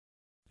gains.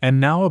 And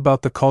now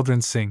about the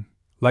cauldron sing,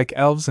 like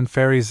elves and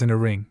fairies in a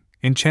ring,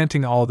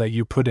 enchanting all that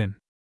you put in.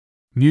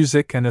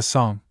 Music and a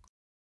song.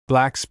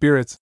 Black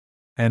spirits,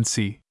 and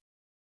sea.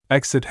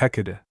 Exit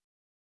Hecate.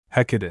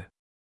 Hecate.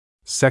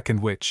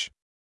 Second witch.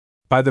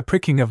 By the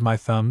pricking of my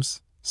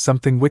thumbs,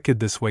 something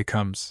wicked this way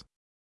comes.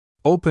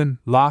 Open,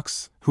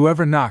 locks,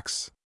 whoever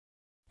knocks.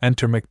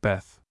 Enter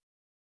Macbeth.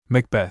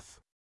 Macbeth.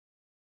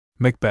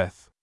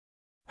 Macbeth.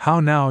 How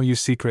now, you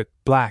secret,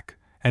 black,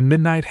 and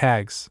midnight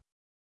hags?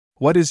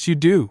 What is you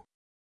do?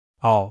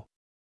 All.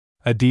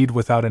 A deed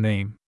without a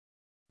name.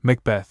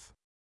 Macbeth.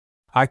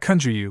 I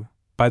conjure you,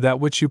 by that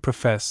which you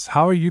profess,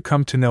 how are you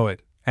come to know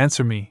it?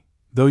 Answer me,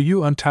 though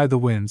you untie the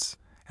winds,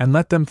 and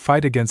let them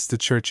fight against the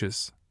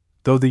churches,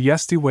 though the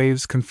yesty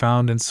waves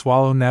confound and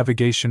swallow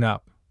navigation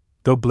up,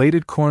 though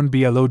bladed corn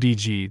be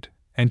LODG'd,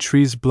 and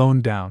trees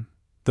blown down,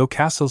 though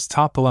castles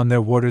topple on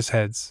their warders'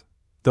 heads,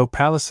 though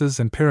palaces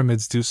and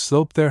pyramids do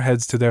slope their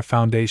heads to their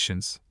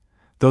foundations,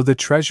 though the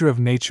treasure of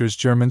nature's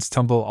Germans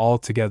tumble all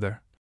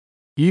together,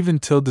 even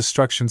till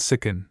destruction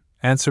sicken,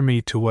 answer me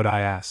to what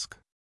I ask.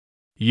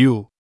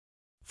 You.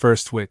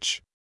 First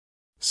witch.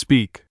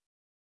 Speak.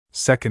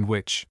 Second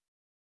witch.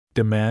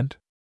 Demand.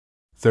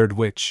 Third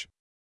witch.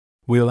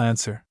 We'll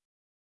answer.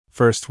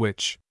 First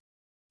witch.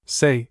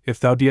 Say, if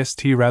thou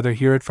didst rather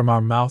hear it from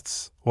our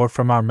mouths, or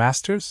from our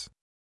masters?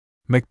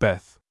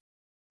 Macbeth.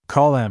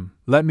 Call M,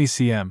 let me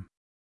see M.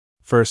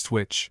 First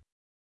witch.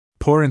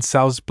 Pour in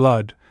sow's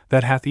blood,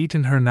 that hath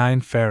eaten her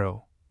 9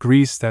 farrow,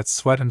 grease that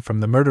sweaten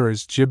from the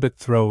murderer's gibbet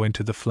throw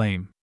into the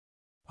flame.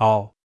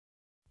 All.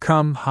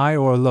 Come, high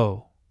or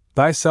low,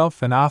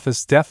 thyself and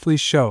office deftly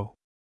show.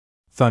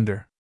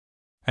 Thunder.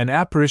 An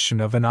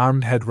apparition of an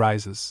armed head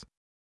rises.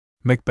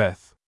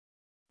 Macbeth.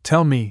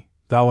 Tell me,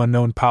 thou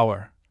unknown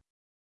power.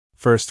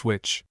 First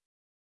witch.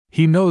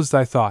 He knows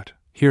thy thought,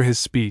 hear his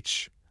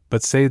speech,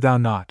 but say thou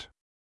not.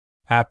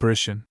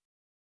 Apparition.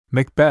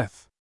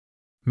 Macbeth.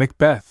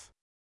 Macbeth.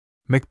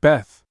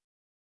 Macbeth.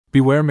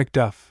 Beware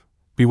Macduff,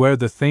 beware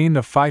the Thane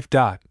of Fife.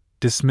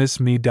 Dismiss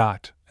me.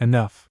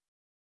 Enough.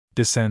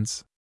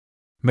 Descends.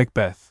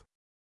 Macbeth.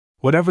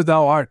 Whatever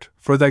thou art,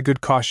 for thy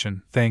good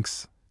caution,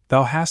 thanks,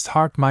 thou hast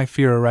harped my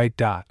fear aright.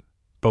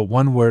 But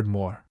one word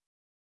more.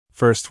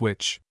 First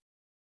witch.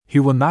 He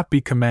will not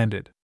be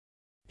commanded.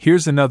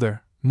 Here's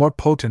another, more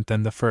potent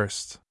than the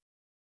first.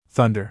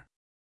 Thunder.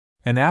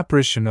 An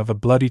apparition of a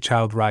bloody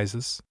child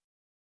rises.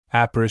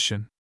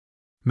 Apparition.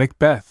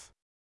 Macbeth.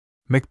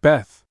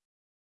 Macbeth.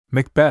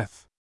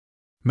 Macbeth.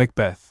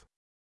 Macbeth.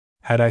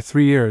 Had I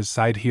 3 ears,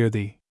 I'd hear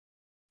thee.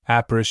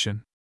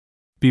 Apparition.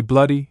 Be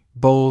bloody,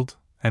 bold,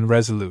 and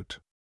resolute.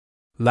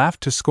 Laugh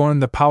to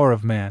scorn the power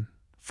of man,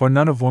 for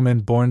none of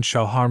woman born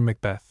shall harm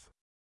Macbeth.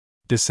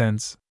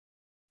 Descends.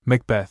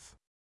 Macbeth.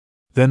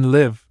 Then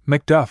live,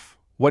 Macduff,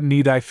 what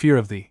need I fear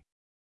of thee?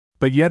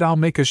 But yet I'll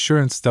make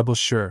assurance double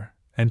sure,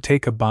 and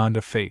take a bond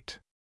of fate.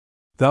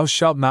 Thou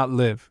shalt not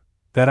live,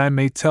 that I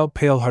may tell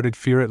pale-hearted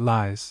fear it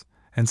lies,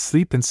 and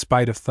sleep in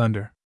spite of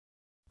thunder.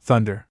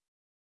 Thunder.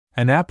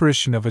 An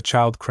apparition of a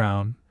child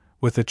crowned,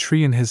 with a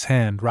tree in his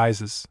hand,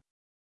 rises.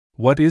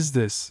 What is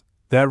this,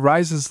 that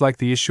rises like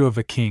the issue of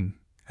a king,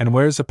 and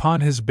wears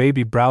upon his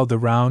baby brow the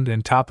round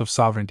and top of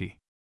sovereignty?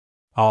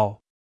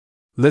 All.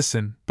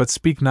 Listen, but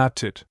speak not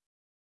to't.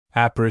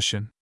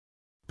 Apparition.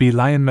 Be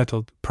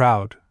lion-mettled,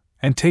 proud,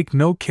 and take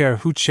no care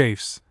who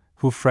chafes,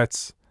 who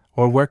frets,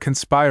 or where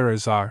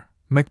conspirers are.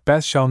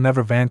 Macbeth shall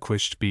never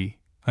vanquished be,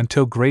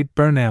 until great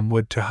Birnam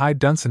wood to high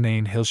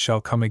Dunsinane hill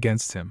shall come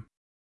against him.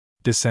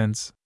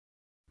 Descends.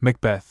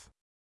 Macbeth.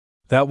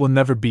 That will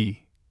never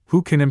be.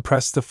 Who can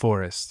impress the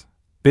forest?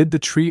 Bid the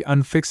tree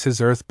unfix his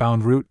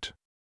earth-bound root.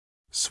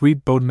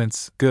 Sweet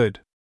bodements, good.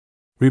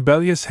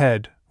 Rebellious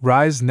head,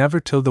 rise never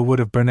till the wood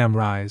of Birnam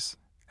rise,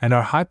 and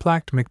our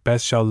high-placked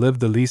Macbeth shall live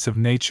the lease of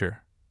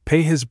nature,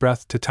 pay his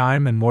breath to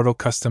time and mortal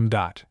custom.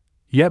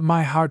 Yet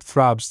my heart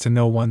throbs to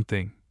know one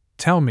thing.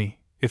 Tell me,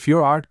 if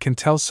your art can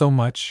tell so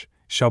much,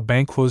 shall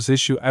Banquo's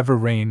issue ever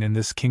reign in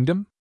this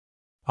kingdom?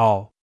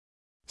 All.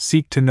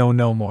 Seek to know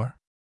no more.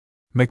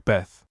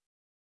 Macbeth.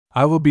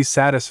 I will be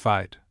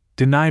satisfied.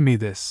 Deny me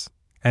this,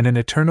 and an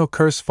eternal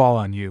curse fall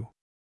on you.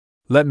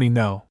 Let me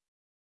know.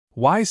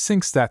 Why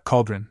sinks that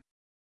cauldron?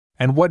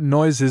 And what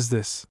noise is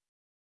this?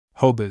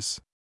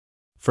 Hobus.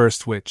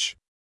 First witch.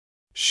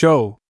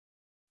 Show.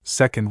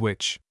 Second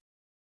witch.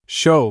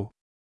 Show.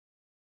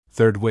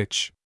 Third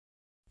witch.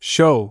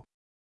 Show.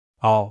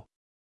 All.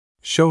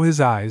 Show his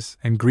eyes,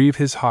 and grieve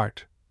his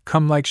heart,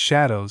 come like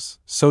shadows,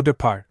 so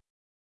depart.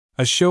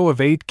 A show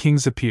of 8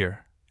 kings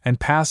appear, and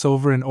pass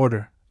over in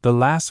order, the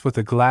last with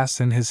a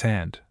glass in his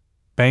hand,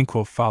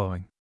 Banquo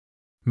following.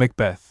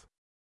 Macbeth.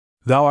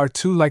 Thou art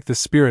too like the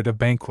spirit of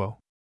Banquo.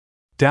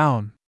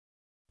 Down!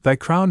 Thy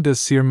crown does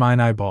sear mine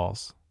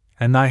eyeballs,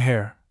 and thy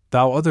hair,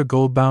 thou other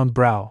gold-bound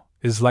brow,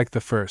 is like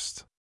the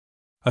first.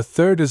 A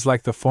third is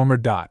like the former.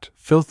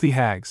 Filthy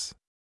hags.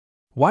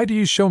 Why do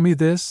you show me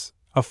this?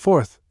 A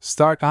fourth,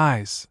 stark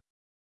eyes.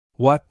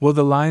 What, will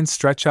the line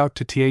stretch out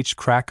to th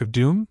crack of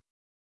doom?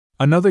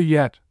 Another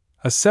yet,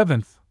 a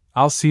seventh,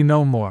 I'll see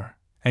no more,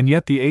 and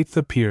yet the 8th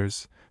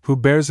appears, who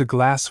bears a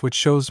glass which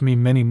shows me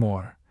many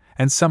more,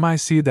 and some I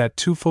see that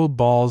twofold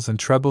balls and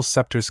treble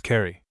scepters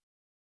carry.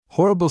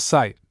 Horrible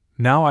sight,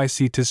 now I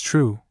see 'tis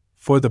true,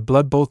 for the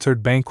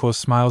blood-boltered Banquo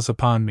smiles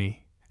upon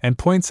me, and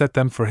points at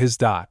them for his.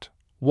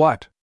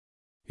 What?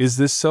 Is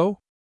this so?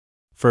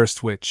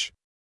 First witch.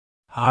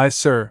 Aye,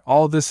 sir,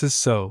 all this is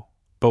so,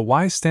 but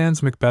why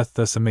stands Macbeth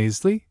thus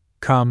amazedly?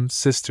 Come,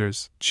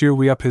 sisters, cheer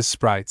we up his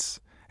sprites,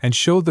 and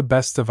show the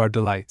best of our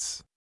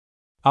delights.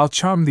 I'll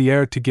charm the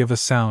air to give a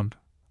sound,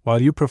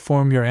 while you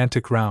perform your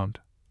antic round,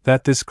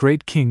 that this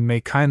great king may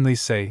kindly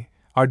say,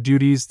 our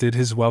duties did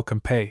his welcome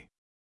pay.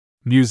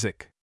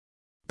 Music.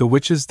 The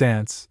witches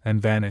dance,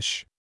 and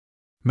vanish.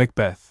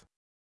 Macbeth.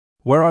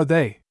 Where are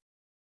they?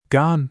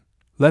 Gone.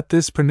 Let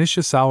this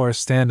pernicious hour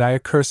stand I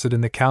accursed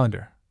in the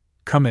calendar.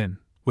 Come in,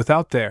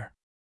 without there.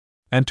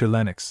 Enter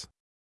Lennox.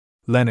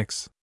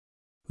 Lennox.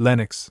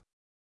 Lennox.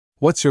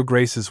 What's your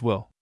grace's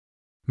will?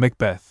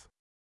 Macbeth.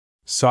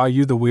 Saw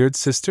you the weird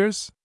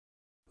sisters?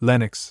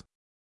 Lennox.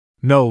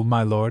 No,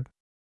 my lord.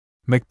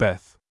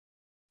 Macbeth.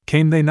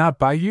 Came they not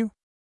by you?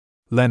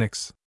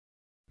 Lennox.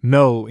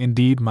 No,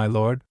 indeed, my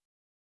lord.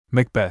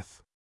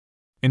 Macbeth.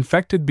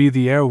 Infected be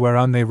the air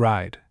whereon they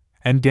ride,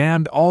 and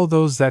damned all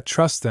those that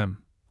trust them.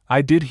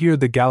 I did hear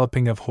the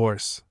galloping of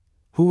horse.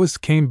 Who was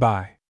came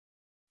by?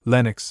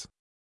 Lennox.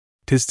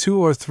 'Tis 2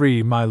 or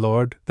 3, my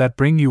lord, that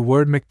bring you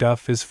word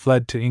Macduff is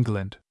fled to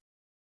England.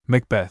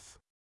 Macbeth.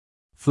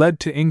 Fled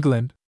to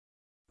England?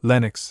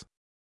 Lennox.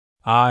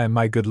 Aye,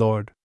 my good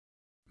lord.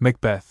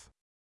 Macbeth.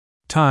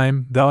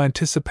 Time, thou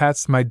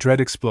anticipatst my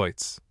dread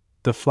exploits.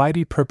 The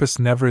flighty purpose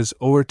never is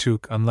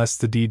o'ertook unless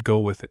the deed go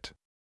with it.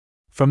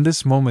 From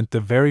this moment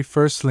the very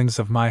firstlings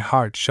of my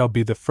heart shall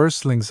be the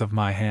firstlings of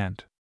my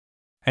hand.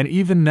 And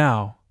even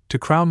now, to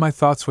crown my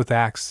thoughts with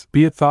acts,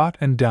 be it thought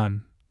and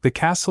done, the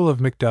castle of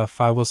Macduff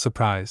I will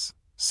surprise,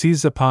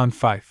 seize upon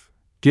Fife,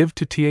 give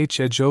to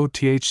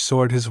Edge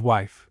sword his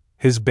wife,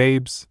 his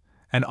babes,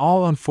 and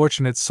all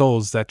unfortunate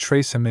souls that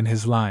trace him in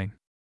his line.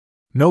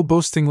 No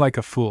boasting like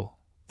a fool,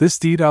 this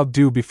deed I'll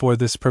do before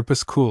this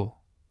purpose cool,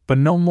 but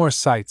no more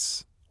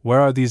sights. Where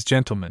are these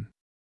gentlemen?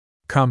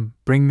 Come,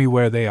 bring me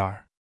where they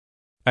are.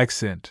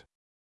 Exeunt.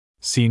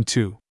 Scene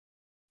 2.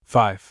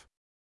 5.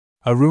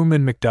 A room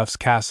in Macduff's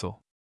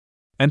castle.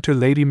 Enter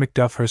Lady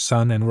Macduff, her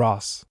son, and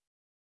Ross.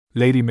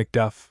 Lady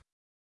Macduff.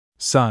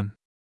 Son.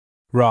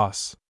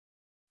 Ross.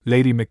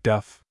 Lady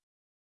Macduff.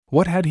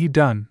 What had he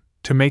done,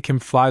 to make him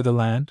fly the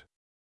land?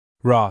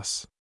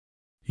 Ross.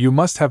 You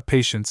must have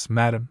patience,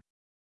 madam.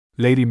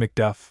 Lady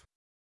Macduff.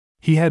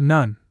 He had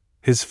none,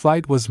 his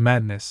flight was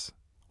madness.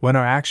 When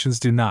our actions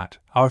do not,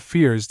 our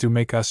fears do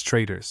make us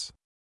traitors.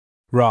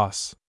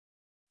 Ross.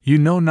 You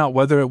know not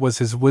whether it was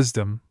his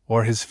wisdom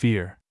or his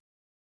fear.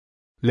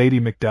 Lady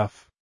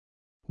Macduff.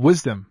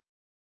 Wisdom.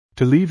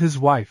 To leave his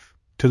wife,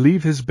 to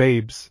leave his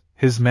babes,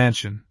 his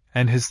mansion,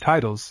 and his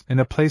titles in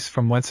a place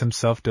from whence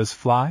himself does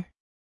fly?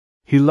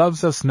 He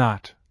loves us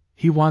not,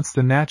 he wants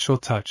the natural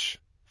touch,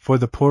 for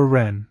the poor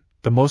wren,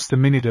 the most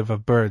diminutive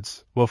of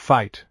birds, will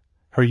fight,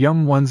 her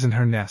young ones in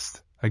her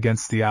nest,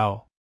 against the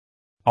owl.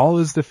 All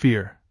is the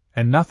fear,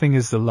 and nothing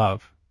is the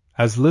love,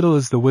 as little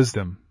is the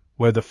wisdom,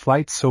 where the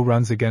flight so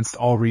runs against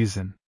all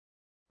reason.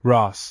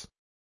 Ross.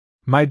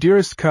 My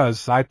dearest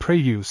coz, I pray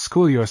you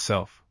school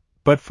yourself,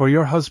 but for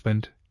your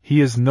husband,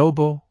 he is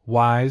noble,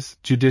 wise,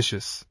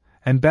 judicious,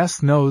 and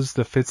best knows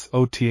the fits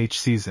oth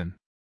season.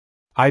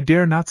 I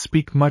dare not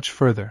speak much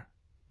further,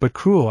 but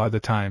cruel are the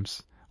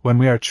times, when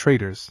we are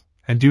traitors,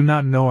 and do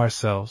not know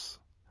ourselves,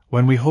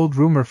 when we hold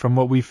rumor from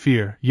what we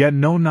fear, yet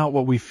know not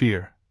what we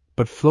fear,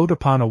 but float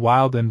upon a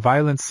wild and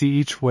violent sea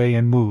each way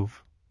and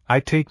move. I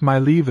take my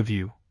leave of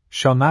you,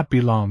 shall not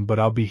be long but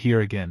I'll be here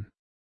again.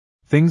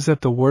 Things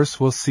at the worst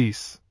will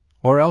cease,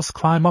 or else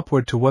climb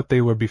upward to what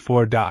they were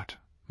before.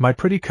 My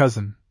pretty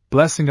cousin,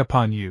 blessing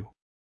upon you.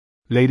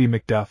 Lady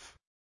Macduff.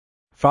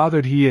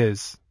 Fathered he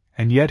is,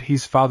 and yet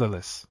he's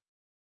fatherless.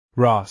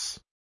 Ross.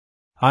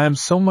 I am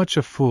so much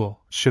a fool,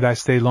 should I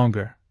stay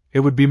longer, it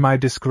would be my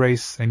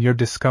disgrace and your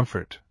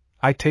discomfort.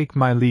 I take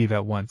my leave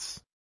at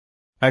once.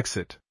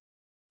 Exit.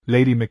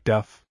 Lady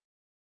Macduff.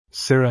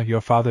 Sirrah,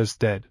 your father's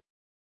dead.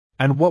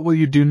 And what will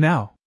you do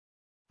now?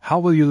 How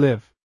will you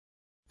live?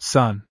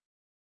 Son.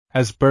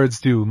 As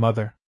birds do,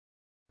 mother.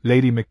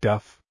 Lady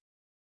Macduff.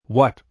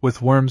 What,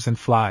 with worms and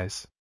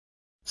flies?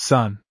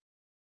 Son.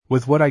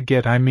 With what I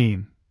get, I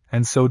mean,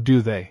 and so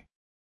do they.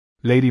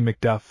 Lady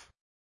Macduff.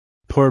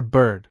 Poor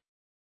bird.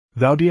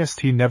 Thou deest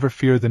he never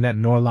fear the net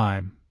nor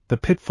lime, the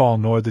pitfall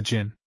nor the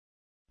gin.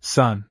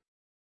 Son.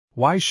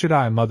 Why should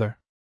I, mother?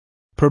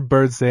 Poor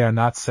birds, they are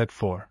not set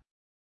for.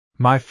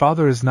 My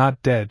father is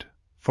not dead,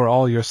 for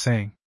all your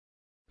saying.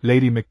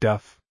 Lady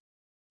Macduff.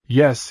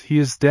 Yes, he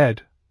is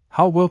dead.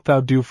 How wilt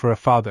thou do for a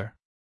father?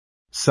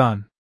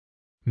 Son.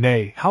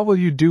 Nay, how will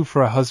you do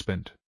for a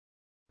husband?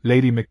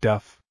 Lady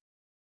Macduff.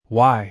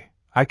 Why,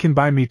 I can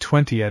buy me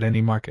 20 at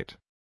any market.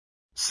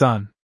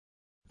 Son.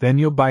 Then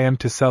you'll buy 'em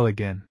to sell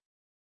again.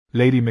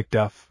 Lady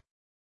Macduff.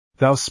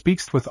 Thou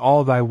speak'st with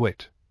all thy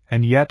wit,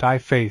 and yet, I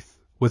faith,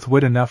 with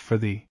wit enough for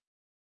thee.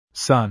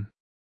 Son.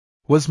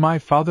 Was my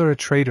father a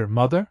traitor,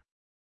 mother?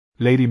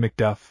 Lady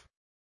Macduff.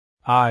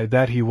 Aye,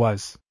 that he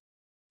was.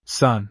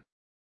 Son.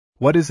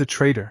 What is a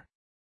traitor?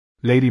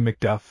 Lady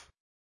Macduff.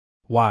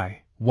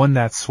 Why, one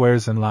that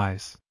swears and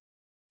lies.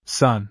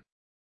 Son.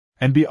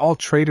 And be all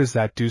traitors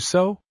that do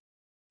so?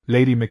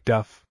 Lady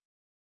Macduff.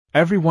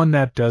 Every one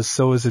that does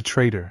so is a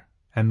traitor,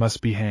 and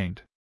must be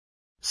hanged.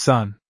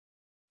 Son.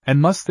 And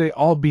must they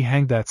all be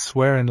hanged that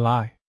swear and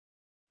lie?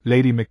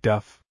 Lady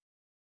Macduff.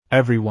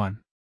 Every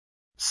one.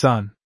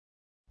 Son.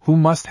 Who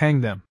must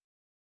hang them?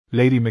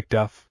 Lady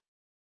Macduff.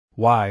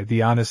 Why,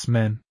 the honest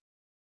men.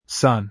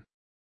 Son.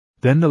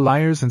 Then the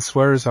liars and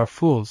swearers are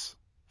fools,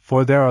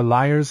 for there are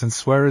liars and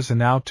swearers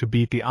enow to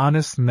beat the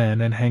honest men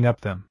and hang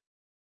up them.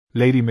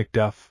 Lady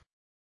Macduff.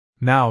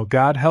 Now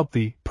God help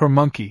thee, poor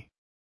monkey.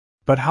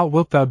 But how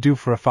wilt thou do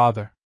for a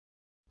father?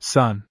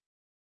 Son.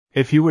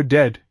 If he were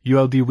dead,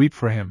 you'ld weep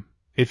for him.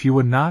 If you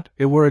would not,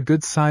 it were a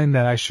good sign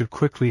that I should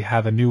quickly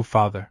have a new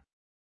father.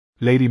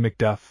 Lady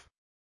Macduff.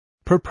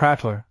 Per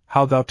prattler,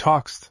 how thou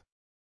talk'st!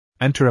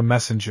 Enter a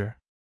messenger.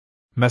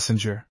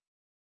 Messenger.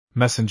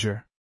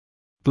 Messenger.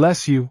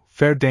 Bless you,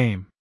 fair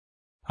dame.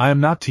 I am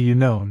not to you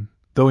known,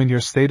 though in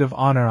your state of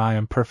honor I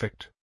am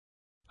perfect.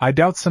 I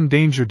doubt some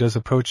danger does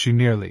approach you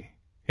nearly.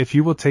 If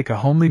you will take a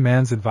homely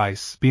man's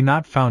advice, be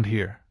not found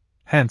here,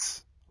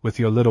 hence, with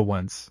your little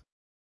ones.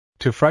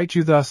 To fright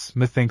you thus,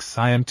 methinks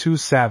I am too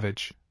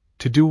savage.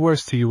 To do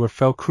worse to you were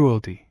fell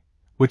cruelty,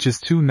 which is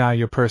too nigh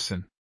your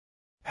person.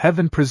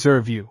 Heaven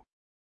preserve you!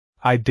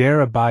 I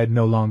dare abide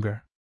no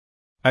longer.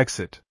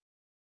 Exit.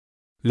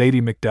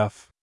 Lady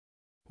Macduff.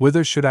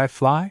 Whither should I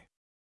fly?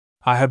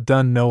 I have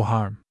done no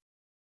harm.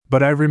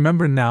 But I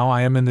remember now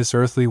I am in this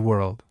earthly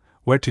world,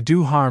 where to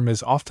do harm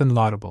is often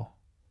laudable,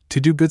 to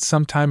do good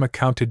sometime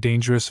accounted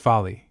dangerous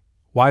folly.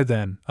 Why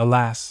then,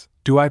 alas,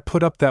 do I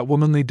put up that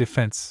womanly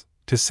defense,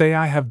 to say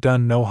I have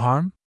done no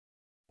harm?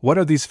 What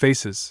are these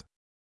faces?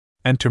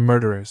 Enter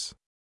murderers.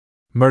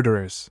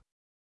 Murderers.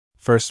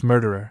 First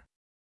murderer.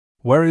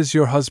 Where is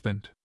your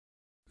husband?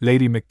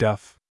 Lady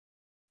Macduff.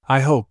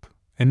 I hope,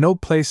 in no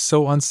place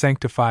so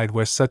unsanctified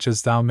where such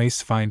as thou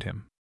mayst find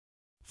him.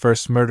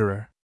 First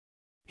murderer.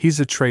 He's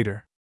a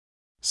traitor.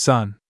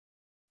 Son.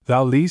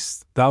 Thou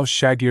least, thou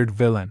shag-eared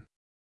villain.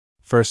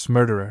 First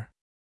murderer.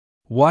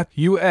 What,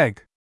 you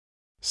egg?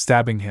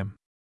 Stabbing him.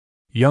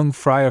 Young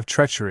fry of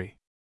treachery.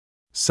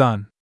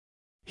 Son.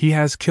 He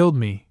has killed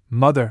me,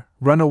 mother,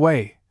 run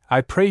away,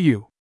 I pray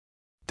you.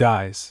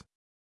 Dies.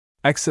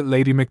 Exit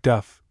Lady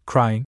Macduff,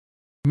 crying,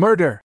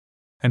 Murder!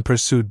 And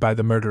pursued by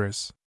the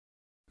murderers.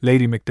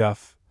 Lady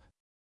Macduff.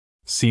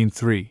 Scene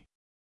 3.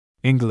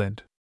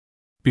 England.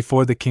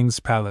 Before the King's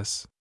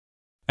Palace.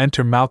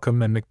 Enter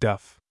Malcolm and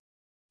Macduff.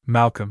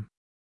 Malcolm.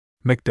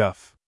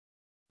 Macduff.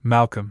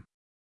 Malcolm.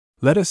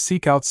 Let us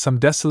seek out some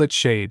desolate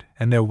shade,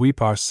 and there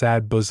weep our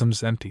sad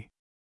bosoms empty.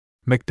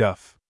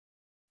 Macduff.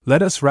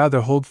 Let us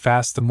rather hold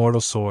fast the mortal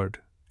sword,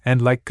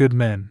 and like good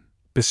men,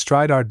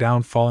 bestride our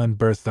downfall and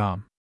birth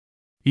them.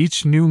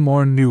 Each new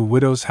morn new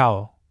widows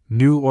howl,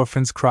 new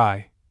orphans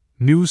cry,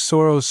 new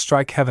sorrows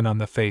strike heaven on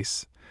the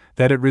face,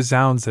 that it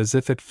resounds as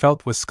if it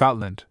felt with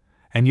Scotland,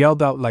 and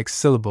yelled out like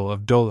syllable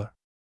of dolour.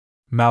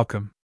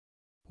 Malcolm.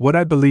 What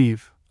I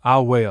believe,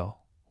 I'll wail,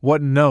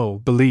 what no,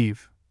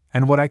 believe,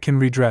 and what I can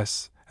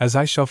redress, as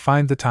I shall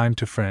find the time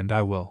to friend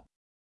I will.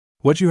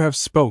 What you have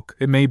spoke,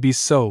 it may be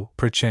so,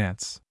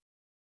 perchance.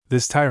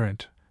 This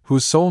tyrant,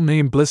 whose sole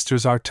name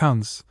blisters our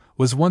tongues,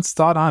 was once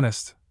thought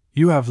honest,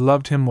 you have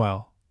loved him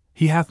well,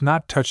 he hath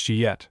not touched you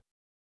yet.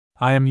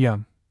 I am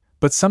young,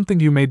 but something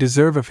you may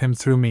deserve of him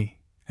through me,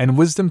 and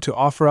wisdom to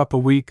offer up a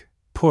weak,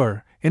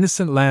 poor,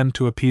 innocent lamb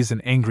to appease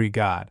an angry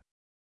God.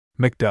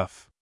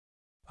 Macduff.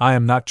 I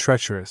am not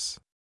treacherous.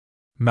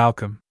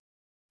 Malcolm.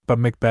 But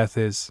Macbeth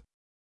is.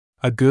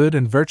 A good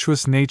and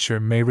virtuous nature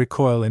may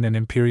recoil in an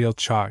imperial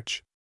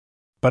charge.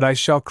 But I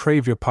shall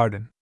crave your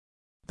pardon.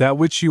 That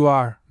which you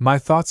are, my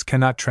thoughts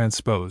cannot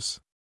transpose.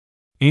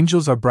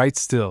 Angels are bright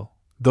still,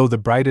 though the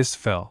brightest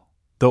fell,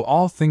 though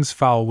all things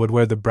foul would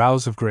wear the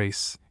brows of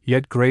grace,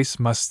 yet grace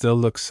must still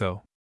look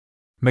so.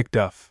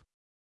 Macduff.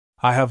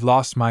 I have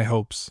lost my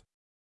hopes.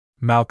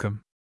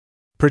 Malcolm.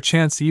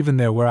 Perchance even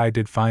there where I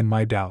did find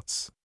my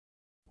doubts.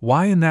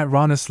 Why in that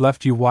rawness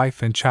left you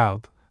wife and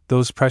child,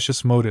 those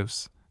precious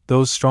motives,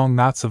 those strong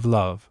knots of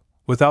love,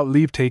 without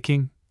leave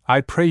taking?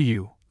 I pray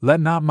you, let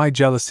not my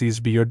jealousies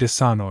be your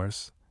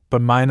dishonours,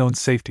 but mine own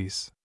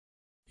safeties.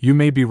 You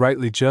may be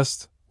rightly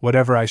just,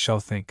 whatever I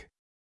shall think.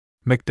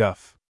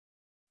 Macduff.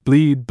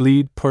 Bleed,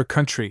 bleed, poor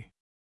country.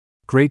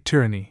 Great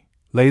tyranny,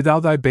 lay thou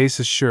thy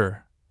bases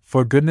sure,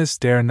 for goodness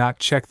dare not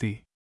check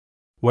thee.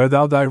 Wear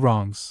thou thy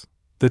wrongs,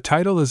 the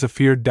title is a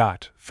feared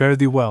dot, fare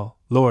thee well,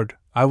 Lord,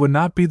 I would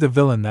not be the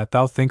villain that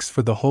thou think'st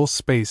for the whole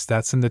space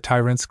that's in the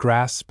tyrant's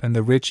grasp and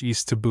the rich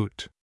East to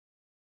boot.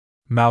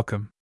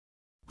 Malcolm.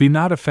 Be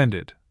not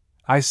offended,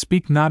 I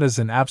speak not as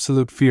an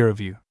absolute fear of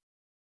you.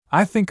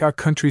 I think our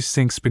country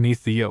sinks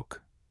beneath the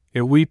yoke,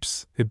 it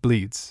weeps, it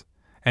bleeds,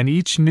 and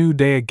each new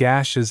day a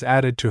gash is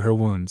added to her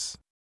wounds.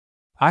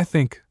 I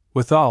think,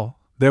 withal,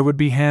 there would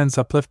be hands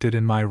uplifted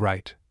in my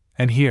right,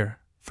 and here,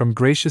 from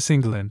gracious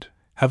England,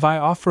 have I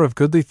offer of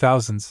goodly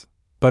thousands,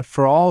 but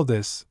for all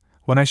this,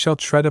 when I shall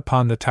tread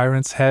upon the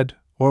tyrant's head,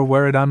 or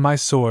wear it on my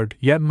sword,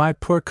 yet my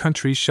poor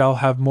country shall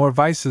have more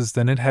vices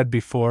than it had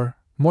before,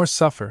 more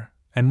suffer,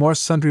 and more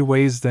sundry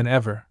ways than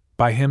ever,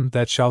 by him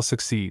that shall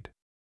succeed.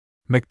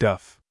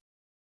 Macduff.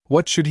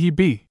 What should he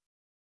be?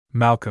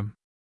 Malcolm.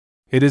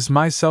 It is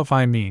myself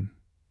I mean,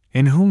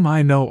 in whom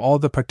I know all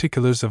the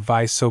particulars of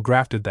vice so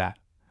grafted that,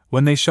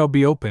 when they shall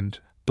be opened,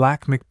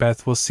 black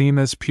Macbeth will seem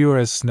as pure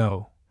as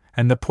snow,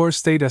 and the poor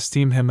state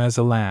esteem him as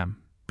a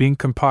lamb, being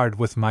compared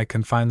with my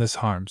confineless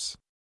harms.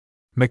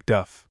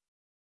 Macduff.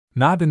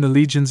 Not in the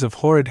legions of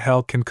horrid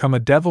hell can come a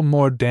devil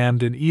more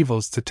damned in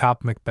evils to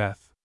top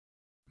Macbeth.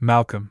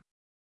 Malcolm.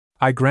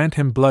 I grant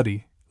him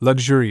bloody,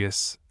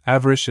 luxurious,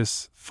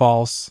 avaricious,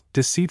 false,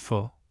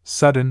 deceitful,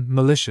 sudden,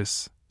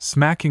 malicious,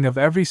 smacking of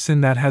every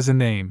sin that has a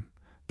name,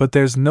 but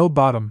there's no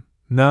bottom,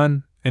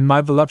 none, in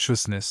my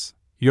voluptuousness.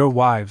 Your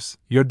wives,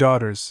 your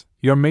daughters,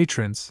 your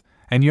matrons,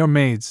 and your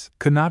maids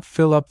could not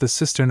fill up the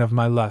cistern of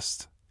my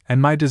lust,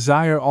 and my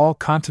desire all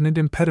continent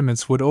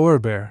impediments would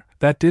o'erbear,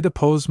 that did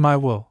oppose my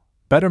will.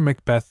 Better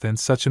Macbeth than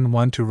such an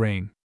one to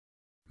reign.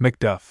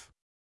 Macduff.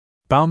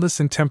 Boundless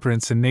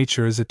intemperance in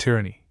nature is a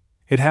tyranny.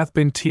 It hath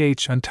been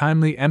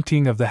untimely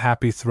emptying of the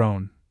happy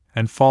throne,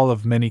 and fall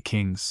of many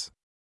kings.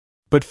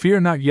 But fear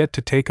not yet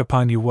to take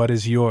upon you what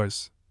is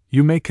yours.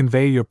 You may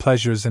convey your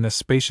pleasures in a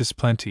spacious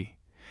plenty,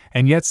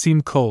 and yet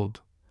seem cold,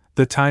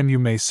 the time you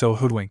may so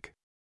hoodwink.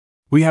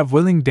 We have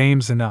willing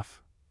dames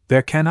enough,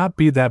 there cannot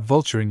be that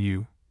vulture in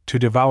you, to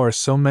devour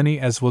so many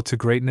as will to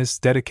greatness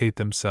dedicate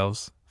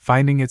themselves,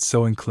 finding it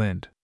so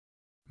inclined.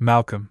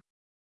 Malcolm.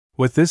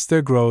 With this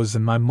there grows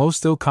in my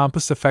most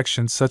ill-compassed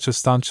affection such a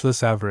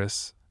staunchless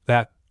avarice,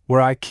 that,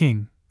 were I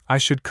king, I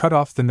should cut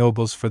off the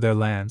nobles for their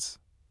lands,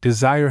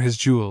 desire his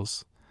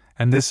jewels,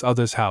 and this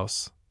other's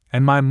house,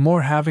 and my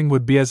more having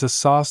would be as a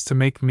sauce to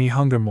make me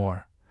hunger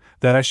more,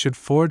 that I should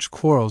forge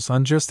quarrels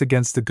unjust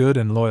against the good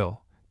and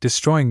loyal,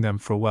 destroying them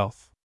for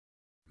wealth.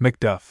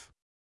 Macduff.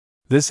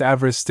 This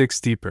avarice sticks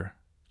deeper,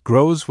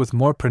 grows with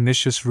more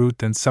pernicious root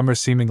than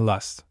summer-seeming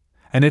lust,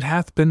 and it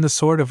hath been the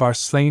sword of our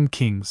slain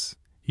kings.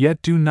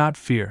 Yet do not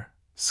fear,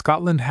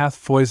 Scotland hath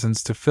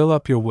foisons to fill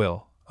up your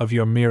will, of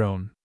your mere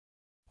own.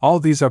 All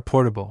these are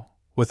portable,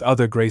 with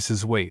other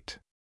graces wait.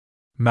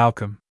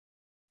 Malcolm.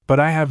 But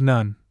I have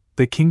none,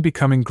 the king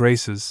becoming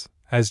graces,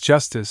 as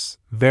justice,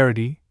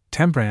 verity,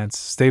 temperance,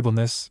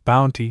 stableness,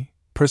 bounty,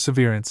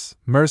 perseverance,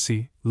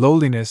 mercy,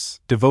 lowliness,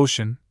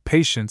 devotion,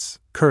 patience,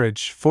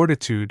 courage,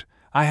 fortitude.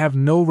 I have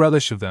no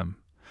relish of them,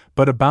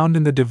 but abound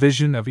in the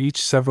division of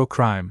each several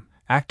crime,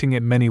 acting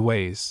it many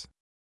ways.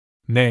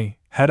 Nay,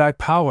 had I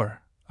power,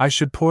 I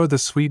should pour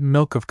the sweet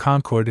milk of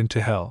concord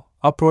into hell,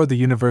 uproar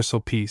the universal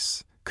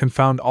peace,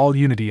 confound all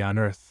unity on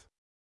earth.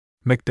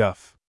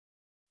 Macduff.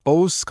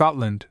 O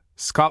Scotland,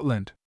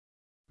 Scotland!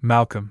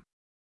 Malcolm.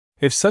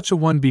 If such a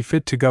one be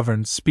fit to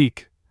govern,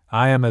 speak,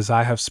 I am as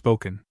I have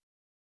spoken.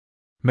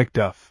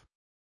 Macduff.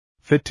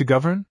 Fit to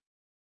govern?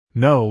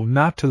 No,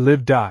 not to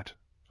live.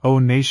 O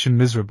nation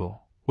miserable,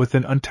 with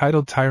an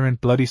untitled tyrant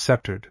bloody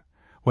sceptred,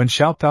 when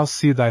shalt thou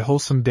see thy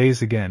wholesome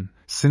days again,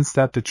 since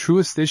that the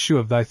truest issue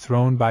of thy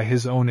throne by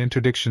his own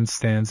interdiction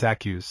stands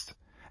accused,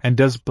 and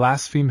does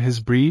blaspheme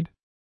his breed?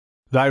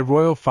 Thy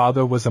royal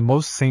father was a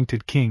most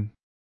sainted king.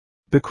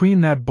 The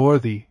queen that bore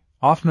thee,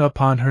 oftener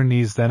upon her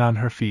knees than on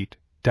her feet,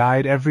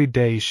 died every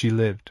day she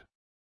lived.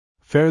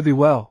 Fare thee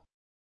well.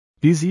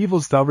 These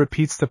evils thou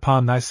repeat'st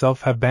upon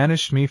thyself have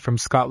banished me from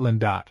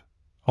Scotland.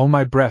 O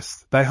my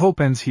breast, thy hope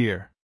ends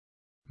here.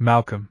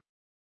 Malcolm.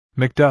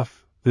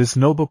 Macduff, this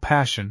noble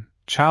passion,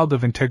 child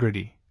of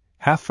integrity,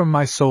 hath from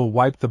my soul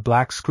wiped the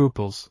black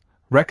scruples,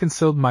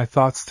 reconciled my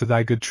thoughts to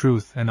thy good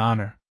truth and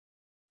honor.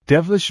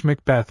 Devilish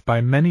Macbeth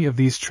by many of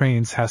these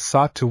trains hath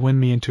sought to win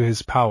me into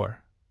his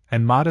power,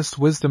 and modest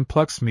wisdom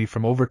plucks me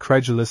from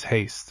over-credulous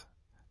haste.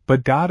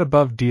 But God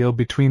above deal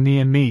between thee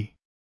and me.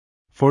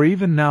 For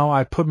even now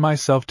I put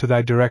myself to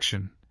thy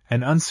direction,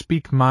 and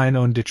unspeak mine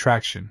own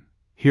detraction.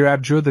 Here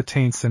abjure the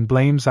taints and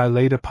blames I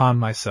laid upon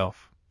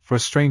myself, for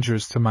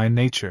strangers to my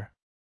nature.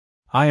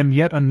 I am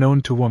yet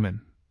unknown to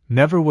woman,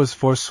 never was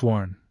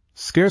forsworn,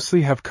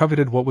 scarcely have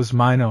coveted what was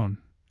mine own,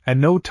 at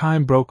no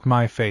time broke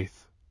my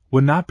faith,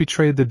 would not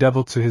betray the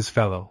devil to his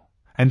fellow,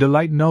 and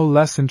delight no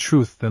less in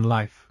truth than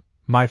life.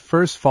 My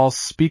first false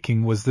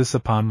speaking was this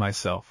upon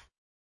myself.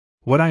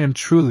 What I am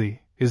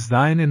truly, is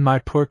thine in my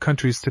poor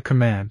countries to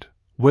command,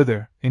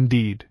 whither,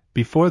 indeed,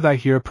 before thy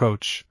here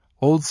approach,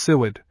 old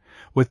Siward,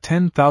 with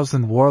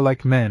 10,000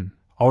 warlike men,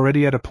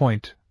 already at a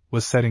point,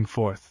 was setting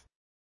forth.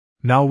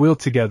 Now we'll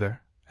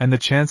together, and the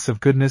chance of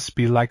goodness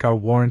be like our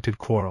warranted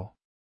quarrel.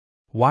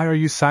 Why are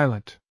you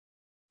silent?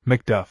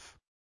 Macduff.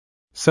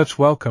 Such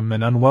welcome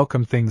and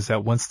unwelcome things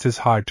at once 'tis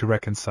hard to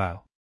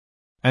reconcile.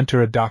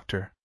 Enter a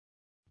doctor.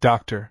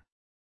 Doctor.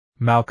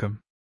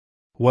 Malcolm.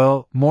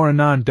 Well, more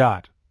anon.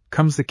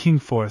 Comes the king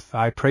forth,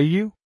 I pray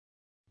you?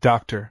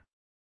 Doctor.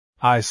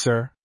 Aye,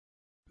 sir.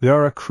 There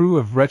are a crew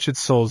of wretched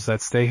souls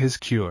that stay his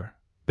cure,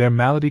 their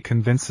malady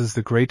convinces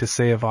the great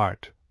essay of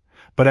art,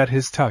 but at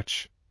his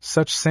touch,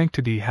 such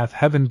sanctity hath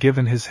heaven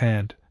given his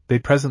hand, they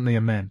presently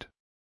amend.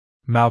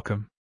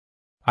 Malcolm.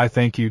 I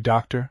thank you,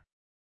 doctor.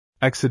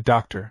 Exit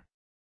doctor.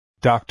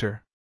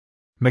 Doctor.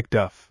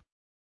 Macduff.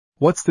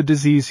 What's the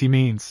disease he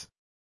means?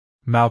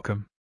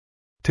 Malcolm.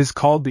 'Tis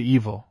called the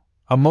evil,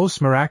 a most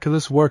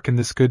miraculous work in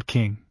this good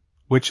king,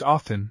 which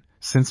often,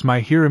 since my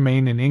here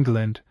remain in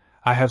England,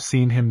 I have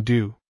seen him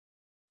do.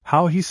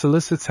 How he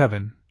solicits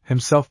heaven,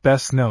 himself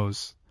best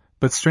knows,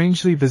 but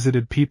strangely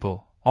visited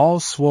people, all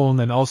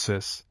swollen and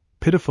ulcerous,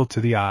 pitiful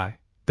to the eye,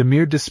 the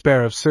mere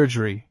despair of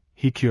surgery,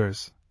 he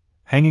cures,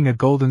 hanging a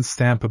golden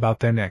stamp about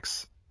their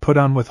necks, put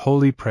on with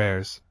holy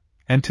prayers,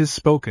 and 'tis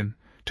spoken,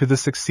 to the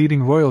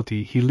succeeding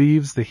royalty he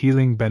leaves the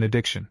healing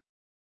benediction.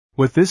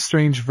 With this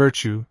strange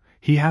virtue,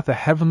 he hath a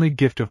heavenly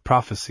gift of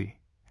prophecy,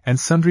 and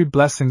sundry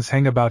blessings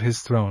hang about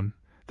his throne,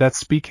 that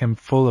speak him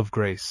full of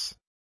grace.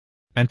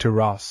 Enter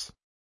Ross.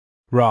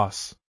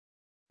 Ross.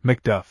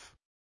 Macduff.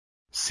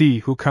 See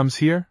who comes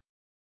here?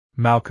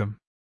 Malcolm.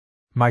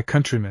 My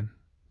countryman,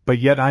 but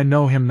yet I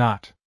know him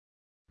not.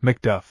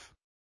 Macduff.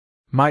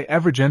 My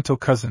ever gentle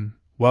cousin,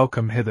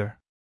 welcome hither.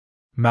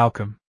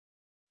 Malcolm.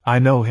 I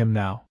know him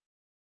now.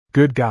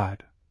 Good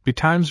God,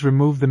 betimes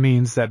remove the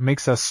means that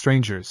makes us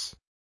strangers.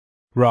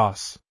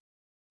 Ross.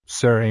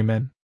 Sir,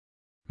 amen.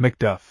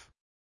 Macduff.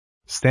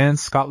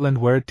 Stands Scotland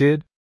where it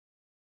did?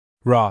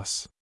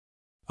 Ross.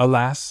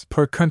 Alas,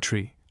 poor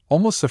country,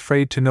 almost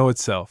afraid to know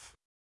itself.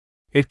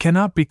 It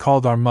cannot be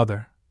called our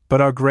mother, but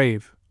our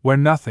grave, where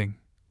nothing,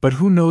 but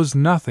who knows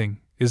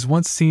nothing, is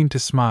once seen to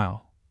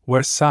smile,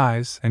 where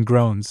sighs and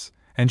groans,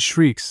 and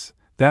shrieks,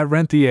 that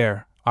rent the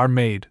air, are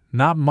made,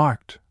 not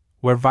marked,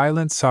 where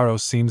violent sorrow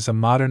seems a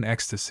modern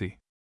ecstasy.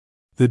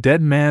 The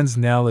dead man's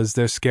knell is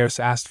there scarce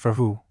asked for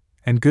who,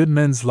 and good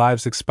men's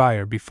lives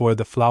expire before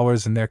the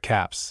flowers in their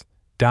caps,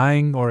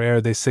 dying or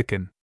ere they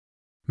sicken.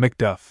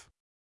 Macduff.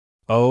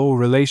 Oh,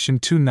 relation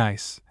too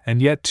nice,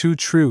 and yet too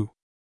true.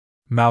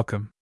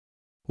 Malcolm.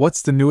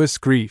 What's the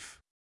newest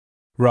grief?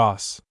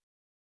 Ross.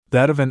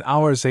 That of an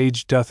hour's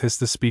age doth hiss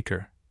the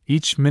speaker,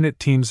 each minute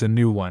teems a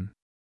new one.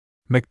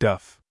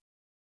 Macduff.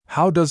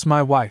 How does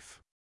my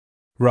wife?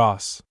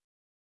 Ross.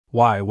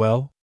 Why,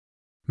 well.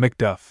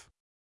 Macduff.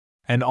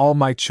 And all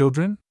my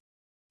children?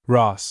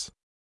 Ross.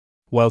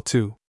 Well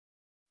too.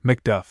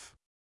 Macduff.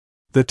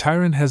 The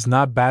tyrant has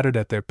not battered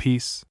at their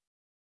peace?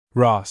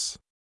 Ross.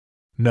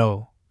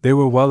 No, they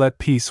were well at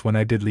peace when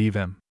I did leave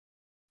him.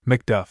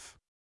 Macduff.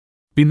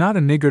 Be not a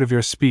niggard of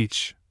your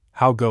speech,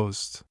 how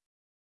goes't?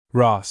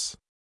 Ross.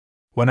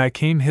 When I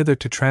came hither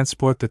to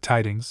transport the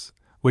tidings,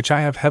 which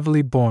I have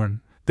heavily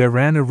borne, there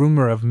ran a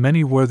rumour of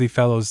many worthy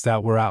fellows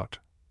that were out,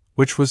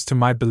 which was to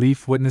my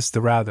belief witnessed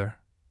the rather,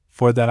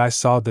 for that I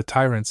saw the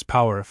tyrant's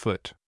power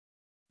afoot.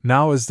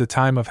 Now is the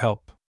time of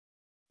help.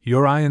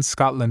 Your eye in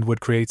Scotland would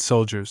create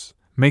soldiers,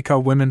 make our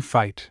women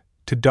fight,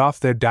 to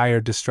doff their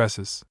dire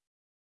distresses.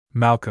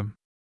 Malcolm,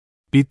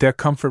 beat their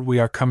comfort, we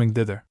are coming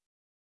thither.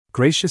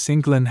 Gracious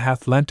England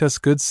hath lent us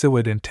good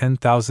Siward and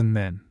 10,000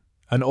 men,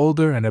 an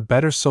older and a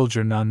better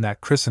soldier none that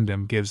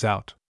Christendom gives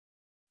out.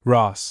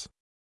 Ross,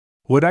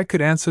 would I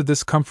could answer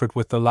this comfort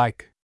with the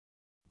like!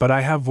 But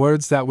I have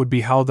words that would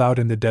be howled out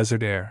in the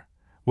desert air,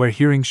 where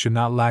hearing should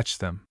not latch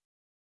them.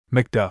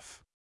 Macduff,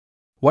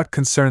 what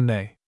concern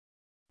they?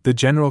 The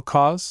general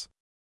cause?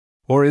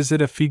 Or is it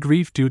a fee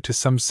grief due to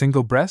some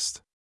single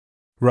breast?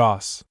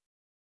 Ross,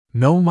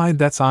 no mind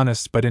that's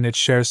honest, but in it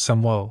shares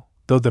some woe,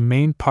 though the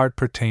main part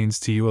pertains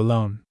to you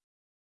alone.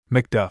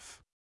 Macduff,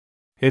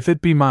 if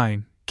it be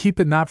mine, keep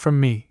it not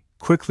from me,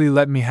 quickly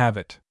let me have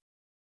it.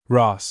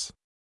 Ross,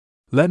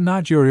 let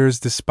not your ears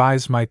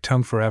despise my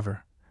tongue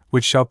forever,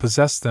 which shall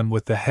possess them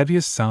with the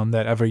heaviest sound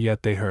that ever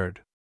yet they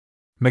heard.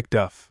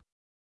 Macduff,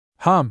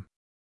 hum!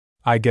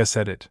 I guess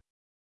at it.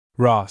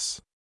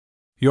 Ross,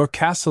 your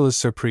castle is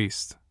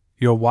surpriest,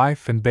 your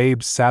wife and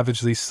babes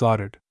savagely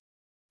slaughtered.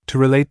 To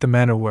relate the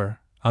manner were,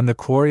 on the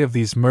quarry of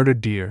these murdered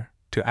deer,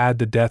 to add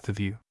the death of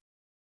you.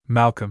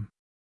 Malcolm,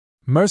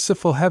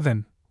 merciful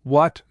heaven,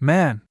 what,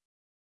 man!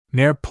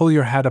 Ne'er pull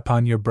your hat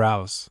upon your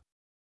brows.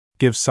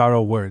 Give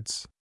sorrow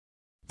words.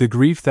 The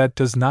grief that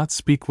does not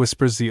speak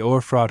whispers the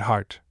o'erfraught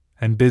heart,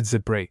 and bids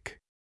it break.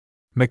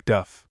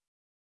 Macduff,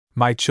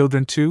 my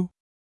children too?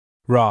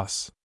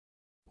 Ross,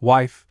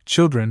 wife,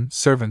 children,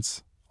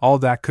 servants, all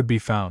that could be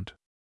found.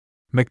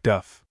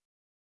 Macduff,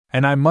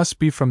 and I must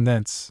be from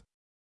thence.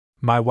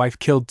 My wife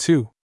killed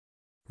too.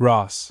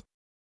 Ross,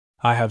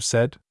 I have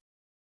said.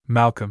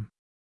 Malcolm,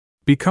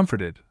 be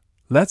comforted,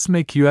 let's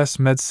make us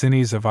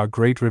medicines of our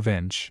great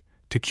revenge,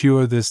 to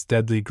cure this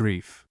deadly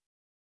grief.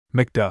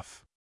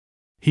 Macduff,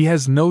 he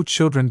has no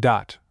children.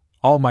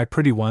 All my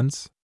pretty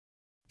ones?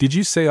 Did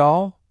you say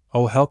all,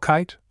 O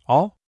Hellkite,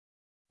 all?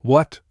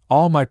 What,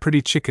 all my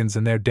pretty chickens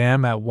and their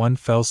dam at one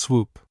fell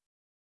swoop?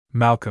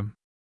 Malcolm,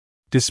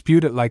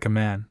 dispute it like a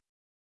man.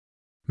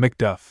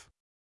 Macduff,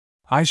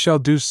 I shall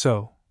do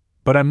so,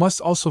 but I must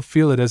also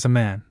feel it as a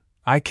man.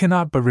 I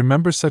cannot but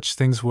remember such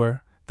things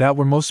that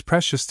were most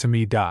precious to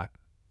me.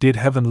 Did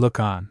heaven look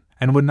on,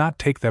 and would not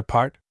take their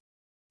part?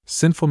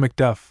 Sinful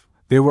Macduff,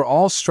 they were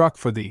all struck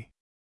for thee.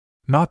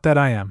 Not that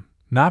I am,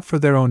 not for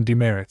their own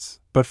demerits,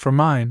 but for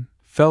mine,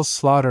 fell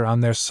slaughter on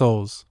their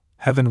souls,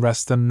 heaven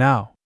rest them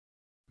now.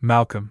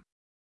 Malcolm,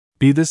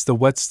 be this the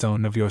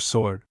whetstone of your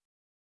sword.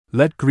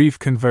 Let grief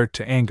convert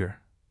to anger,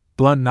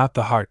 blunt not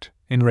the heart,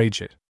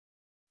 enrage it.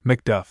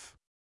 Macduff,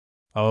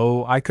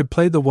 oh, I could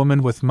play the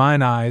woman with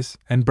mine eyes,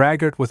 and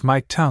braggart with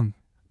my tongue,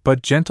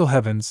 but gentle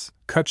heavens,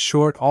 cut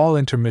short all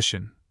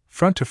intermission,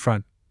 front to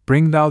front,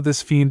 bring thou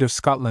this fiend of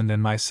Scotland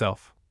and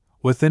myself,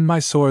 within my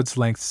sword's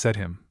length set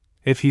him,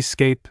 if he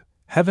scape,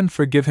 heaven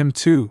forgive him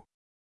too.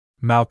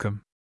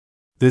 Malcolm,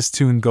 this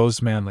tune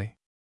goes manly.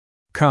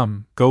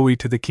 Come, go we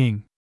to the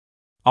king.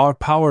 Our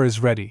power is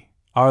ready,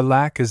 our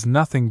lack is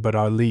nothing but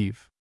our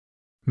leave.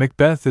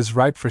 Macbeth is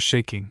ripe for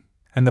shaking,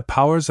 and the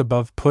powers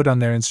above put on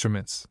their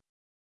instruments.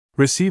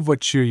 Receive what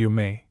cheer you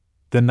may,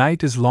 the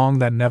night is long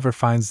that never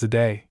finds the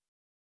day.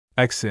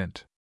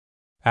 Exeunt.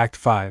 Act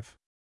 5.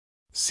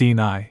 Scene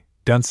I,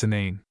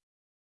 Dunsinane.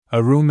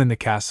 A room in the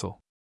castle.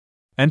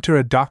 Enter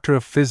a doctor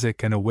of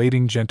physic and a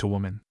waiting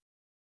gentlewoman.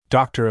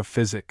 Doctor of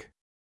physic.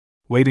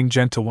 Waiting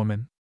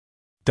gentlewoman.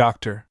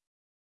 Doctor.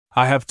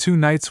 I have 2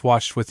 nights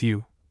watched with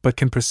you, but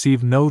can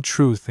perceive no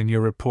truth in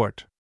your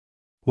report.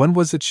 When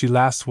was it she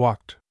last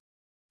walked?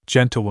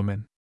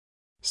 Gentlewoman.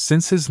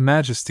 Since His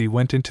Majesty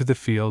went into the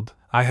field,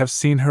 I have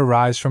seen her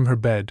rise from her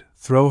bed,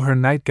 throw her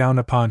nightgown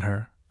upon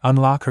her,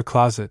 unlock her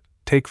closet,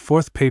 take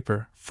forth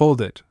paper,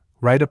 fold it,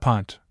 write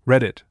upon't,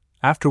 read it,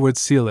 afterwards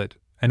seal it,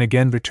 and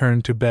again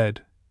return to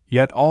bed,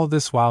 yet all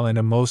this while in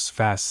a most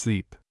fast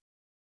sleep.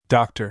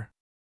 Doctor.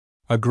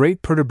 A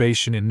great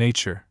perturbation in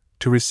nature,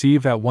 to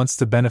receive at once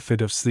the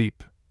benefit of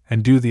sleep,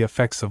 and do the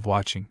effects of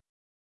watching.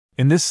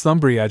 In this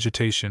slumbery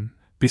agitation,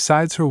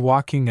 besides her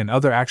walking and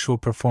other actual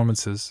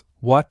performances,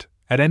 what,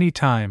 at any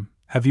time,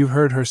 have you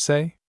heard her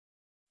say?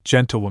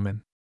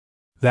 Gentlewoman.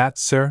 That,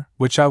 sir,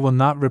 which I will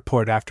not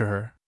report after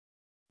her.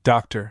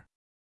 Doctor.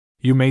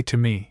 You may to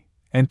me,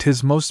 and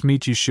 'tis most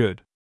meet you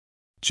should.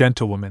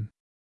 Gentlewoman.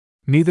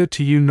 Neither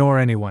to you nor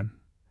anyone,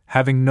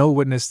 having no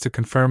witness to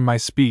confirm my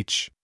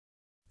speech.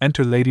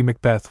 Enter Lady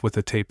Macbeth with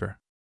a taper.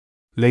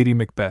 Lady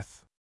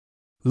Macbeth.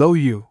 Lo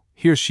you,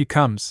 here she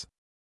comes.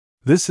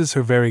 This is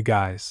her very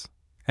guise,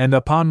 and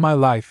upon my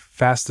life,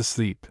 fast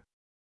asleep.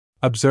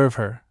 Observe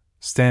her,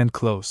 stand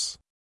close.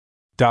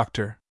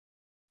 Doctor.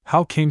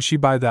 How came she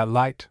by that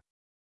light?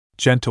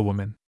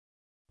 Gentlewoman.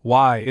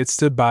 Why, it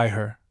stood by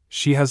her,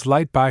 she has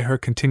light by her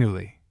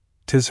continually,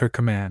 'tis her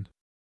command.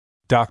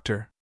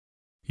 Doctor.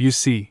 You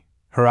see,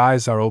 her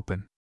eyes are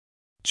open.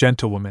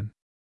 Gentlewoman.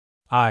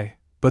 Aye,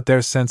 but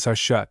their scents are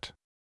shut.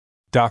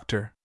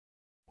 Doctor.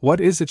 What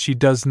is it she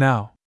does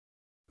now?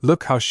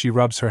 Look how she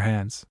rubs her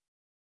hands.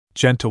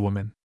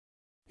 Gentlewoman.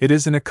 It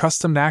is an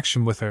accustomed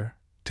action with her,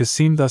 to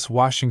seem thus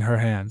washing her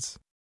hands.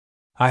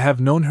 I have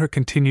known her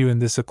continue in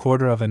this a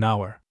quarter of an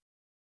hour.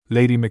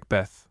 Lady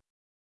Macbeth.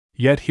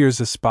 Yet here's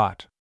a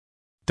spot.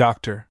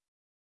 Doctor.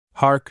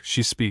 Hark,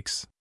 she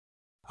speaks.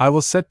 I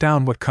will set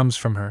down what comes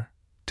from her,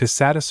 to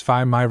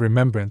satisfy my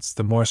remembrance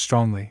the more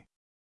strongly.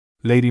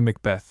 Lady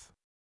Macbeth.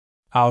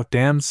 Out,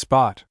 damned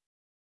spot!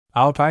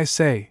 Out, I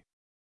say!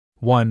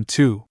 1,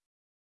 2.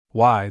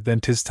 Why, then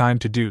 'tis time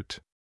to do't.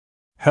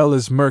 Hell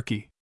is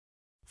murky.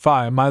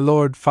 Fie, my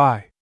lord,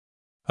 fie!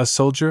 A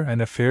soldier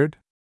and afeard?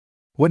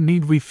 What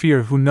need we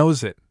fear who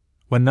knows it,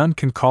 when none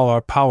can call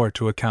our power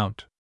to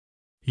account?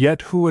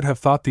 Yet who would have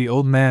thought the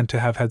old man to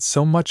have had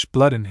so much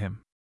blood in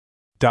him?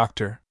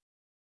 Doctor.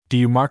 Do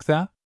you mark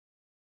that?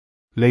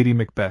 Lady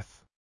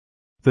Macbeth.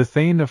 The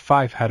Thane of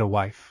Fife had a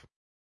wife.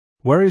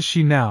 Where is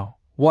she now?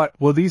 What,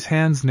 will these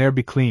hands ne'er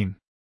be clean?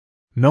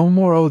 No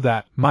more o'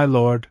 that, my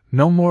lord,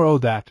 no more o'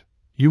 that,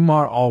 you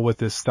mar all with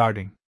this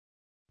starting.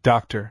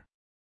 Doctor.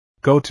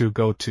 Go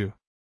to.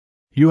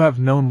 You have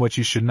known what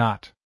you should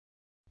not.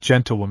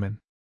 Gentlewoman.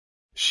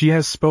 She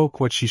has spoke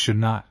what she should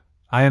not,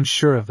 I am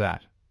sure of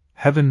that.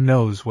 Heaven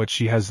knows what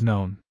she has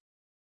known.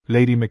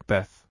 Lady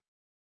Macbeth.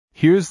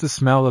 Here's the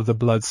smell of the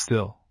blood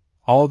still.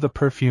 All the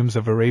perfumes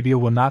of Arabia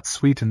will not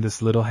sweeten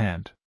this little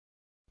hand.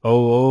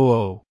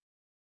 Oh.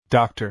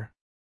 Doctor.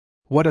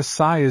 What a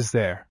sigh is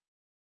there!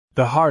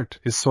 The heart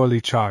is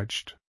sorely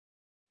charged.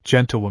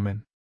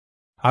 Gentlewoman.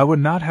 I would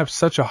not have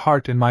such a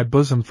heart in my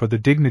bosom for the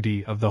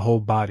dignity of the whole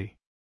body.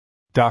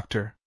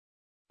 Doctor.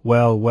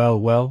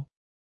 Well.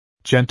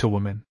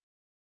 Gentlewoman.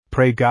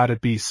 Pray God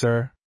it be,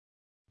 sir.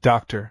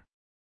 Doctor.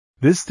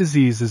 This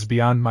disease is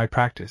beyond my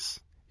practice,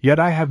 yet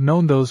I have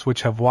known those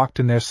which have walked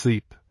in their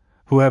sleep,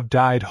 who have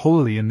died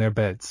wholly in their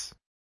beds.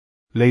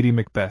 Lady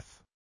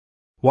Macbeth.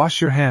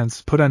 Wash your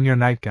hands, put on your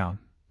nightgown,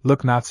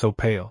 look not so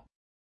pale.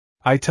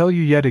 I tell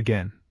you yet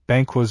again,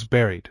 Banquo's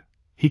buried,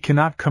 he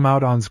cannot come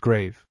out on's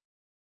grave.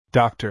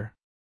 Doctor.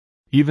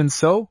 Even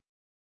so?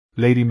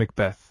 Lady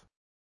Macbeth.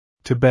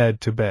 To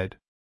bed.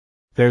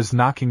 There's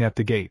knocking at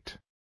the gate.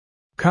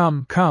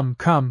 Come,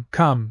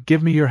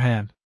 give me your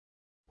hand.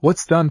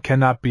 What's done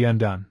cannot be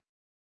undone.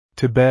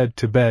 To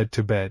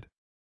bed.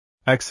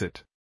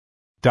 Exit.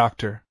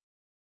 Doctor.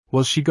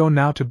 Will she go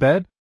now to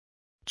bed?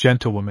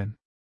 Gentlewoman.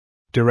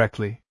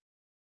 Directly.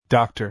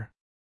 Doctor.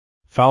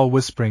 Foul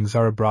whisperings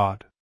are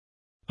abroad.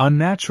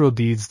 Unnatural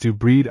deeds do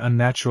breed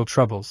unnatural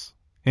troubles.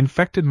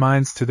 Infected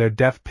minds to their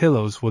deaf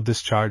pillows will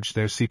discharge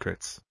their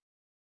secrets.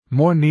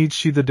 More needs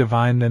she the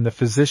divine than the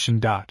physician.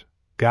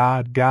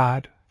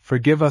 God,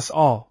 forgive us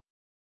all.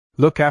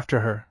 Look after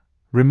her,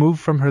 remove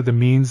from her the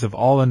means of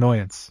all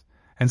annoyance,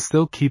 and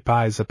still keep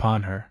eyes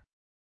upon her.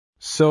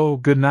 So,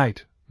 good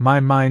night, my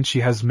mind she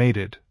has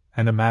mated,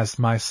 and amassed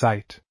my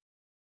sight.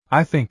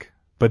 I think,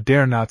 but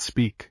dare not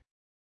speak.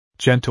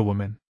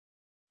 Gentlewoman.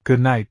 Good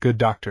night, good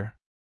doctor.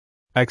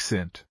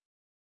 Exeunt.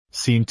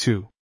 Scene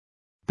 2.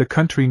 The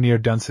country near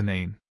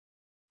Dunsinane.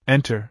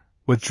 Enter,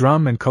 with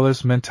drum and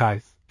colours,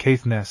 Menteith,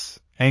 Caithness,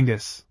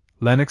 Angus,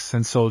 Lennox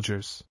and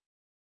soldiers.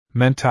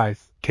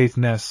 Menteith,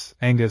 Caithness,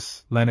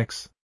 Angus,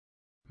 Lennox.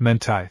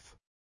 Menteith.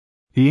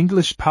 The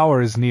English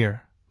power is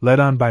near, led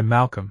on by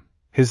Malcolm,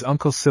 his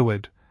uncle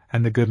Siward,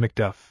 and the good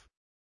Macduff.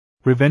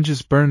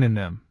 Revenges burn in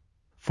them,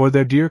 for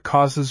their dear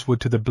causes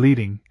would to the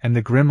bleeding and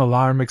the grim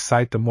alarm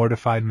excite the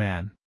mortified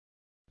man.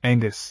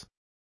 Angus.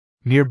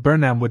 Near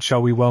Burnhamwood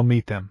shall we well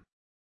meet them.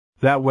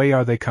 That way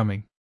are they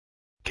coming.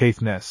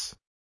 Caithness.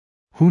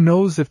 Who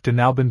knows if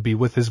Denalban be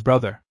with his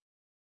brother?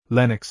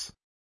 Lennox.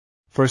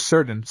 For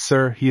certain,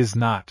 sir, he is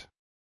not.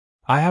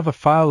 I have a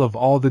file of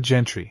all the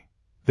gentry.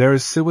 There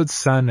is Siward's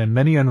son and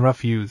many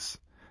unrough youths,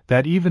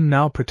 that even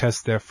now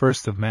protest their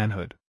first of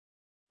manhood.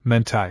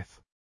 Menteith.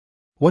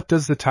 What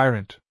does the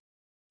tyrant?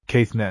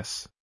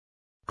 Caithness.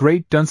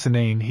 Great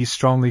Dunsinane he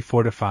strongly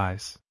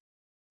fortifies.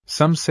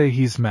 Some say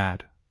he's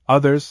mad,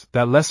 others,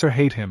 that lesser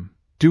hate him,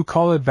 do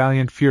call it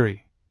valiant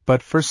fury,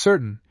 but for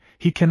certain,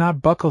 he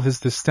cannot buckle his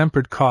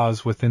distempered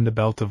cause within the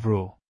belt of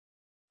rule.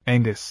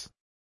 Angus.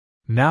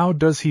 Now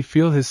does he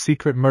feel his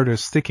secret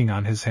murders sticking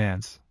on his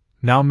hands,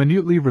 now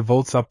minutely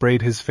revolts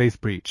upbraid his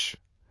faith breach.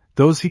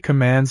 Those he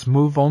commands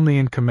move only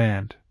in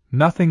command,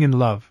 nothing in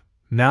love.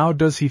 Now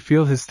does he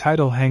feel his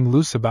title hang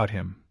loose about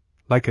him,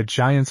 like a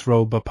giant's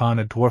robe upon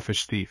a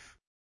dwarfish thief.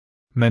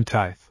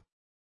 Menteith.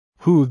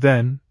 Who,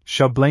 then,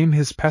 shall blame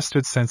his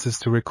pestered senses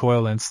to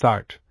recoil and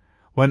start,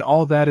 when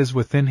all that is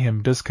within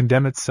him does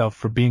condemn itself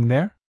for being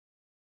there?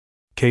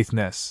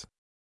 Caithness.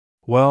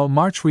 Well,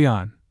 march we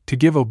on, to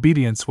give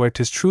obedience where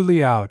 'tis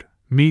truly owd,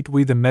 meet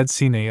we the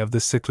Medsine of the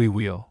sickly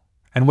wheel,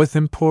 and with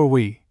him pour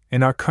we,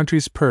 in our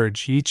country's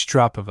purge each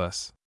drop of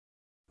us.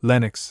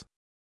 Lennox.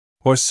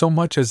 Or so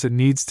much as it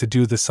needs to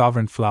do the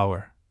sovereign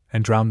flower,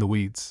 and drown the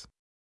weeds.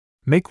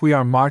 Make we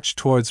our march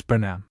towards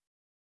Burnham.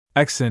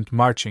 Exeunt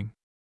marching.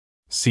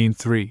 Scene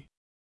 3.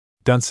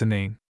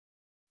 Dunsinane.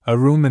 A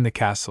room in the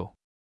castle.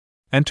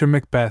 Enter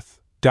Macbeth,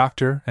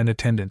 doctor, and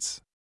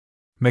attendants.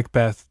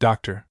 Macbeth,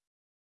 doctor.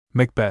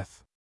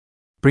 Macbeth.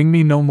 Bring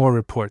me no more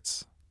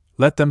reports.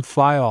 Let them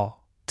fly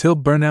all, till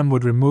Burnham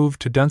would remove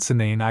to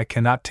Dunsinane I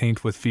cannot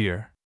taint with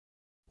fear.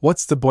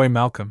 What's the boy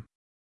Malcolm?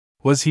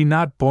 Was he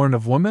not born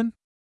of woman?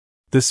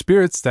 The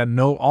spirits that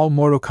know all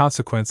mortal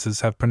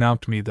consequences have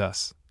pronounced me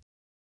thus.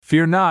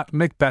 Fear not,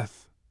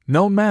 Macbeth,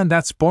 no man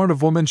that's born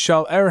of woman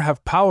shall e'er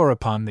have power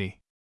upon thee.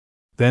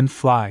 Then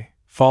fly,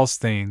 false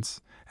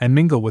thanes, and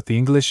mingle with the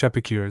English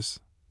epicures.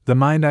 The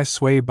mind I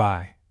sway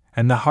by,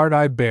 and the heart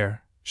I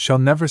bear, shall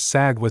never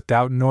sag with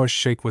doubt nor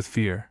shake with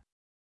fear.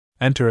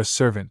 Enter a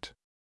servant.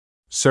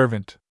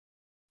 Servant.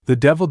 The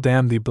devil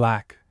damn thee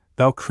black,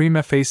 thou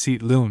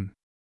cream-effaced loon.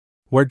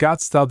 Where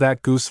got'st thou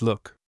that goose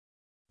look?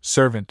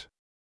 Servant.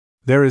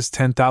 There is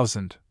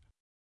 10,000.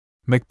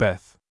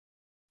 Macbeth.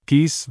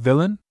 Geese,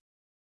 villain?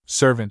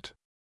 Servant.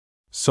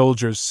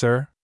 Soldiers,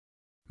 sir.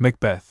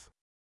 Macbeth.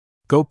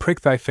 Go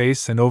prick thy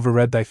face and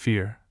overread thy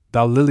fear,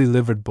 thou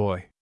lily-livered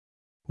boy.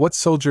 What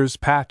soldiers,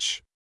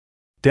 Patch?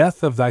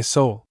 Death of thy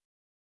soul.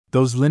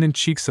 Those linen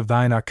cheeks of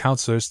thine are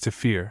counselors to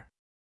fear.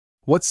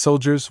 What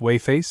soldiers,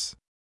 Wayface?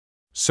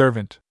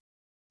 Servant.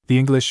 The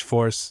English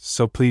force,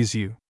 so please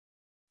you.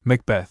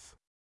 Macbeth.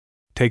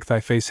 Take thy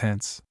face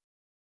hence.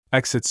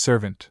 Exit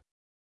servant.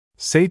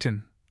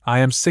 Satan, I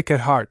am sick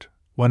at heart,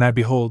 when I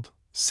behold,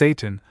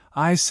 Satan,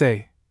 I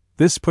say,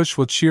 this push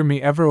will cheer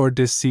me ever or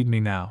disseed me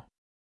now.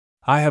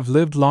 I have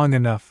lived long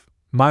enough,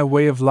 my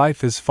way of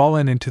life is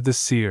fallen into the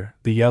sere,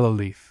 the yellow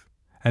leaf,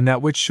 and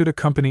that which should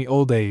accompany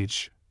old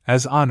age,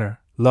 as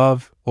honor,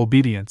 love,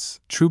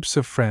 obedience, troops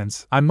of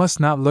friends, I must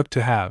not look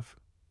to have,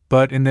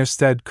 but in their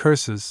stead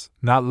curses,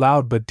 not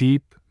loud but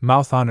deep,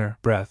 mouth honor,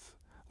 breath,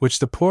 which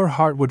the poor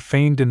heart would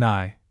fain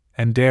deny,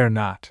 and dare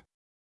not.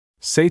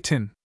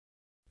 Satan!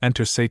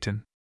 Enter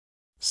Satan.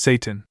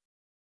 Satan.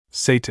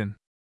 Satan.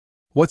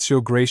 What's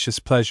your gracious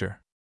pleasure?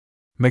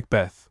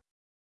 Macbeth.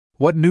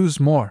 What news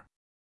more?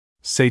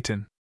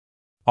 Satan.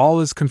 All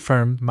is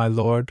confirmed, my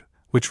lord,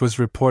 which was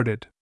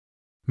reported.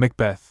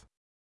 Macbeth.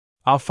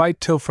 I'll fight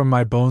till from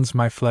my bones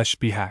my flesh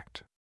be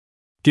hacked.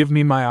 Give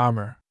me my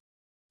armor.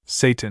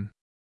 Satan.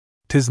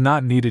 'Tis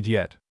not needed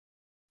yet.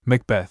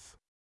 Macbeth.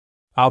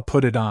 I'll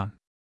put it on.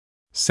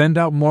 Send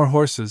out more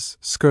horses,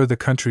 scur the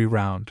country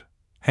round,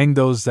 hang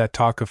those that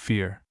talk of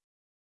fear.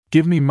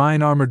 Give me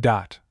mine armor.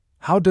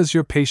 How does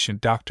your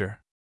patient, doctor?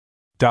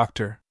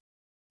 Doctor.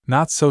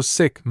 Not so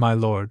sick, my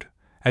lord,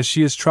 as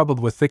she is troubled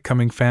with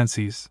thick-coming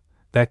fancies,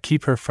 that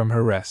keep her from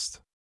her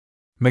rest.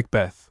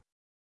 Macbeth.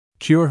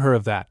 Cure her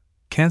of that.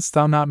 Canst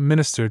thou not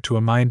minister to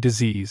a mind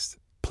diseased,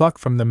 pluck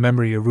from the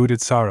memory a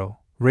rooted sorrow,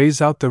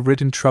 raise out the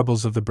written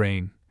troubles of the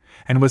brain,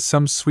 and with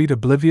some sweet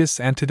oblivious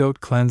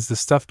antidote cleanse the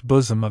stuffed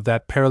bosom of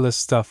that perilous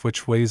stuff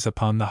which weighs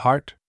upon the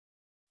heart?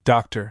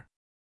 Doctor.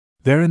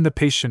 Therein the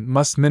patient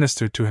must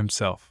minister to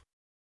himself.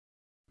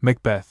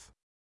 Macbeth.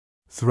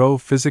 Throw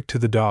physic to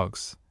the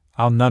dogs,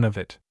 I'll none of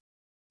it.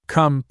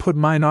 Come, put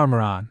mine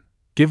armor on,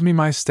 give me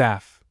my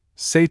staff.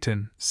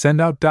 Satan, send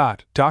out.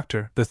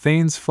 Doctor, the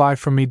thanes fly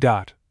from me.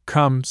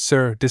 Come,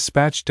 sir,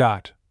 dispatch.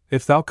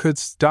 If thou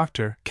couldst,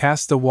 doctor,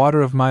 cast the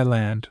water of my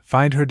land,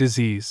 find her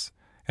disease,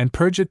 and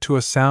purge it to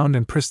a sound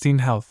and pristine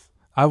health,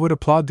 I would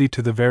applaud thee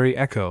to the very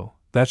echo,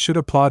 that should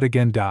applaud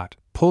again.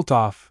 Pul't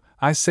off,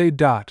 I say.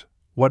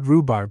 What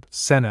rhubarb,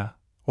 senna,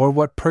 or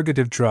what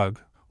purgative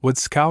drug, would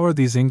scour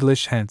these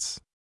English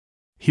hence?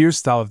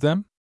 Hear'st thou of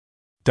them?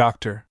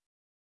 Doctor.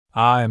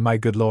 Ay, my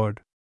good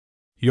lord.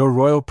 Your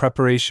royal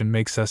preparation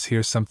makes us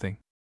hear something.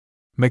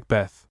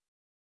 Macbeth.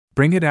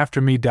 Bring it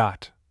after me.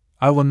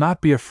 I will not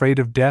be afraid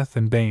of death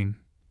and bane,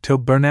 till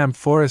Burnham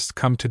Forest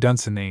come to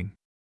Dunsinane.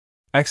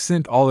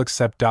 Excellent all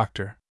except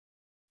Doctor.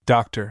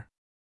 Doctor.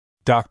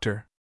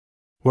 Doctor.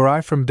 Were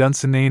I from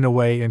Dunsinane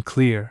away and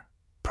clear,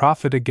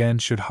 profit again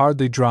should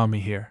hardly draw me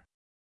here.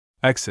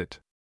 Exit.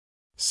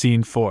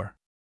 Scene 4.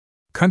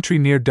 Country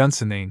near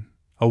Dunsinane,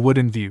 a wood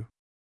in view.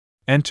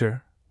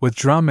 Enter, with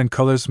drum and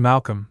colours,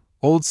 Malcolm,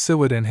 old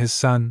Siward and his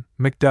son,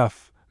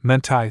 Macduff,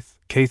 Menteith,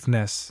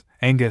 Caithness,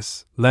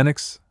 Angus,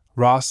 Lennox,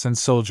 Ross and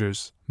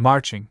soldiers,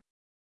 marching.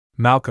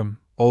 Malcolm,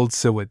 old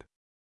Siward.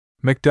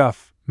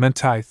 Macduff,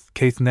 Menteith,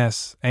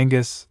 Caithness,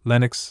 Angus,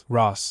 Lennox,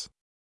 Ross.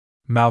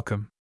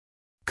 Malcolm.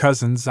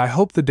 Cousins, I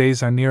hope the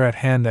days are near at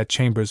hand that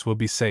Chambers will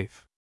be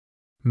safe.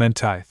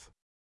 Menteith.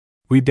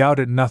 We doubt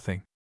it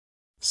nothing.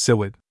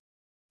 Siward.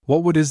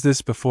 What wood is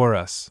this before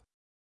us?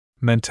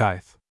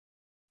 Menteith.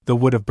 The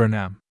wood of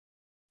Burnham.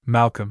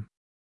 Malcolm.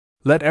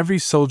 Let every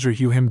soldier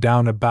hew him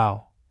down a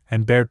bough,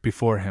 and bear it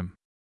before him.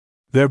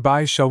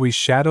 Thereby shall we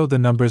shadow the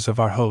numbers of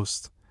our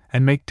host,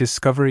 and make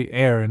discovery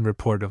err in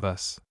report of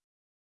us.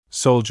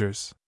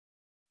 Soldiers.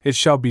 It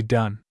shall be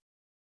done.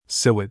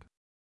 Siward.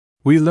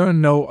 We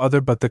learn no other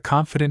but the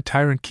confident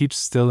tyrant keeps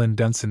still in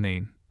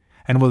Dunsinane,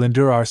 and will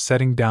endure our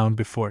setting down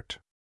before't.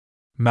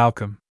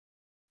 Malcolm.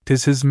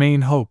 'Tis his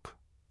main hope,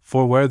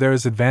 for where there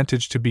is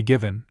advantage to be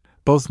given,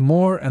 both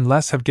more and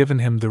less have given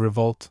him the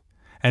revolt,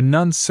 and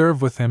none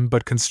serve with him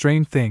but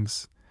constrained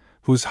things,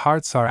 whose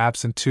hearts are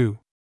absent too.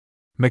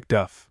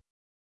 Macduff.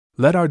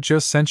 Let our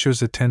just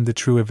censures attend the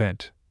true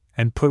event,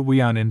 and put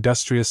we on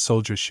industrious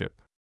soldiership.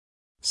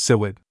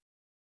 Siward.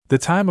 The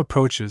time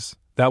approaches,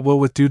 that will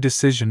with due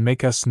decision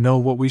make us know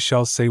what we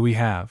shall say we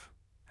have,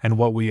 and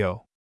what we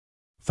owe.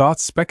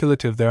 Thoughts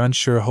speculative their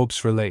unsure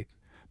hopes relate,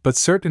 but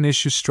certain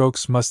issue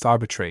strokes must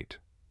arbitrate,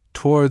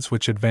 towards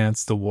which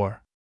advance the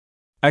war.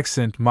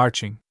 Exeunt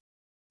marching.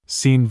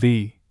 Scene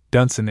V.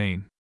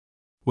 Dunsinane.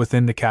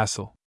 Within the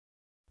castle.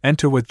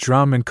 Enter with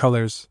drum and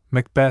colors,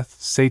 Macbeth,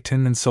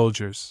 Satan, and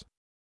soldiers.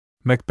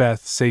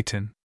 Macbeth,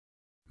 Satan.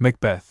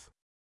 Macbeth.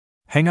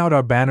 Hang out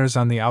our banners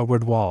on the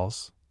outward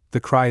walls, the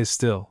cry is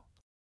still.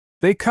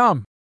 They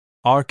come!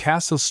 Our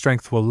castle's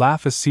strength will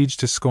laugh a siege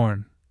to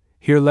scorn,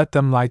 here let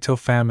them lie till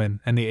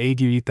famine and the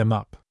ague eat them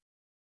up.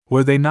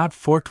 Were they not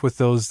forked with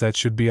those that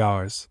should be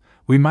ours,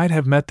 we might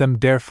have met them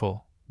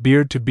dareful,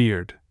 beard to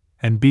beard,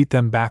 and beat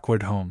them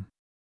backward home.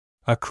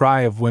 A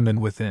cry of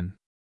women within.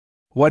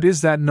 What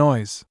is that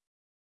noise?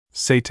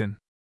 Satan.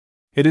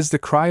 It is the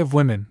cry of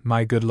women,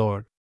 my good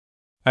lord.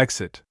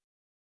 Exit.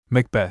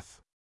 Macbeth.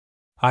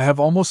 I have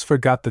almost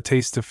forgot the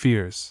taste of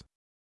fears.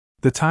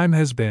 The time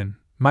has been,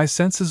 my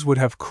senses would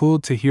have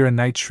cooled to hear a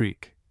night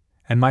shriek,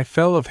 and my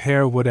fell of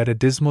hair would at a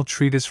dismal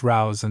treatise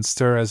rouse and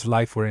stir as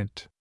life were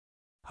in't.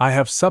 I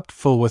have supped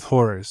full with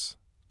horrors,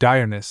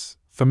 direness,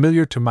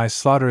 familiar to my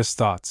slaughterous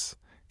thoughts,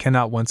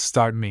 cannot once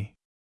start me.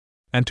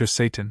 Enter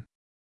Satan.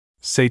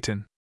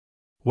 Satan.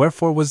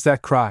 Wherefore was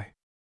that cry?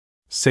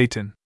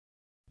 Satan.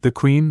 The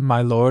queen,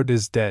 my lord,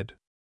 is dead.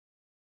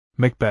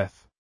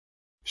 Macbeth.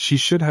 She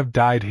should have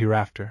died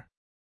hereafter.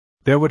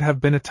 There would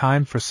have been a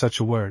time for such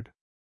a word.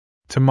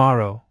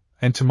 Tomorrow,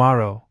 and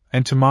tomorrow,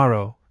 and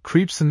tomorrow,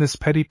 creeps in this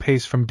petty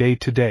pace from day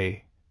to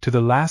day, to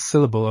the last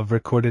syllable of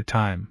recorded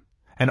time,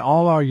 and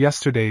all our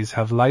yesterdays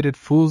have lighted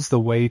fools the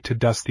way to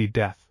dusty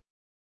death.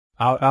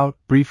 Out, out,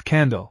 brief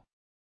candle!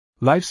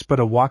 Life's but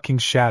a walking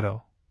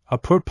shadow, a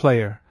poor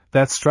player,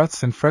 that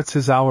struts and frets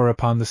his hour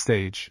upon the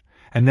stage,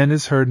 and then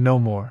is heard no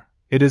more.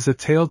 It is a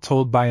tale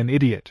told by an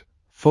idiot,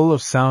 full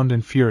of sound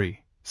and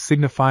fury,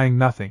 signifying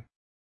nothing.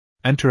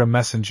 Enter a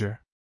messenger.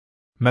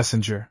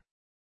 Messenger.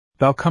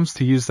 Thou comest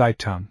to use thy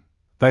tongue,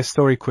 thy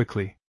story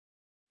quickly.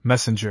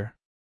 Messenger.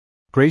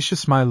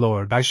 Gracious my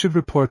lord, I should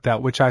report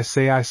that which I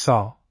say I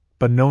saw,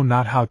 but know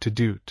not how to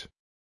do't.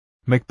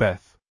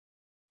 Macbeth.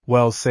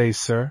 Well say,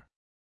 sir.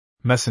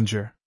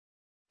 Messenger.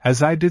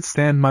 As I did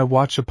stand my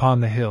watch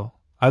upon the hill,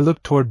 I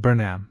looked toward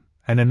Burnham,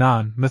 and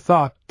anon,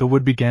 methought, the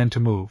wood began to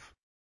move.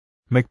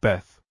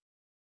 Macbeth.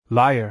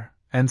 Liar,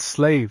 and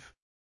slave!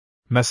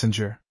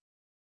 Messenger.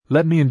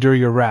 Let me endure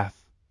your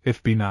wrath,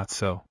 if be not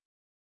so.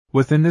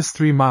 Within this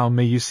 3 mile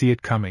may you see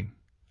it coming,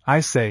 I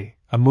say,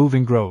 a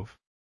moving grove.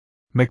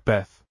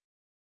 Macbeth.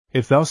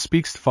 If thou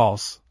speak'st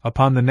false,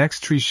 upon the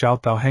next tree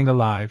shalt thou hang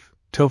alive,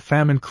 till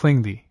famine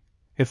cling thee.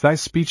 If thy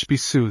speech be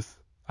sooth,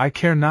 I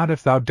care not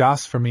if thou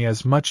dost for me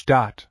as much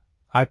dot.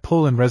 I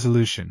pull in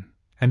resolution,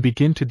 and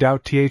begin to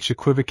doubt th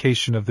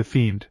equivocation of the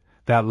fiend,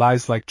 that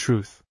lies like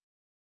truth.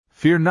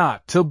 Fear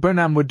not, till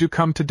Burnham would do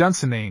come to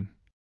Dunsinane.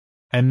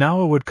 And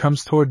now a wood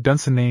comes toward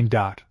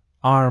Dunsinane.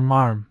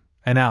 Arm,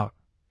 and out.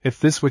 If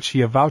this which he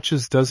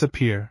avouches does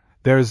appear,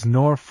 there is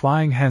nor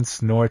flying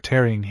hence nor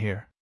tarrying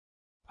here.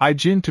 I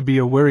gin to be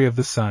aweary of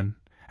the sun,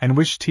 and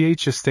wish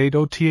th estate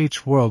o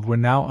th world were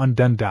now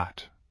undone.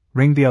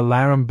 Ring the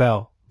alarum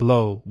bell,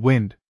 blow,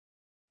 wind.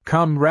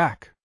 Come,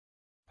 rack!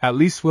 At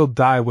least we'll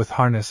die with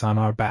harness on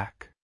our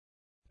back.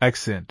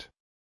 Exeunt.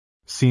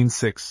 Scene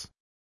 6.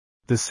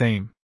 The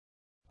same.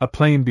 A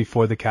plain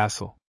before the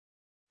castle.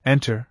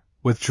 Enter,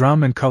 with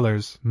drum and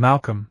colors,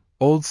 Malcolm,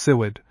 old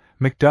Siward,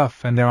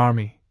 Macduff and their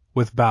army,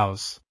 with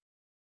bows.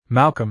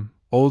 Malcolm,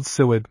 old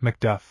Siward,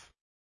 Macduff.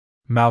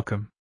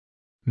 Malcolm.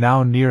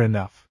 Now near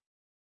enough.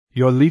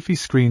 Your leafy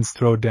screens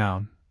throw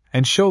down,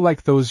 and show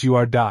like those you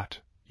are.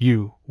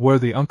 You,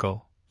 worthy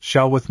uncle,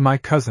 shall with my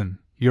cousin,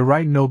 your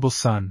right noble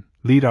son,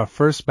 lead our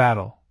first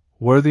battle,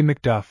 worthy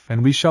Macduff,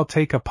 and we shall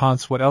take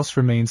upon's what else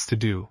remains to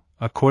do,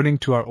 according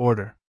to our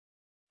order.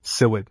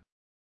 Siward.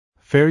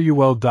 Fare you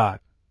well.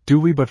 Do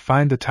we but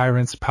find the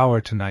tyrant's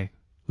power tonight,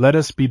 let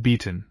us be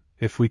beaten,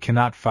 if we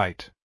cannot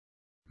fight.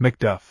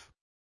 Macduff.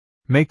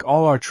 Make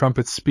all our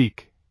trumpets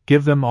speak,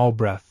 give them all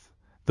breath,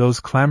 those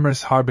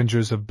clamorous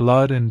harbingers of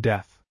blood and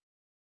death.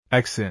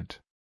 Exeunt.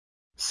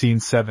 Scene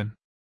 7.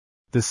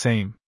 The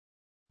same.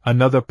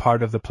 Another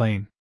part of the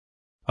plain.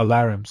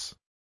 Alarums.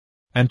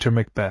 Enter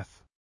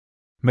Macbeth.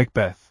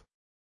 Macbeth.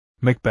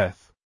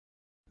 Macbeth.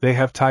 They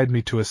have tied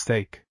me to a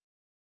stake.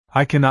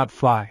 I cannot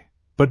fly,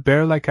 but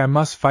bear like I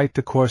must fight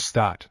the course.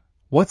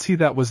 What's he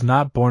that was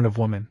not born of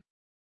woman?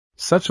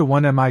 Such a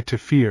one am I to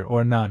fear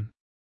or none.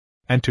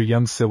 Enter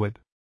young Siward.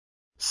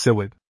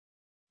 Siward.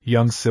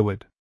 Young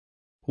Siward.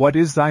 What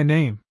is thy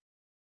name?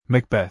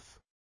 Macbeth.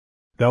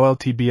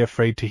 Thou'lt be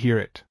afraid to hear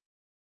it.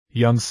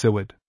 Young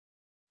Siward.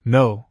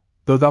 No,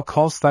 though thou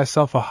call'st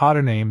thyself a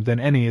hotter name than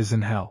any is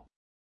in hell.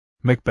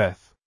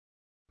 Macbeth.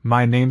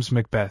 My name's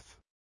Macbeth.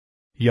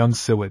 Young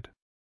Siward.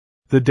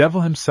 The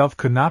devil himself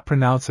could not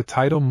pronounce a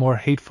title more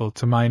hateful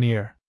to mine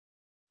ear.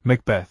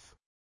 Macbeth.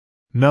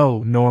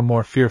 No, nor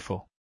more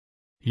fearful.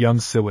 Young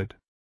Siward.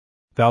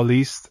 Thou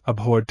least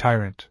abhorred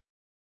tyrant.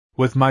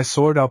 With my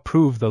sword I'll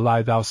prove the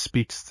lie thou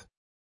speak'st.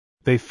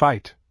 They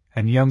fight,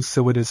 and young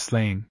Siward is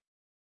slain.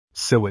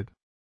 Siward.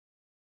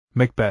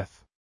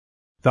 Macbeth.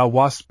 Thou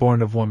wast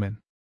born of woman.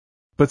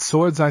 But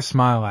swords I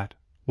smile at,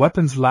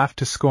 weapons laugh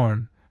to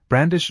scorn,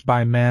 brandished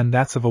by man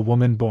that's of a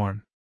woman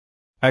born.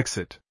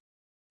 Exit.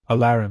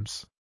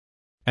 Alarums.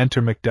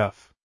 Enter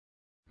Macduff.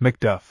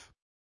 Macduff.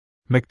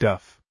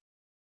 Macduff.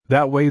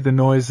 That way the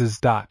noise is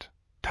dot.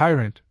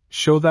 Tyrant,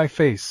 show thy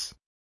face.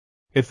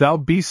 If thou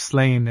be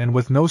slain and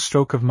with no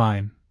stroke of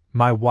mine,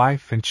 my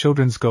wife and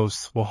children's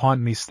ghosts will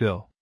haunt me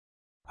still.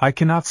 I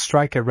cannot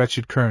strike at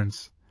wretched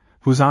kerns,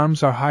 whose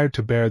arms are hired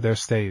to bear their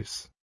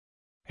staves.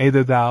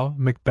 Either thou,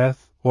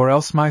 Macbeth, or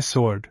else my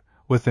sword,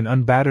 with an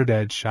unbattered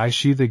edge I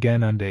sheathe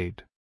again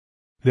undayed.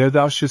 There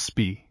thou shouldst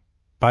be.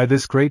 By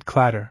this great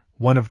clatter,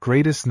 one of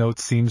greatest note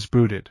seems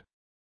brooded.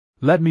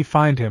 Let me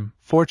find him,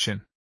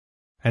 fortune!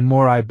 And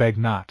more I beg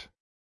not.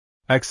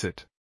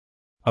 Exit.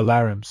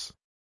 Alarums.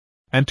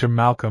 Enter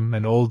Malcolm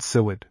and old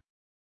Siward.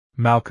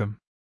 Malcolm.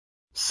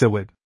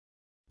 Siward.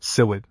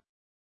 Siward.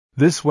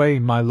 This way,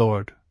 my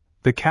lord.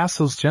 The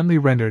castle's gently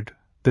rendered,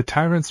 the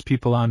tyrant's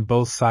people on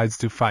both sides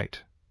do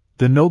fight.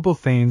 The noble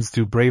thanes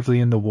do bravely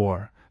in the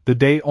war, the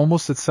day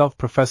almost itself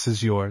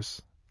professes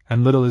yours,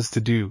 and little is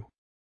to do.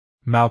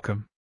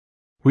 Malcolm.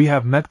 We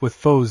have met with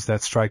foes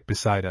that strike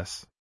beside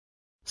us.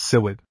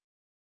 Siward.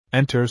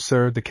 Enter,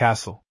 sir, the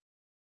castle.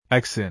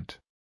 Exeunt.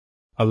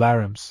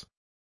 Alarums.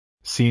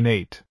 Scene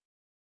 8.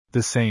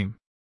 The same.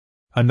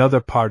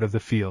 Another part of the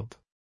field.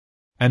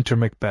 Enter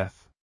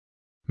Macbeth.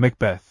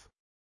 Macbeth.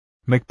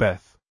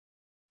 Macbeth.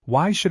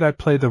 Why should I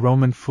play the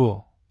Roman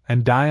fool,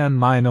 and die on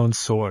mine own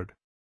sword?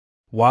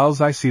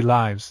 Whiles I see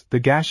lives, the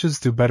gashes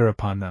do better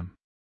upon them.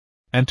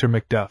 Enter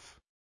Macduff.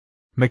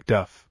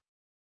 Macduff.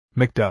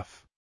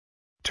 Macduff.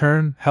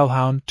 Turn,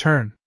 hellhound,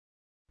 turn.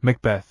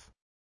 Macbeth.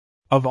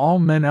 Of all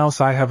men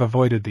else I have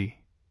avoided thee.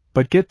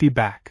 But get thee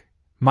back.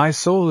 My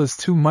soul is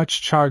too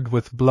much charged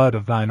with blood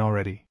of thine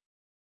already.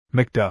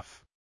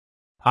 Macduff.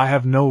 I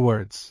have no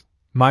words.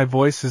 My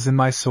voice is in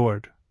my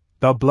sword.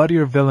 Thou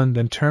bloodier villain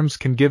than terms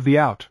can give thee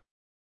out.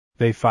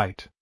 They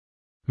fight.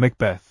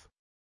 Macbeth.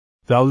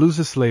 Thou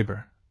losest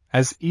labor.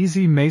 As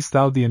easy mayst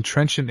thou the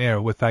entrenchant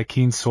air with thy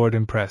keen sword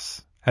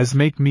impress, as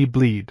make me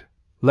bleed.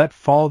 Let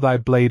fall thy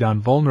blade on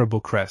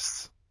vulnerable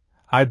crests.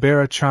 I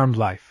bear a charmed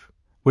life,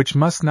 which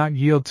must not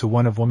yield to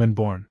one of woman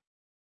born.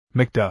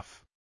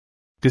 Macduff.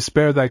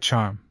 Despair thy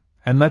charm,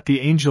 and let the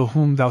angel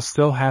whom thou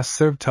still hast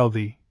served tell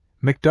thee,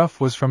 Macduff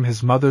was from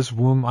his mother's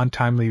womb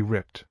untimely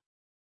ripped.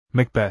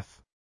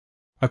 Macbeth.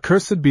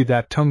 Accursed be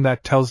that tongue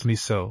that tells me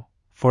so,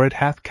 for it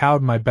hath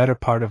cowed my better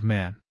part of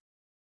man.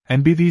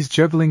 And be these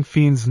juggling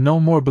fiends no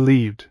more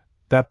believed,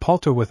 that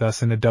palter with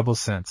us in a double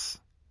sense,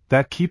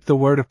 that keep the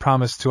word of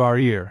promise to our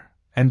ear,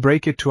 and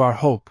break it to our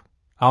hope,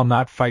 I'll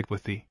not fight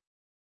with thee.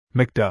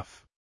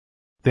 Macduff.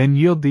 Then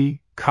yield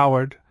thee,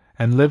 coward,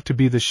 and live to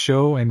be the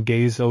show and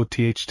gaze oth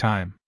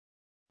time.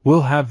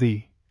 We'll have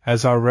thee,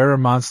 as our rarer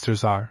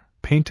monsters are,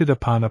 painted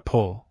upon a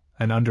pole,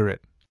 and under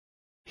it.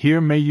 Here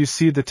may you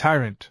see the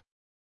tyrant.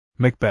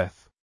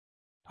 Macbeth.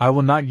 I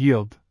will not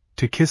yield,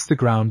 to kiss the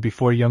ground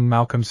before young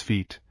Malcolm's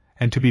feet,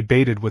 and to be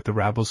baited with the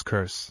rabble's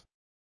curse.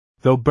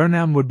 Though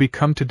Burnham would be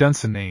come to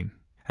Dunsinane,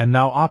 and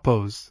now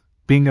oppose,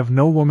 being of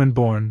no woman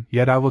born,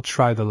 yet I will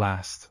try the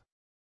last.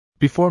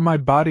 Before my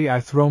body I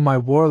throw my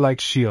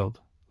warlike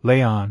shield,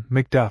 lay on,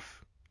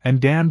 Macduff, and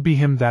damned be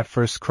him that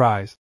first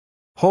cries,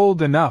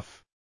 Hold,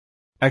 enough!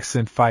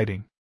 Exeunt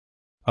fighting.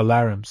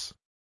 Alarums.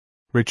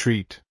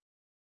 Retreat.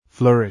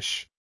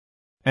 Flourish.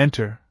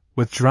 Enter,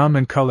 with drum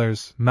and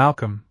colours,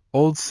 Malcolm,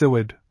 old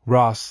Siward,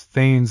 Ross,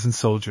 thanes and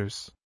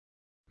soldiers.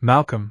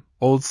 Malcolm,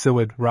 old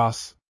Siward,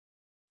 Ross.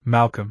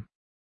 Malcolm.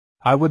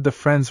 I would the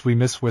friends we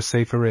miss were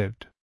safe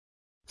arrived.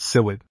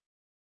 Siward.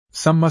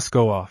 Some must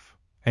go off,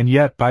 and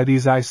yet by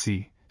these I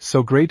see,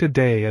 so great a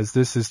day as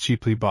this is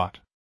cheaply bought.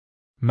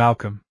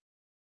 Malcolm.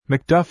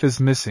 Macduff is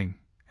missing,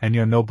 and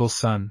your noble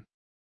son.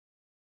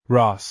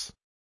 Ross.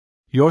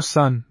 Your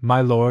son,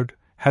 my lord,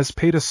 has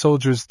paid a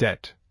soldier's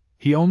debt.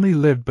 He only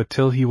lived but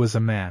till he was a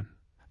man,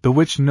 the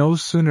which no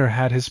sooner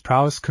had his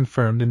prowess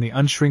confirmed in the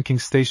unshrinking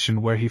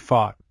station where he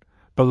fought,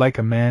 but like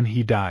a man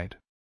he died.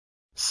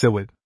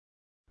 Siward.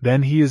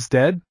 Then he is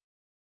dead?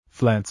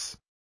 Flence.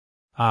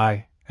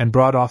 Aye, and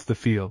brought off the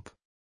field.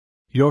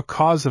 Your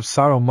cause of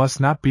sorrow must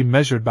not be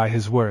measured by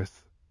his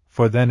worth,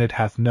 for then it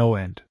hath no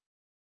end.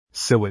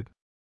 Siward.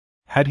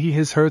 Had he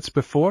his hurts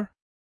before?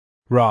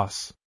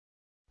 Ross.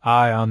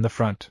 Aye, on the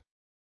front.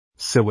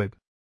 Siward.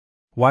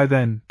 Why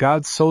then,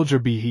 God's soldier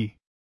be he.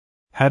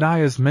 Had I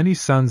as many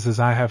sons as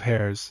I have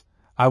hairs,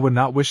 I would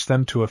not wish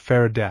them to a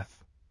fairer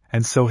death,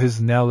 and so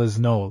his knell is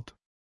knolled.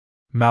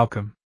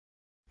 Malcolm.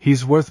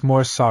 He's worth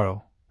more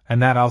sorrow,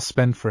 and that I'll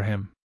spend for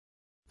him.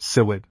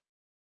 Siward.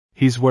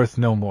 He's worth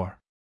no more.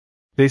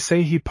 They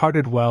say he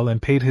parted well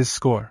and paid his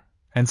score,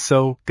 and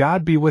so,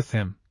 God be with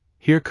him,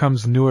 here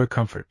comes newer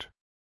comfort.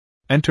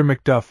 Enter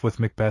Macduff with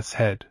Macbeth's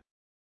head.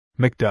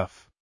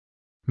 Macduff.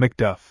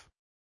 Macduff.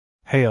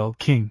 Hail,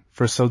 King,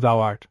 for so thou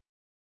art.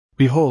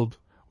 Behold,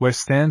 where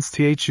stands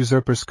th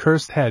usurper's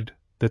cursed head,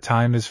 the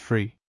time is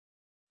free.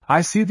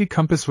 I see thee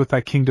compassed with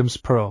thy kingdom's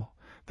pearl,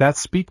 that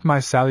speak my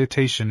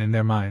salutation in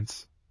their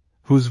minds,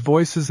 whose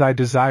voices I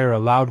desire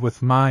aloud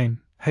with mine.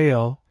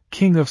 Hail,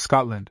 King of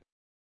Scotland!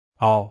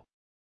 All.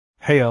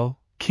 Hail,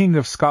 King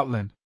of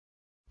Scotland!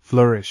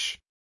 Flourish.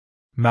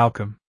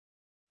 Malcolm.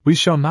 We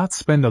shall not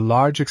spend a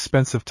large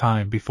expense of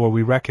time before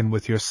we reckon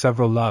with your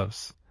several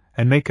loves,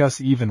 and make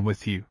us even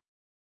with you.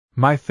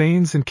 My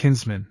thanes and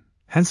kinsmen,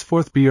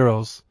 henceforth be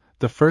earls,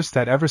 the first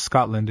that ever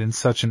Scotland in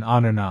such an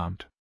honour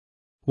named.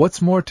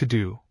 What's more to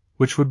do,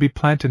 which would be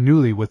planted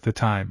newly with the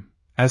time,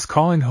 as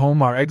calling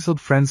home our exiled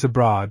friends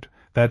abroad,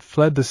 that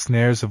fled the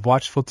snares of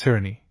watchful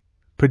tyranny,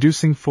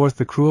 producing forth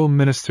the cruel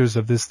ministers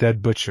of this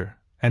dead butcher,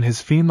 and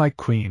his fiend-like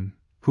queen,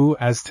 who,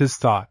 as 'tis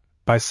thought,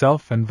 by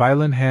self and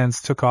violent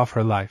hands took off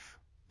her life.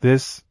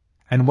 This,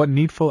 and what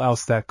needful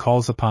else that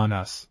calls upon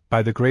us,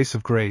 by the grace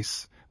of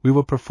grace, we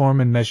will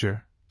perform in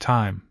measure,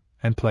 time,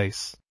 and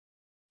place.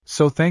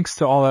 So thanks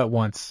to all at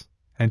once,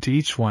 and to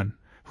each one,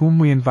 whom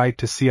we invite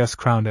to see us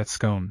crowned at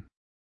Scone.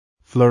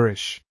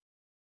 Flourish.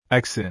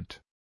 Exeunt.